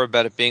saying before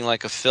about it being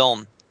like a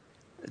film,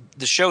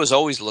 the show has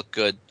always looked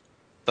good.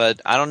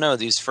 But I don't know,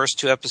 these first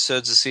 2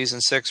 episodes of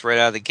season 6 right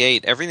out of the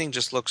gate, everything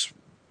just looks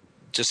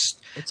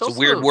it's a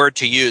weird word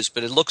to use,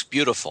 but it looks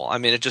beautiful. I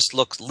mean, it just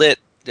looks lit,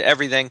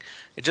 everything.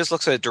 It just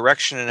looks like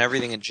direction, and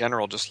everything in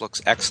general just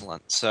looks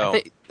excellent.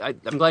 So I'm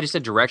glad you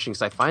said direction,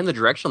 because I find the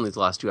direction on these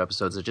last 2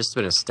 episodes has just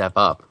been a step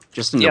up.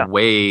 Just in the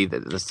way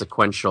that the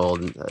sequential,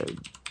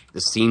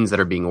 the scenes that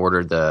are being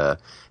ordered, the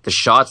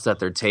shots that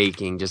they're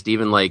taking, just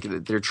even like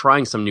they're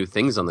trying some new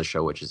things on the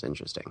show, which is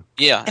interesting.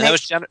 Yeah, and that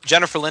was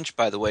Jennifer Lynch,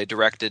 by the way,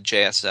 directed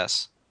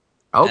JSS.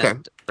 Okay,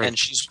 and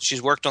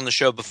she's worked on the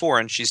show before,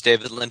 and she's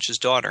David Lynch's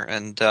daughter.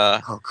 And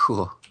oh,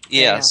 cool.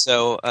 Yeah,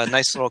 so a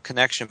nice little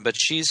connection. But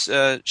she's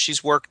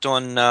worked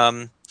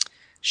on.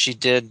 She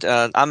did.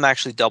 I'm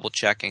actually double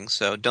checking,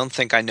 so don't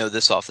think I know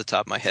this off the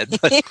top of my head.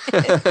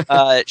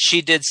 But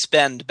she did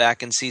Spend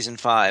back in season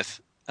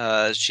 5.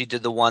 She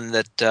did the one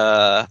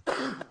that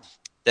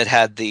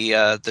had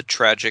the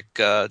tragic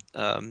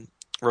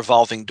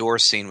revolving door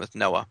scene with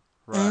Noah.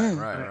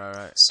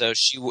 Right. So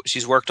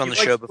she's worked on the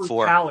show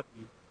before. Brutality,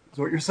 is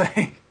what you're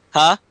saying?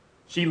 Huh?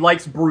 She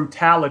likes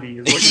brutality.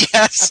 Is what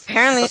Yes.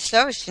 Apparently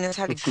so. She knows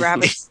how to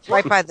grab it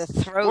right by the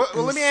throat.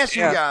 Well, let me ask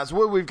you guys.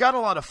 We've got a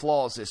lot of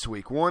flaws this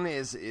week. One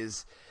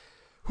is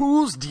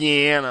who's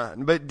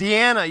Deanna? But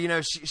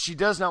Deanna, she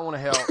does not want to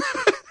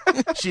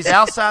help. She's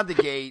outside the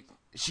gate.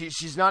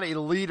 She's not a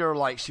leader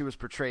like she was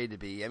portrayed to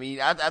be. I mean,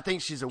 I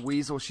think she's a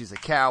weasel. She's a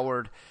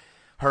coward.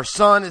 Her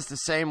son is the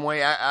same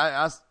way.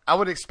 I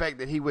would expect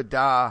that he would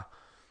die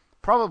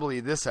probably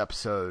this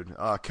episode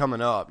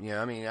coming up.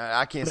 I mean,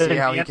 I can't see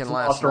how he can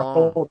last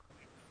long.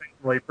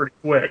 Pretty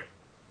quick.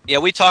 Yeah,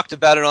 we talked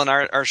about it on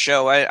our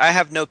show. I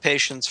have no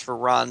patience for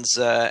Ron's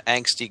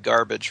angsty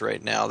garbage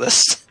right now.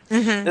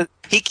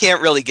 He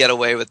can't really get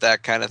away with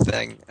that kind of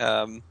thing.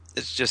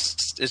 It's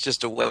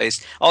just a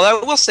waste.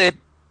 Although I will say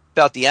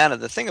about Deanna,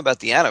 the thing about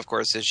Deanna, of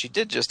course, is she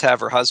did just have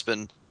her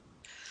husband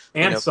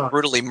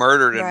brutally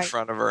murdered in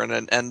front of her,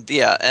 and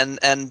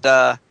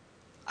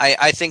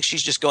I think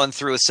she's just going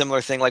through a similar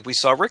thing like we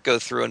saw Rick go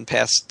through in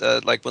past,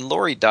 like when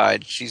Lori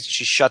died, she's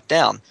shut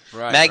down.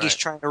 Maggie's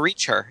trying to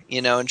reach her,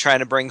 and trying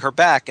to bring her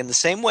back in the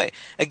same way.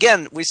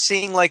 Again, we're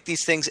seeing like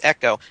these things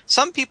echo.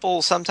 Some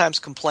people sometimes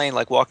complain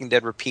like Walking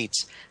Dead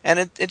repeats,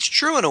 and it's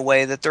true in a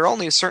way that there are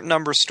only a certain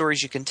number of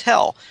stories you can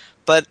tell.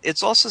 But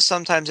it's also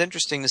sometimes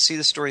interesting to see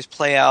the stories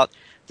play out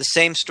the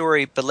same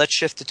story, but let's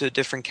shift it to a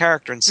different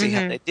character and see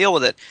how they deal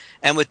with it.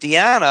 And with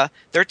Deanna,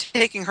 they're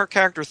taking her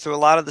character through a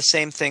lot of the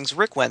same things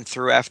Rick went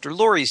through after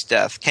Laurie's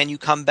death. Can you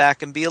come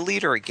back and be a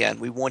leader again?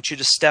 We want you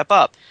to step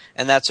up.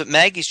 And that's what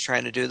Maggie's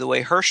trying to do, the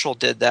way Herschel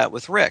did that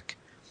with Rick.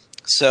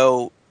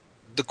 So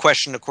the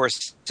question, of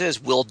course,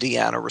 is, will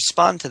Deanna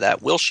respond to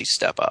that? Will she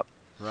step up?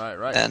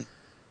 Right. And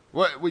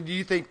what do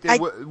you think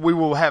that we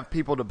will have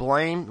people to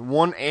blame?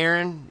 One,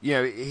 Aaron,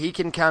 he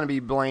can kind of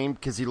be blamed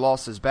because he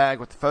lost his bag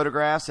with the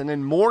photographs, and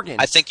then Morgan.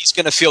 I think he's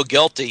going to feel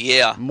guilty.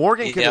 Yeah,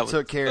 Morgan could have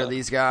took care of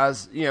these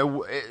guys.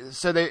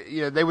 So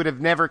they would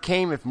have never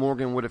came if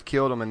Morgan would have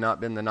killed him and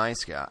not been the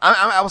nice guy.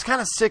 I was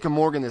kind of sick of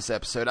Morgan this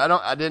episode.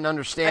 I didn't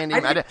understand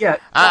him. I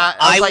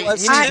was like,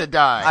 he needs to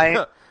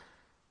die.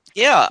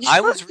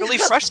 I was really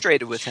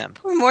frustrated with him.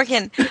 Poor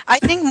Morgan. I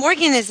think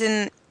Morgan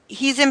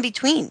he's in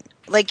between.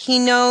 Like, he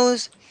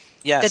knows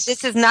that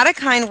this is not a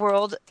kind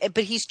world,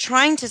 but he's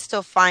trying to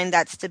still find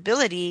that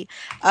stability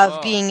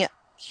of being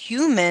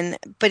human,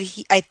 but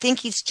I think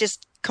he's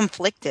just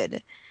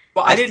conflicted.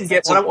 Well, I didn't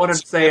get what I wanted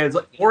to say is,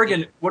 like,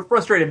 Morgan, what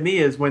frustrated me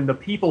is when the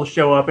people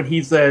show up and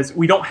he says,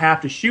 we don't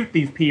have to shoot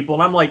these people.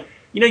 And I'm like,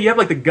 you have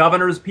like the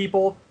governor's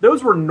people.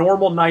 Those were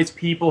normal, nice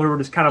people who were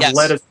just kind of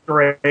led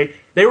astray.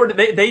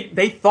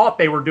 They thought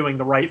they were doing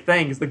the right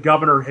things. The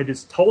governor had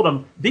just told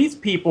them these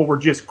people were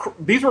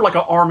these were like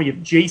an army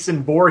of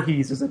Jason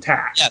Voorhees'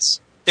 attacks. Yes,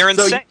 they're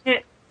insane. So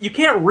you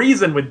can't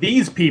reason with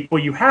these people.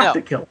 You have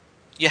to kill them.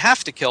 You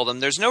have to kill them.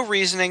 There's no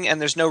reasoning and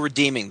there's no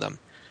redeeming them.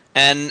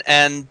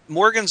 And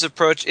Morgan's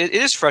approach, it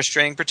is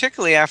frustrating,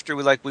 particularly after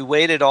we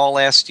waited all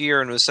last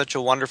year and it was such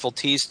a wonderful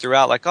tease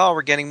throughout, like, oh,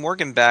 we're getting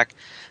Morgan back.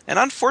 And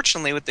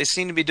unfortunately, what they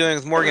seem to be doing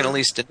with Morgan, at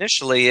least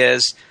initially,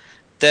 is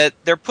that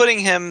they're putting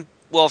him,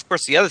 well, of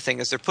course, the other thing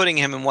is they're putting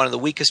him in one of the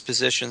weakest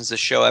positions the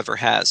show ever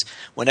has.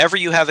 Whenever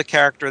you have a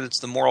character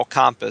that's the moral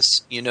compass,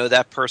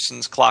 that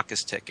person's clock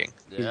is ticking.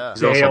 Yeah.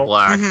 He's also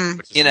black.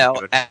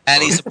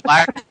 And he's a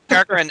black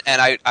character, and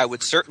I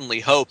would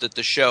certainly hope that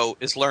the show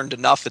is learned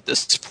enough at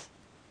this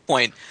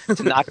point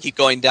to not keep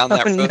going down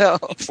that road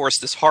and force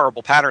this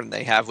horrible pattern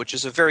they have, which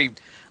is a very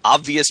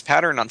obvious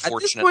pattern,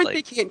 unfortunately. At this point,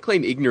 they can't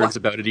claim ignorance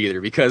about it either,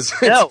 because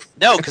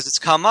because it's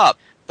come up.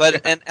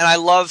 But and I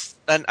love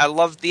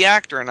the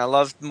actor, and I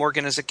love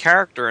Morgan as a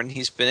character, and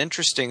he's been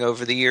interesting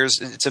over the years.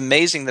 It's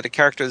amazing that a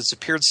character that's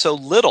appeared so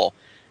little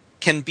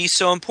can be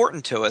so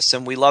important to us,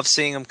 and we love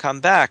seeing him come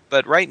back.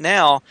 But right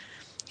now,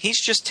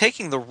 he's just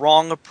taking the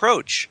wrong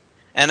approach,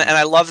 and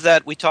I love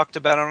that we talked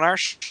about on our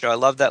show. I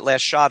love that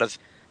last shot of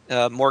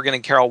Morgan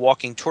and Carol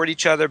walking toward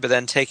each other, but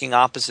then taking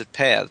opposite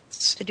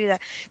paths. To do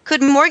that,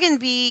 could Morgan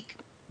be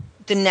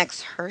the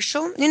next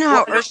Herschel? You know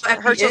how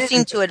Herschel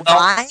seemed to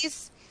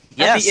advise.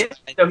 Yes, at the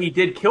end, though, he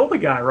did kill the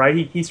guy, right?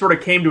 He sort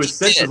of came to his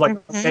senses,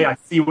 like, okay, I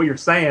see what you're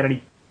saying, and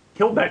he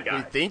killed that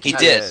guy. He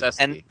did,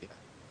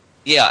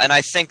 and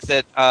I think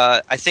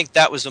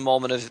that was a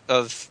moment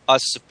of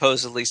us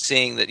supposedly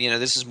seeing that,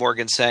 this is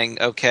Morgan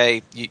saying,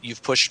 okay,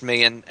 you've pushed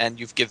me and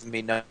you've given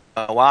me no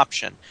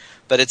option,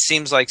 but it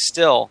seems like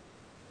still.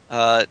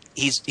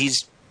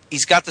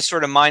 He's got the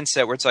sort of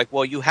mindset where it's like,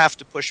 well, you have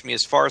to push me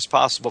as far as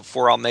possible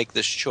before I'll make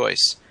this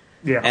choice.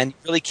 Yeah. And you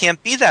really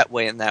can't be that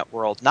way in that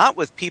world. Not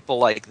with people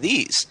like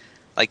these.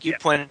 Like you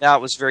pointed out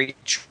was very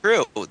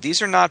true.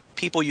 These are not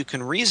people you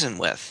can reason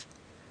with.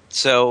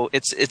 So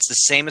it's the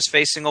same as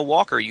facing a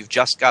walker. You've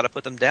just got to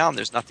put them down.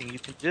 There's nothing you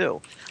can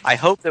do. I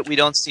hope that we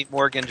don't see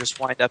Morgan just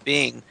wind up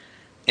being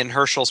in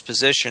Herschel's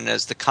position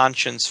as the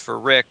conscience for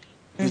Rick,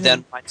 who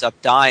then winds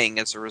up dying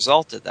as a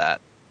result of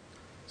that.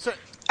 So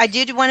I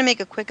did want to make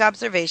a quick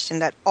observation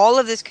that all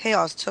of this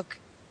chaos took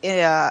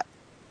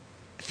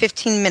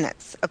 15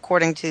 minutes,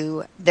 according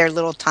to their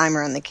little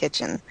timer in the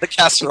kitchen. The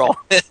casserole.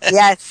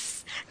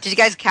 Yes. Did you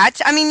guys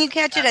catch? I mean, you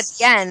catch it at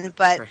the end,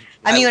 but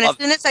I mean, as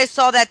soon as I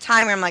saw that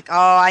timer, I'm like,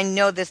 oh, I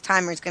know this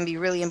timer is going to be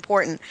really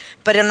important.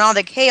 But in all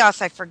the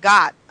chaos, I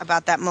forgot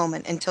about that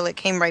moment until it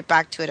came right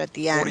back to it at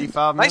the end.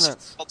 45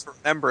 minutes. Nice to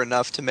remember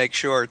enough to make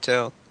sure,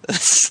 too.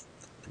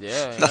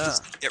 Yeah.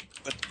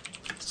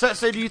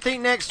 So do you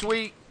think next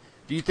week,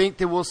 do you think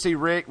that we'll see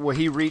Rick, will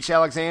he reach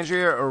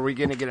Alexandria, or are we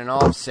going to get an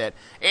offset?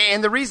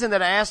 And the reason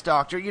that I asked,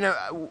 Doctor,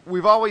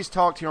 we've always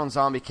talked here on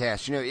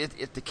ZombieCast,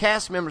 if the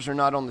cast members are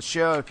not on the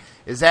show,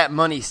 is that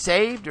money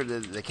saved, or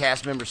do the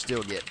cast members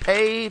still get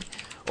paid?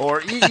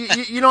 Or,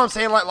 you know what I'm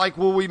saying? Like,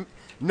 will we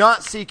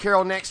not see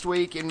Carol next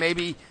week and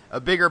maybe a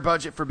bigger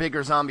budget for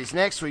bigger zombies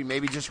next week,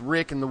 maybe just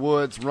Rick in the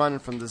woods running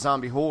from the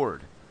zombie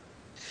horde?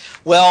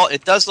 Well,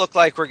 it does look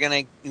like we're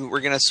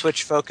gonna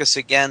switch focus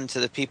again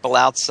to the people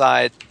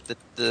outside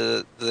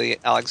the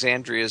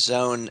Alexandria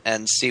zone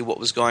and see what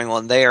was going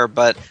on there.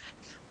 But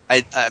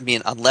I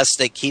mean, unless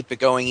they keep it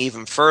going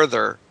even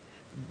further,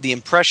 the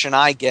impression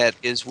I get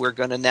is we're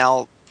going to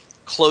now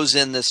close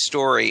in this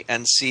story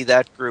and see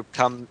that group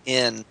come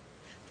in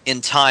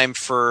time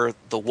for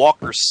the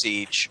Walker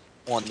siege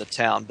on the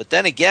town. But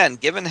then again,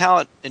 given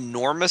how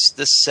enormous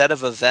this set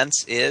of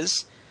events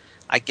is,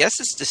 I guess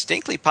it's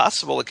distinctly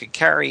possible it could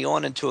carry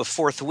on into a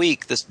fourth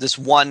week, this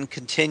one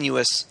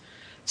continuous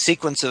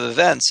sequence of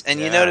events. And,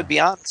 to be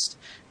honest,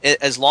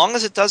 as long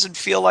as it doesn't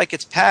feel like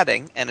it's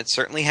padding, and it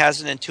certainly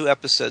hasn't in 2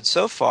 episodes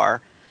so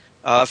far,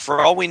 for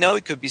all we know,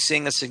 we could be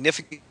seeing a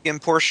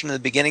significant portion of the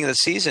beginning of the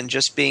season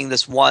just being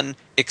this one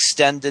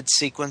extended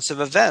sequence of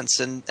events,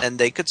 and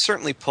they could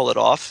certainly pull it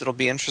off. It'll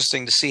be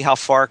interesting to see how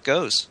far it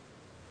goes.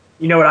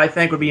 You know what I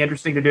think would be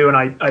interesting to do, and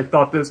I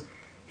thought this.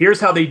 Here's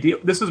how they deal.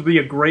 This would be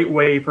a great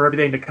way for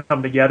everything to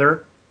come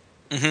together.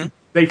 Mm-hmm.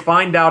 They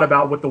find out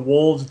about what the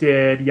wolves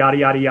did, yada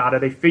yada yada.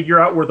 They figure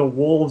out where the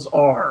wolves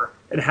are,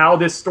 and how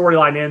this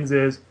storyline ends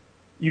is.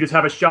 You just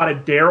have a shot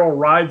of Daryl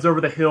rides over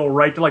the hill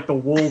right to like the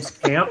wolves'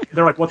 camp.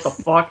 They're like, "What the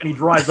fuck?" And he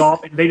drives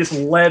off, and they just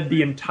led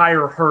the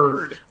entire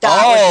herd.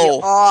 That would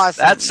be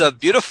awesome. That's a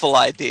beautiful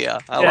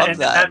idea. I love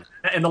that.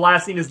 And the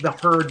last scene is the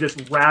herd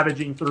just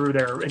ravaging through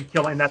there and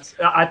killing.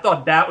 I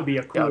thought that would be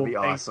a cool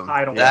awesome.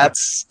 title.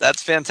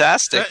 That's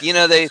fantastic. You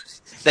know, they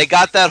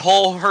got that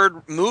whole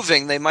herd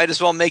moving. They might as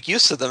well make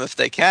use of them if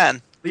they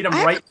can. Lead them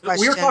right.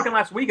 We were talking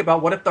last week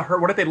about what if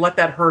they let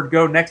that herd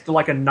go next to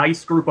like a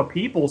nice group of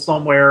people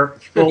somewhere.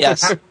 Well,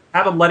 yes.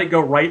 Have them let it go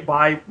right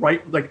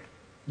like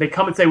they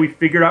come and say we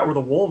figured out where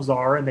the wolves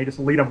are, and they just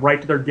lead them right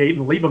to their gate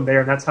and leave them there,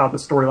 and that's how the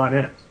storyline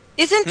ends.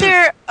 Isn't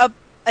there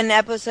an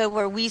episode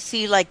where we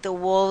see like the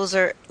wolves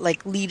are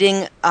like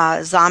leading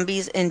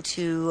zombies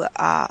into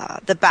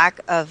the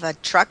back of a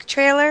truck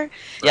trailer?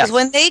 Because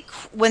when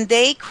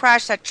they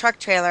crashed that truck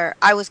trailer,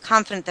 I was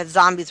confident that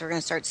zombies were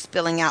going to start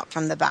spilling out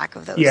from the back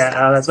of those.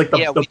 Yeah, that's like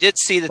we did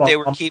see that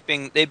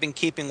they've been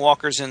keeping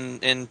walkers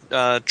in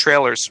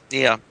trailers.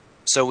 Yeah,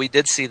 so we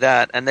did see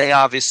that, and they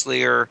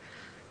obviously are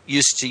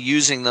used to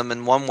using them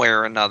in one way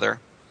or another.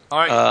 All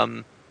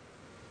right.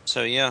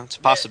 So, yeah, it's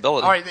a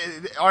possibility. All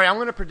right, I'm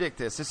going to predict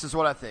this. This is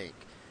what I think.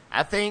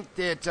 I think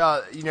that,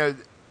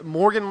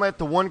 Morgan let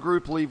the one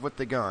group leave with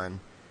the gun.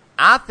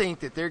 I think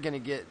that they're going to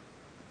get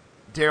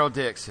Daryl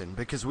Dixon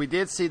because we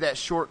did see that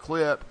short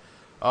clip,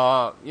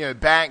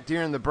 back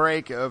during the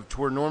break of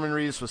where Norman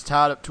Reedus was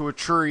tied up to a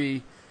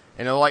tree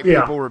and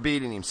people were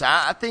beating him. So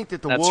I think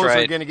that the Wolves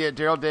are going to get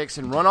Daryl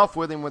Dixon, run off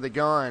with him with a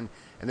gun,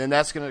 and then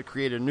that's going to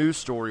create a news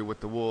story with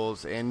the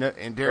Wolves and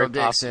Daryl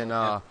Dixon,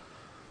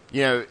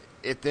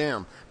 at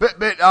them. But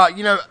I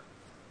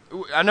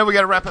know we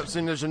got to wrap up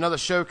soon. There's another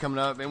show coming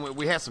up, and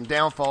we had some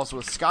downfalls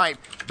with Skype.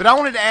 But I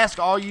wanted to ask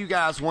all you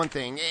guys one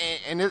thing,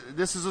 and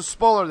this is a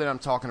spoiler that I'm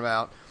talking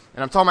about,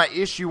 and I'm talking about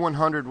issue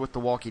 100 with The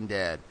Walking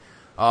Dead.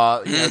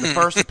 The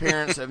first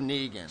appearance of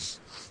Negan.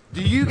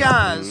 Do you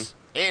guys,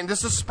 and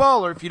this is a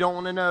spoiler if you don't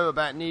want to know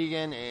about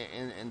Negan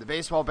and the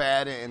baseball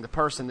bat and the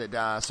person that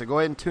dies, so go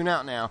ahead and tune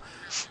out now.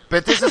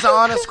 But this is an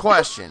honest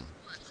question.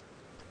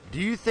 Do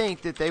you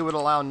think that they would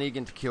allow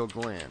Negan to kill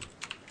Glenn?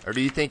 Or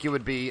do you think it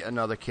would be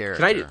another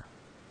character?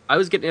 I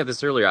was getting at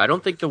this earlier. I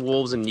don't think the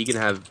Wolves and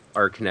Negan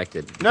are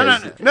connected. No.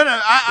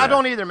 I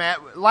don't either,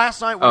 Matt. Last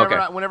night,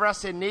 whenever I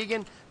said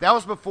Negan, that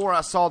was before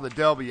I saw the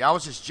W. I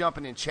was just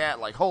jumping in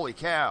chat like, holy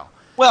cow.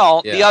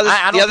 Well, the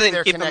other thing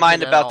to keep in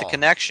mind about the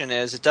connection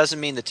is it doesn't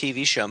mean the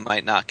TV show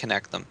might not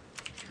connect them.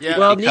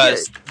 Yeah.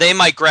 Because they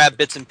might grab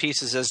bits and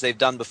pieces as they've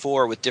done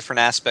before with different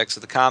aspects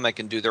of the comic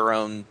and do their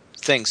own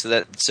thing,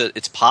 so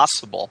it's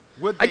possible.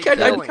 I'm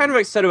kind of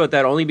excited about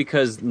that only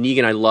because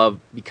Negan I love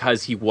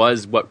because he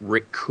was what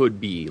Rick could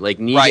be. Like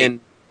Negan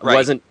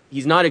wasn't.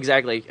 He's not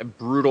exactly a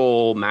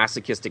brutal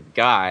masochistic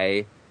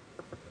guy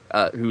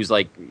who's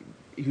like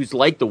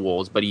the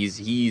Wolves, but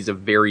he's a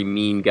very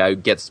mean guy who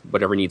gets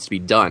whatever needs to be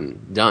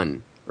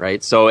done.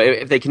 Right. So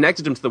if they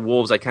connected him to the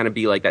Wolves, I kind of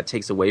be like that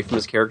takes away from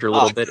his character a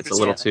little bit. It's a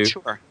little too.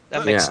 Sure,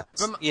 that makes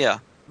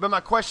sense. But my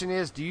question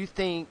is, do you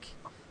think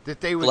that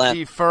they would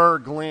defer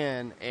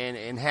Glenn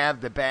and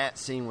have the bat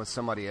scene with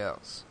somebody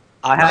else?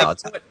 I'm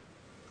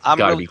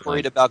really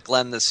worried about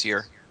Glenn this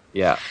year.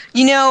 Yeah.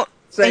 And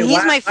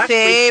he's my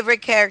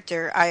favorite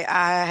character.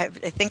 I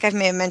think I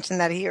may have mentioned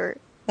that here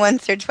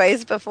once or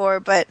twice before,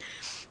 but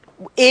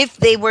if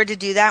they were to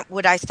do that,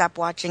 would I stop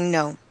watching?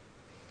 No.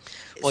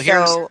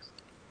 Well,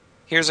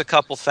 here's a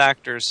couple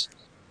factors.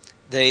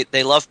 They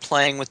love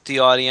playing with the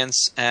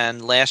audience,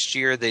 and last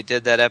year they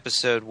did that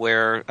episode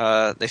where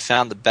they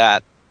found the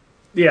bat.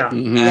 Yeah.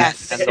 Mm-hmm.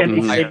 Yes.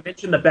 And they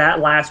mentioned the bat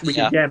last week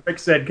again. Rick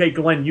said, "Hey,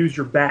 Glenn, use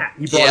your bat."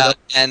 He brought it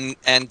up.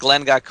 and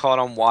Glenn got caught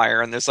on wire,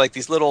 and there's like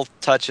these little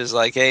touches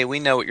like, "Hey, we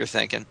know what you're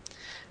thinking."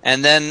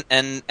 And then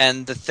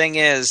and the thing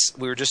is,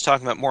 we were just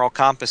talking about moral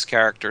compass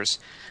characters.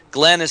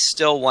 Glenn is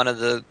still one of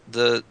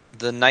the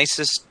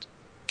nicest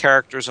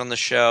characters on the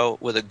show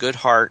with a good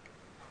heart,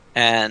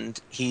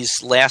 and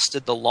he's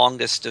lasted the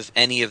longest of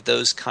any of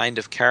those kind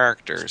of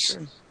characters.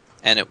 Sure.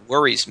 And it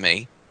worries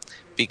me.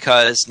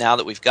 Because now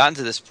that we've gotten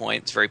to this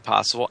point, it's very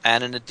possible.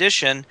 And in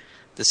addition,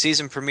 the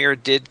season premiere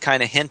did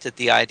kind of hint at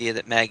the idea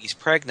that Maggie's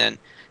pregnant,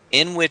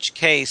 in which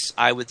case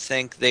I would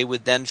think they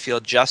would then feel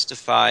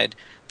justified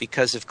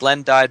because if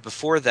Glenn died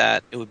before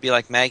that, it would be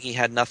like Maggie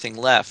had nothing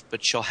left,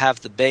 but she'll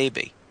have the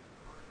baby.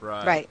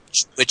 Right.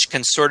 Which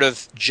can sort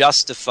of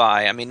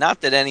justify. I mean,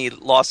 not that any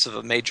loss of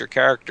a major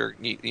character,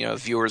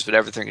 viewers would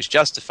ever think is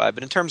justified,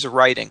 but in terms of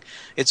writing,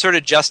 it sort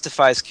of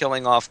justifies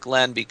killing off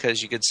Glenn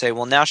because you could say,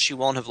 well, now she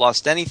won't have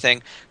lost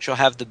anything. She'll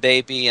have the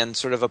baby and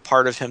sort of a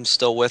part of him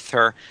still with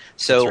her.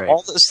 So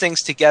all those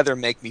things together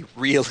make me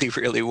really,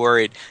 really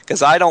worried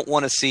because I don't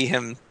want to see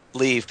him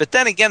leave. But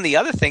then again, the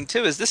other thing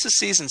too is this is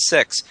season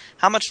 6.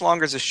 How much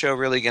longer is the show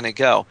really going to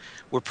go?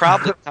 We're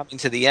probably coming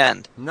to the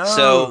end.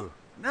 No.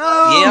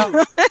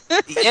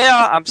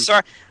 Yeah, I'm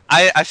sorry.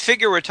 I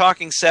figure we're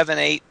talking 7,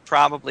 8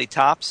 probably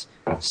tops.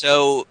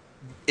 So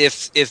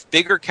if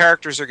bigger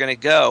characters are going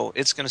to go,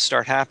 it's going to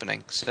start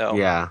happening. So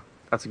yeah,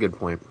 that's a good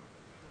point.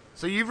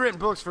 So you've written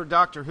books for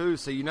Doctor Who,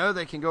 so you know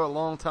they can go a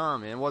long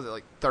time, man. Was it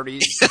like 30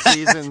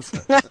 seasons?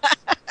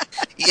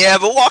 Yeah,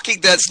 but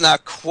Walking Dead's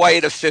not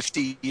quite a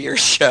 50-year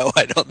show,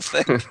 I don't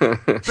think.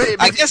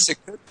 I guess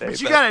it could be.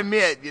 But you got to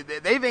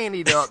admit, they've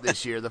anteed up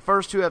this year. The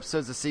first 2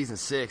 episodes of season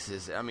 6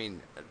 is,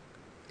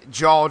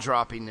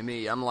 jaw-dropping to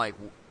me. I'm like,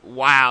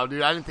 wow,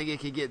 dude, I didn't think it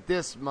could get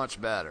this much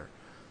better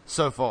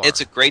so far.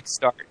 It's a great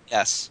start,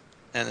 yes.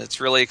 And it's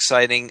really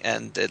exciting,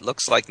 and it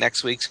looks like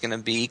next week's going to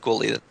be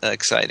equally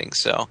exciting.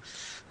 So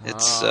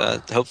it's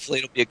hopefully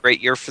it'll be a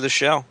great year for the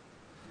show.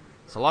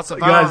 So lots of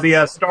guys,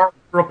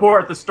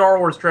 the Star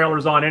Wars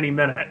trailer's on any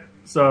minute.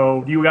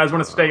 So do you guys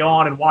want to stay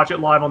on and watch it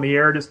live on the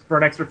air just for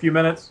an extra few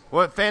minutes?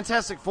 What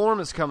Fantastic Forum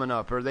is coming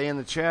up? Are they in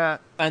the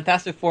chat?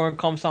 Fantastic Forum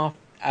comes on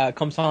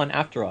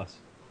after us.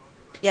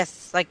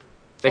 Yes, like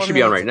they should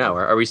be on right now.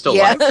 Are we still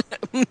Yeah.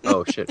 live?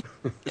 Oh shit!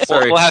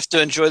 Sorry. We'll have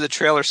to enjoy the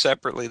trailer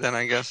separately then,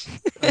 I guess.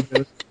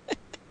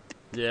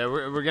 Yeah,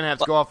 we're gonna have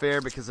to go off air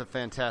because of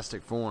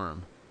Fantastic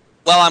Forum.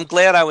 Well, I'm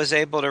glad I was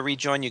able to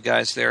rejoin you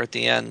guys there at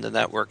the end, and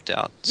that worked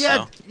out.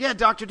 Yeah, yeah,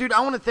 Doctor, dude,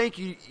 I want to thank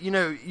you. You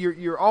know,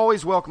 you're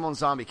always welcome on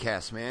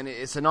ZombieCast, man.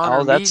 It's an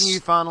honor meeting you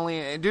finally.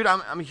 And dude,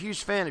 I'm a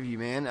huge fan of you,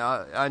 man.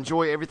 I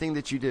enjoy everything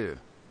that you do.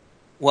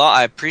 Well,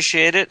 I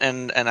appreciate it,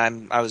 and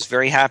I was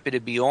very happy to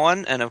be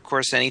on, and of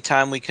course,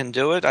 anytime we can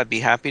do it, I'd be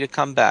happy to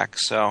come back.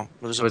 So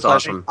it was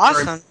awesome.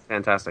 Awesome.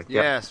 Fantastic.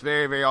 Yes,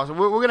 very, very awesome.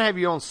 We're going to have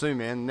you on soon,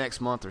 man, next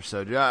month or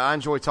so, dude. I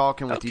enjoy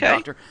talking with you,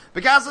 Doctor.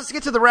 But guys, let's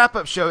get to the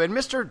wrap-up show. And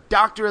Mr.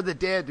 Doctor of the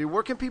Dead, dude,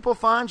 where can people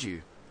find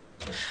you?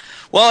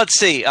 Well, let's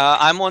see.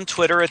 I'm on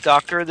Twitter at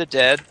Doctor of the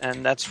Dead,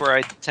 and that's where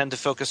I tend to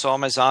focus all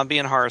my zombie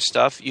and horror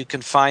stuff. You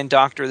can find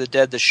Doctor of the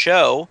Dead, the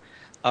show,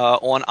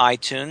 on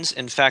iTunes.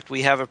 In fact,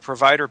 we have a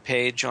provider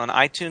page on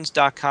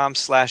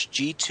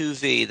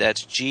itunes.com/G2V.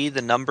 That's G,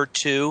 the number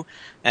 2,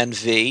 and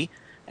V.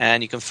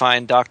 And you can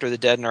find Doctor of the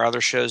Dead and our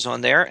other shows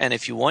on there. And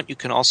if you want, you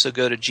can also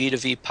go to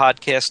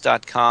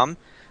G2Vpodcast.com,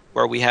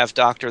 where we have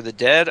Doctor of the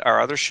Dead,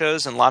 our other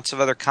shows, and lots of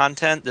other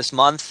content this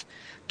month,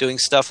 doing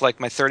stuff like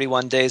my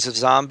 31 Days of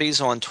Zombies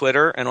on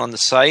Twitter and on the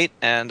site.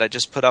 And I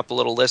just put up a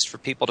little list for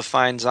people to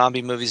find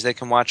zombie movies they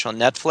can watch on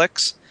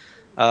Netflix.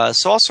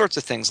 So all sorts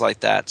of things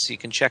like that. So you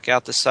can check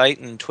out the site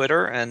and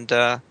Twitter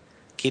and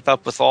keep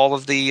up with all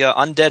of the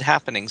undead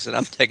happenings that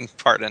I'm taking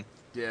part in.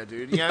 Yeah,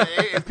 dude. Yeah,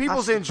 if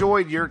people's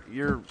enjoyed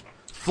your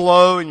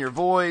flow and your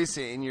voice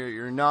and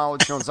your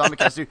knowledge on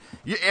ZombieCast, dude,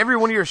 every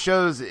one of your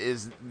shows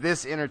is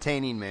this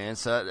entertaining, man.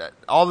 So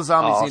all the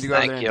zombies need to go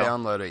over there and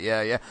download it.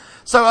 Yeah, yeah.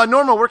 So,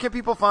 Norma, where can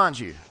people find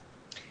you?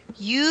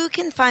 You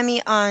can find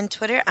me on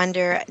Twitter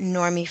under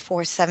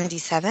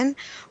Normie477,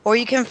 or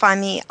you can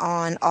find me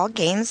on All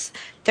Games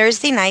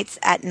Thursday nights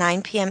at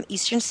 9 p.m.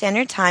 Eastern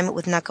Standard Time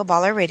with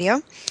Knuckleballer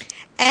Radio.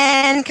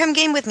 And come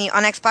game with me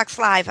on Xbox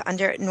Live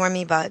under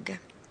NormieBug.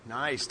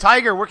 Nice.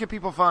 Tiger, where can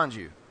people find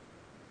you?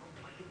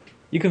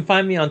 You can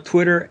find me on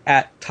Twitter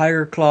at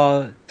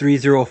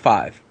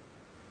TigerClaw305.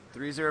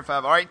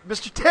 305. All right,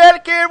 Mr. Ted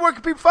again, where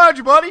can people find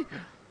you, buddy?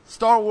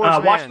 Star Wars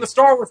man. Watch the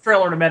Star Wars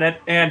trailer in a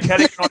minute and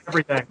Teddy on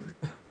everything.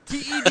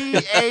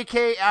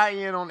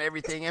 TEDAKIN on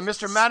everything. And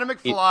Mr. Madam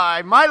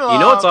McFly, my love. You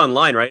know it's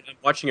online, right? I'm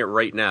watching it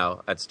right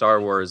now at Star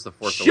Wars The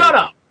Force Awakens. Shut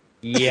up!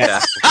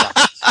 Yeah.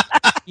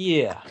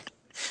 Yeah.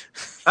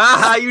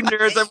 Ah, you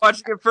nerds, I'm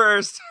watching it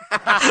first.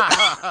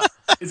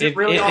 Is it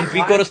really if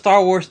you go to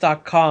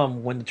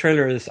StarWars.com when the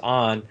trailer is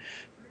on,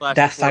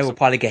 that site will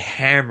probably get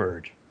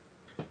hammered.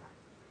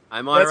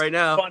 I'm on it right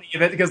now. Funny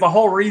because the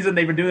whole reason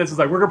they've been doing this is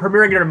like we're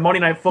premiering it on Monday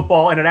Night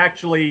Football, and it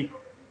actually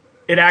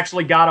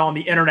got on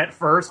the internet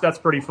first. That's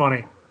pretty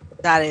funny.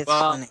 That is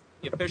funny.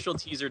 The official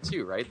teaser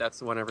too, right? That's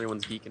the one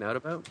everyone's geeking out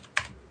about.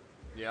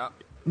 Yeah.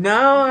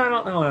 No, I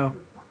don't know.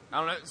 I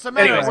don't know. So,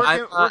 anyways,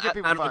 where can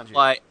people find you?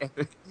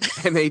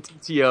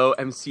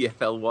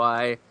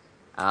 MATTOMCFLY.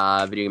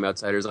 Video Game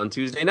Outsiders on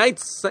Tuesday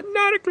nights at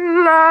 9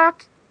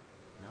 o'clock.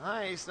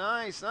 Nice.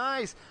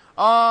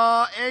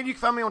 And you can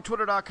find me on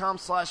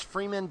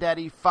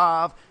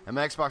twitter.com/FreemanDaddy5. And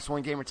my Xbox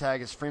One gamer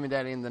tag is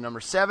FreemanDaddy and the number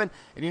 7.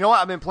 And you know what?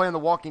 I've been playing The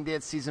Walking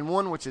Dead Season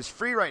 1, which is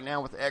free right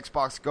now with the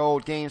Xbox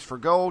Gold Games for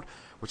Gold,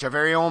 which our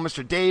very own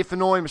Mr. Dave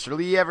Fenoy, Mr.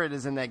 Lee Everett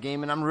is in that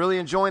game, and I'm really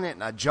enjoying it,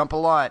 and I jump a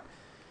lot.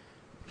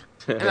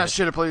 And I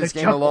should have played this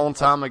game a long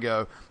time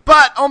ago.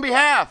 But on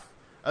behalf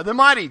of the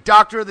mighty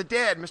Doctor of the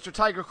Dead, Mr.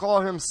 Tiger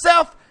Claw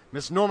himself,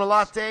 Miss Norma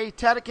Latte,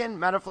 Tadican,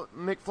 Matt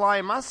McFly,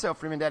 and myself,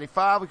 Freeman Daddy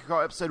 5. We could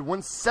call episode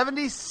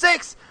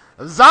 176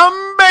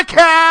 Zombie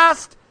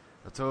Cast.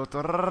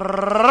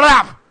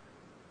 Wrap.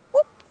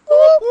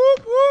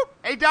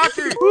 Hey,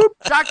 Doctor.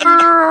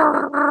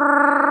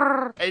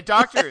 Hey,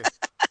 Doctor.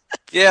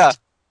 Yeah.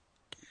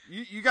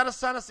 You got to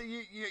sign us.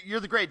 You're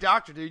the great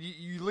doctor, dude.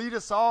 You lead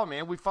us all,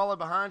 man. We follow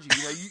behind you.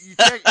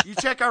 You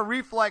check our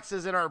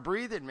reflexes and our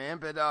breathing, man.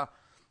 But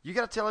you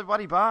got to tell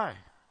everybody bye.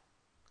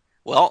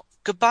 Well,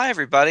 goodbye,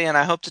 everybody, and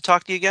I hope to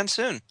talk to you again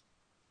soon.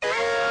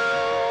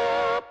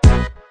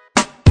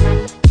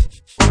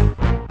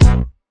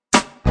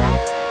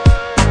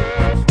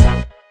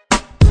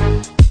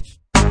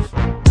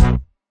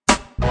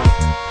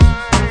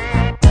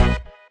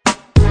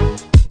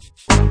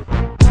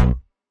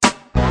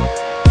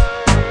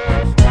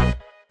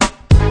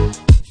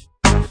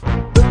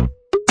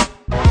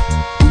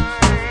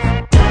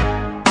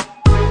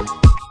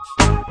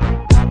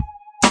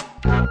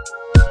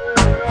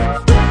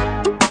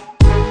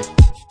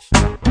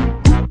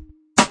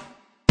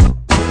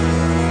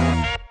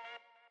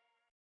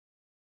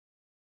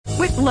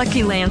 With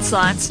Lucky Land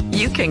Slots,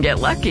 you can get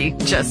lucky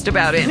just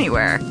about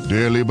anywhere.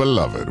 Dearly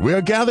beloved, we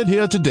are gathered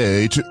here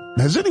today to...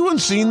 Has anyone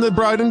seen the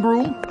bride and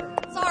groom?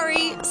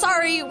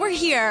 Sorry, we're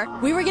here.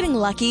 We were getting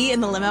lucky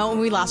in the limo and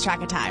we lost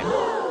track of time.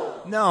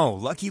 No,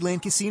 Lucky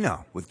Land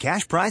Casino, with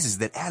cash prizes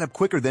that add up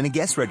quicker than a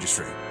guest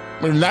registry.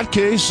 In that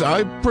case,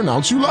 I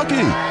pronounce you lucky.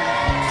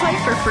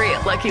 Play for free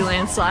at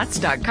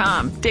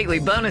LuckyLandSlots.com. Daily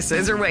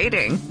bonuses are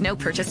waiting. No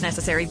purchase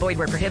necessary. Void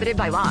where prohibited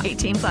by law.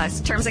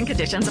 18+. Terms and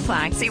conditions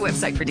apply. See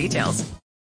website for details.